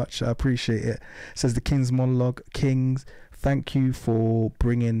so much. I appreciate it. Says the King's Monologue. Kings, thanks for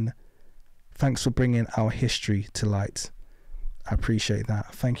bringing our history to light. I appreciate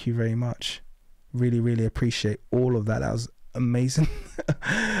that. Thank you very much. Really, really appreciate all of that. That was amazing.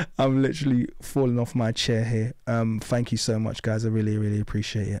 I'm literally falling off my chair here. Thank you so much, guys. I really, really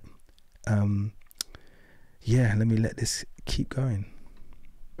appreciate it. Yeah, let me let this keep going.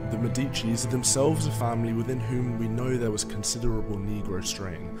 The Medicis are themselves a family within whom we know there was considerable Negro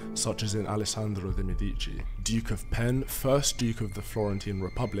strain, such as in Alessandro de' Medici, Duke of Pen, first Duke of the Florentine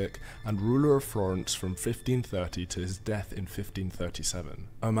Republic, and ruler of Florence from 1530 to his death in 1537,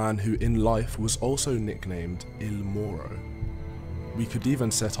 a man who in life was also nicknamed Il Moro. We could even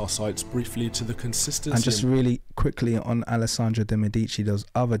set our sights briefly to the consistency... And just really quickly on Alessandro de' Medici, those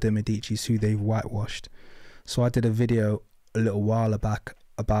other de' Medicis who they've whitewashed. So I did a video a little while back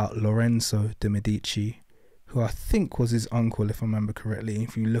about Lorenzo de' Medici, who I think was his uncle, if I remember correctly.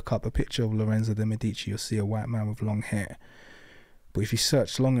 If you look up a picture of Lorenzo de' Medici, you'll see a white man with long hair. But if you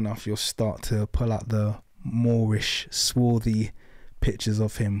search long enough, you'll start to pull out the Moorish, swarthy pictures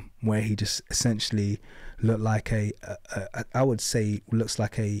of him, where he just essentially looked like I would say looks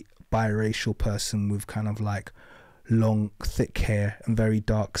like a biracial person with kind of like long, thick hair and very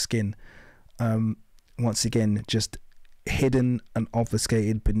dark skin. Once again, just hidden and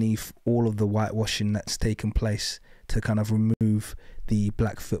obfuscated beneath all of the whitewashing that's taken place to kind of remove the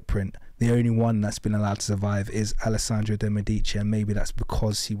black footprint. The only one that's been allowed to survive is Alessandro de' Medici, and maybe that's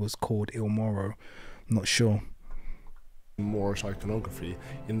because he was called Il Moro. I'm not sure. Moorish iconography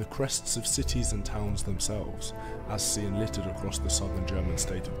in the crests of cities and towns themselves, as seen littered across the southern German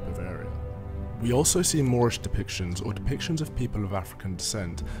state of Bavaria. We also see Moorish depictions or depictions of people of African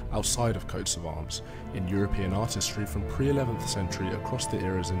descent outside of coats of arms in European artistry from pre-11th century across the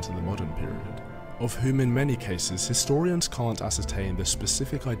eras into the modern period, of whom in many cases historians can't ascertain the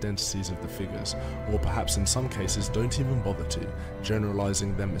specific identities of the figures, or perhaps in some cases don't even bother to,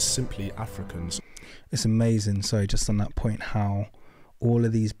 generalizing them as simply Africans. It's amazing, sorry, just on that point, how all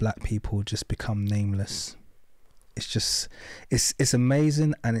of these black people just become nameless. It's just, it's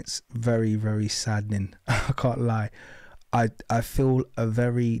amazing, and it's very, very saddening. I can't lie. I feel a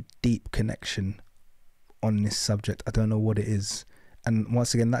very deep connection on this subject. I don't know what it is. And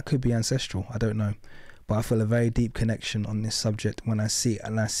once again, that could be ancestral. I don't know. But I feel a very deep connection on this subject when I see it,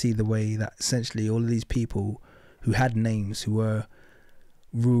 and I see the way that essentially all of these people who had names, who were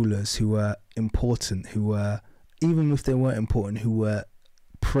rulers, who were important, who were, even if they weren't important, who were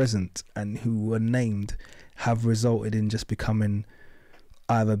present and who were named, have resulted in just becoming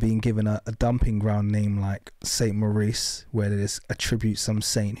either being given a dumping ground name like Saint Maurice, where they just attribute some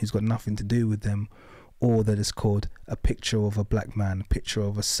saint who's got nothing to do with them, or that is called a picture of a black man, a picture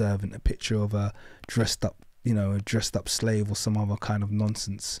of a servant, a picture of a dressed up, you know, a dressed up slave or some other kind of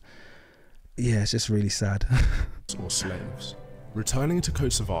nonsense. Yeah, it's just really sad. Or slaves. Returning to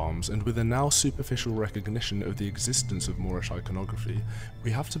coats of arms, and with a now superficial recognition of the existence of Moorish iconography,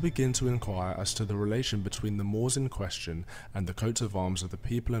 we have to begin to inquire as to the relation between the Moors in question and the coats of arms of the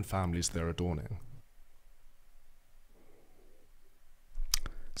people and families they're adorning.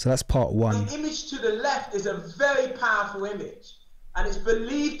 So that's part one. The image to the left is a very powerful image, and it's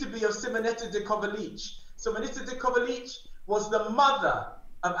believed to be of Simonetta de' Covalice. Simonetta de' Covalice was the mother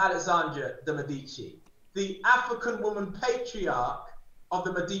of Alessandra de' Medici, the African woman patriarch of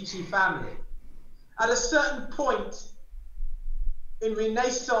the Medici family. At a certain point in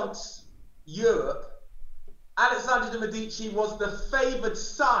Renaissance Europe, Alessandro de' Medici was the favoured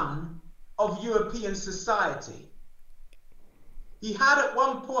son of European society. He had at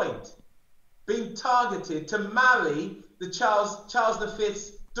one point been targeted to marry the Charles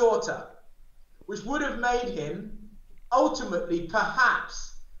V's daughter, which would have made him ultimately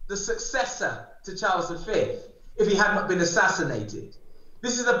perhaps the successor to Charles V if he had not been assassinated.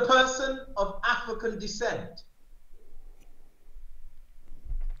 This is a person of African descent.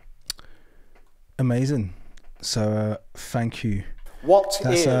 Amazing. So thank you. Let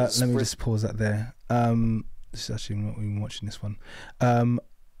me just pause that there. This is actually not even watching this one.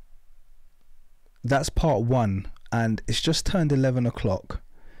 That's part one, and it's just turned 11 o'clock.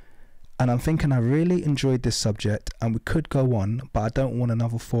 And I'm thinking I really enjoyed this subject, and we could go on, but I don't want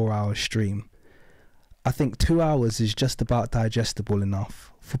another 4-hour stream. I think 2 hours is just about digestible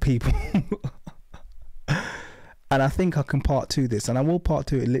enough for people. And I think I can part 2 this, and I will part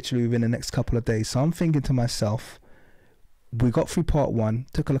 2 it literally within the next couple of days. So I'm thinking to myself, we got through part 1,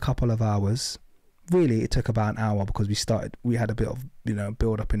 took a couple of hours. Really, it took about an hour because we had a bit of, you know,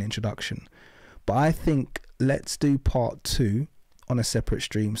 build up and introduction. But I think let's do part 2 on a separate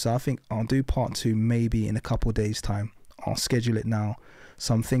stream. So I think I'll do part 2 maybe in a couple of days time. I'll schedule it now.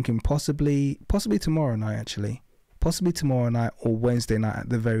 So I'm thinking possibly tomorrow night, actually. Possibly tomorrow night or Wednesday night at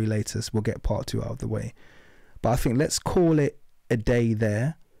the very latest. We'll get part 2 out of the way. But I think let's call it a day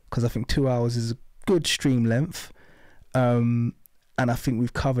there, because I think 2 hours is a good stream length. And I think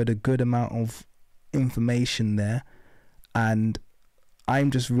we've covered a good amount of information there. And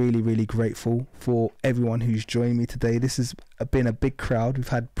I'm just really, really grateful for everyone who's joined me today. This has been a big crowd. We've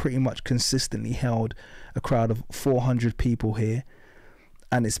had pretty much consistently held a crowd of 400 people here.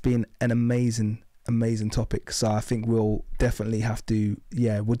 And it's been an amazing topic. So I think we'll definitely have to,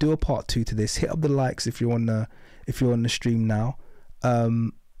 we'll do a part 2 to this. Hit up the likes if you're on the stream now.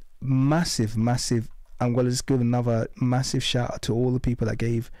 Massive I'm going to just give another massive shout out to all the people that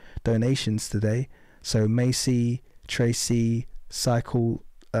gave donations today. So Macy, Tracy, Cycle,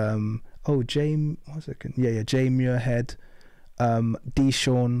 Jay, 1 second, Jay Muirhead,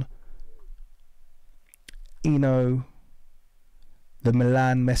 Deshawn, Eno, the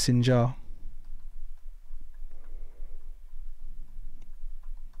Milan Messenger,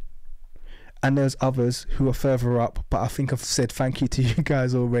 and there's others who are further up, but I think I've said thank you to you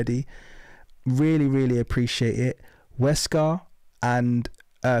guys already. Really, really appreciate it. Wesker and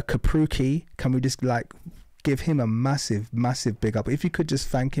Kapruki, can we just like give him a massive big up? If you could just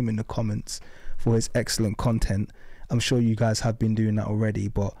thank him in the comments for his excellent content. I'm sure you guys have been doing that already,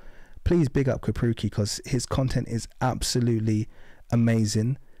 but please big up Kapruki because his content is absolutely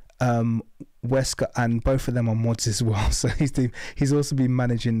amazing. Wesker, and both of them are mods as well, so he's also been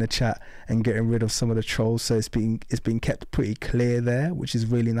managing the chat and getting rid of some of the trolls, so it's been kept pretty clear there, which is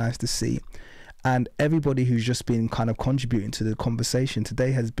really nice to see. And everybody who's just been kind of contributing to the conversation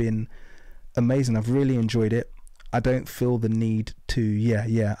today has been amazing. I've really enjoyed it. I don't feel the need to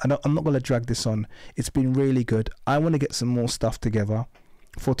I'm not going to drag this on. It's been really good. I want to get some more stuff together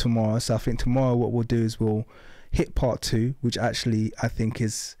for tomorrow, so I think tomorrow what we'll do is we'll hit part 2, which actually I think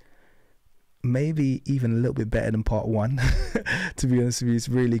is maybe even a little bit better than part 1. To be honest with you, it's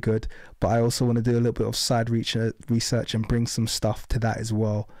really good. But I also want to do a little bit of side research and bring some stuff to that as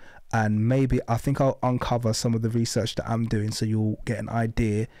well. And maybe I think I'll uncover some of the research that I'm doing, so you'll get an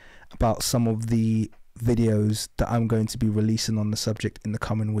idea about some of the videos that I'm going to be releasing on the subject in the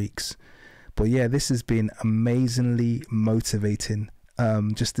coming weeks. But yeah, this has been amazingly motivating,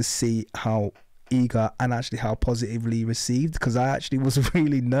 just to see how eager and actually how positively received, because I actually was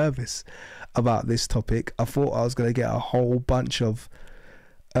really nervous about this topic. I thought I was going to get a whole bunch of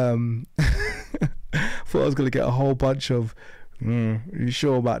you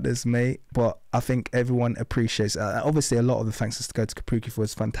sure about this, mate? But I think everyone appreciates obviously a lot of the thanks has to go to Kapruki for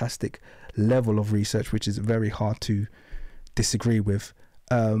his fantastic level of research, which is very hard to disagree with.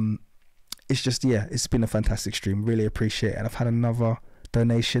 It's just, it's been a fantastic stream. Really appreciate it. And I've had another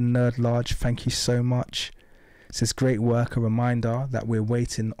donation, Nerd Large, thank you so much. It says great work, a reminder that we're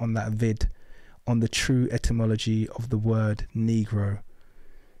waiting on that vid on the true etymology of the word Negro.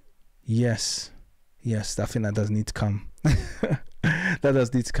 Yes, I think that does need to come. That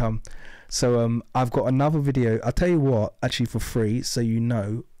does need to come. So I've got another video, I'll tell you what, actually for free, so you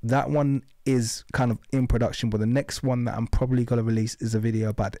know, that one is kind of in production, but the next one that I'm probably going to release is a video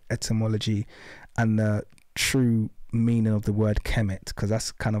about etymology and the true meaning of the word Kemet, because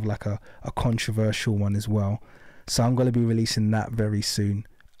that's kind of like a controversial one as well. So I'm going to be releasing that very soon,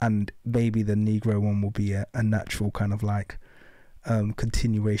 and maybe the Negro one will be a natural kind of like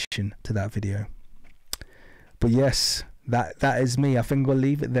continuation to that video. But yes, that is me. I think I'll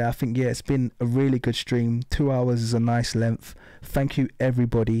leave it there. I think it's been a really good stream. 2 hours is a nice length. Thank you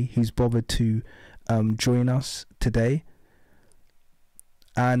everybody who's bothered to join us today.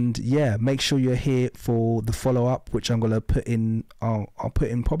 And make sure you're here for the follow-up, which I'm going to put in. I'll put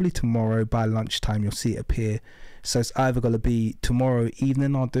in probably tomorrow by lunchtime. You'll see it appear. So it's either going to be tomorrow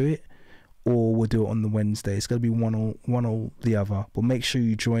evening I'll do it, or we'll do it on the Wednesday. It's going to be one or the other. But make sure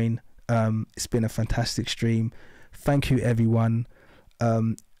you join. It's been a fantastic stream. Thank you everyone.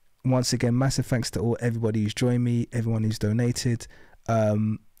 Once again, massive thanks to everybody who's joined me, everyone who's donated. I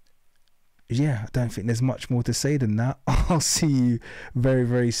don't think there's much more to say than that. I'll see you very,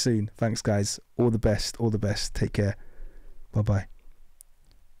 very soon. Thanks guys. All the best. Take care. Bye bye.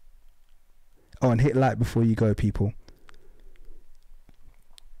 Oh, and hit like before you go, people.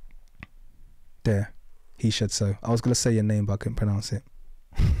 There. He said so. I was going to say your name, but I couldn't pronounce it.